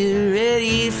unless he's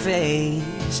ready to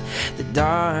face the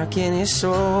dark in his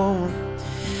soul,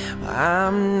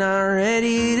 I'm not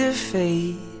ready to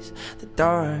face the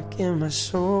dark in my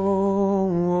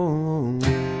soul.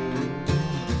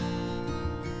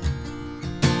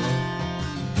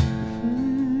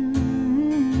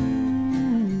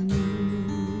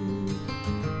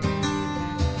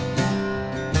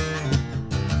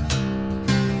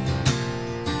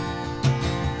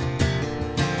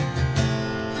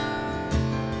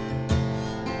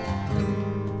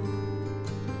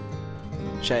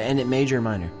 Should I end it major or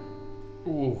minor?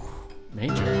 Ooh,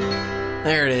 major.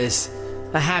 There it is.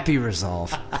 A happy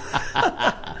resolve.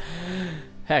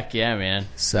 Heck yeah, man.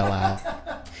 Sell out.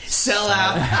 Sell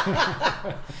out.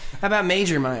 How about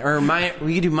major, minor, or minor?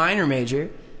 We could do minor,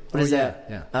 major. What is that?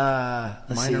 Yeah.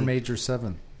 Let's Minor, see. major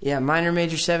 7. Yeah, minor,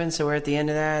 major 7. So we're at the end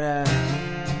of that.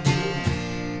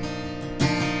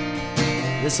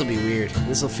 This will be weird.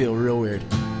 This will feel real weird.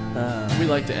 We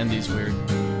like to end these weird.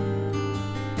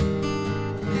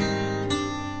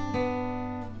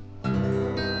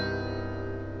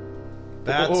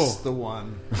 That's the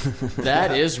one.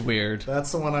 That is weird.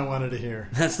 That's the one I wanted to hear.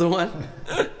 That's the one.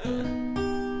 I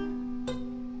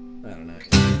don't know.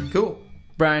 Cool.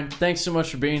 Brian, thanks so much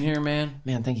for being here, man.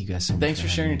 Man, thank you guys so much. Thanks for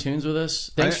sharing your tunes with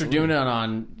us. Thanks for doing it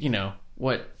on,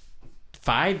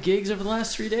 5 gigs over the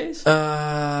last 3 days?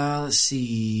 Let's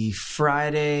see.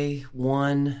 Friday,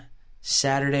 1,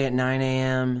 Saturday at 9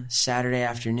 a.m., Saturday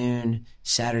afternoon,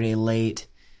 Saturday late,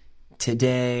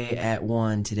 today at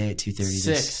 1, today at 2:30.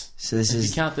 6. So this If is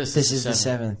you count this is the the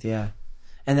 7th, yeah.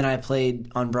 And then I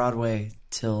played on Broadway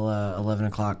till 11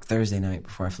 o'clock Thursday night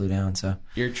before I flew down. So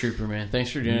You're a trooper, man.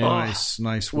 Thanks for doing it. Nice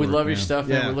work. We love your man. stuff,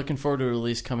 man. Yeah. We're looking forward to a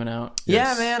release coming out.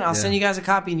 yeah, man, I'll send you guys a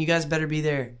copy, and you guys better be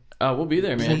there. We'll be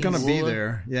there, man. We're gonna be We'll,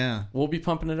 there. Yeah. We'll be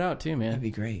pumping it out too, man. That'd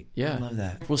be great. Yeah. I love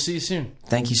that. We'll see you soon.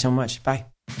 Thank you so much. Bye.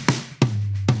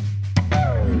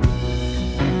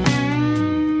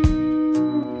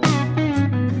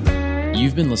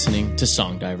 You've been listening to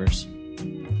Song Divers.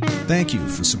 Thank you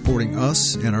for supporting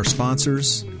us and our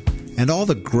sponsors and all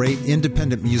the great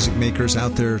independent music makers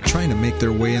out there trying to make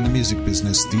their way in the music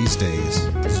business these days.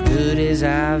 As good as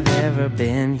I've ever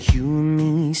been, you and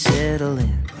me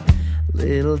settling.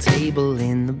 Little table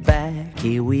in the back,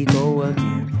 here we go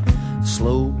again.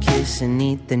 Slow kissing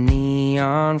neath the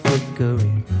neon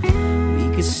flickering.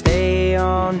 We could stay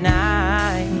all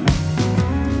night.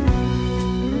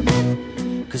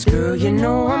 'Cause girl, you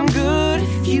know I'm good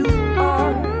if you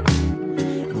are.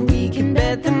 And we can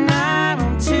bet the night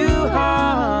on 2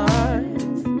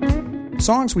 hearts.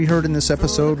 Songs we heard in this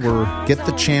episode were Get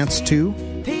the Chance To,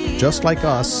 Just Like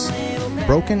Us,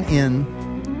 Broken In,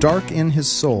 Dark in His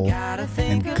Soul,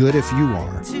 and Good If You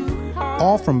Are.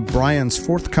 All from Brian's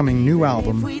forthcoming new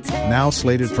album, now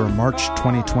slated for a March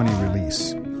 2020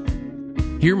 release.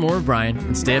 Hear more of Brian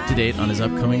and stay up to date on his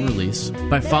upcoming release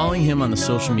by following him on the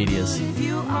social medias.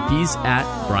 He's at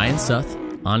Brian Suth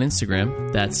on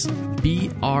Instagram. That's BrianSuth.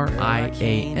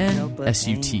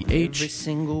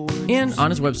 And on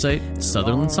his website,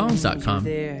 SutherlandSongs.com.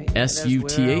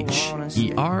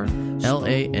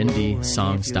 SUTHERLAND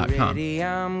songs.com.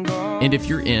 And if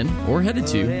you're in or headed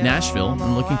to Nashville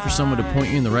and looking for someone to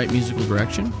point you in the right musical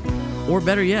direction, or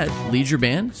better yet, lead your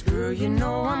band,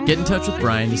 get in touch with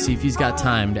Brian to see if he's got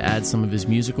time to add some of his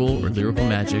musical or lyrical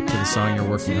magic to the song you're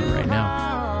working on right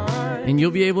now. And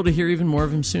you'll be able to hear even more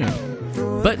of him soon.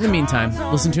 But in the meantime,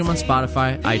 listen to him on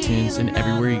Spotify, iTunes, and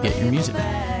everywhere you get your music.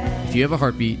 If you have a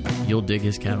heartbeat, you'll dig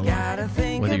his catalog,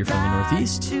 whether you're from the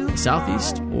Northeast, the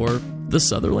Southeast, or the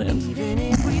Sutherland.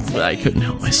 But I couldn't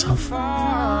help myself.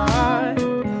 I'm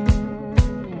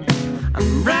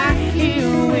right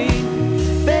here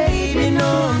waiting, baby,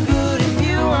 know I'm good if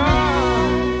you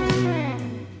are.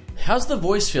 How's the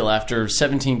voice feel after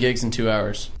 17 gigs in 2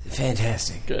 hours?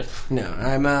 Fantastic. Good. No,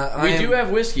 We do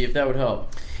have whiskey, if that would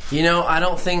help. I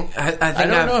don't think. I think I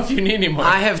don't know if you need any more.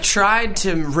 I have tried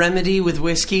to remedy with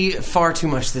whiskey far too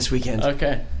much this weekend.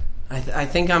 Okay. I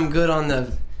think I'm good on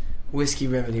the whiskey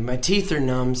remedy. My teeth are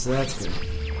numb, so that's good.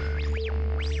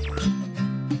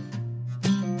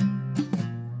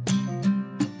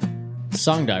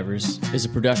 Song Divers is a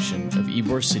production of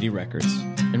Ybor City Records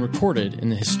and recorded in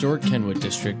the historic Kenwood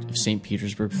district of St.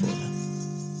 Petersburg, Florida.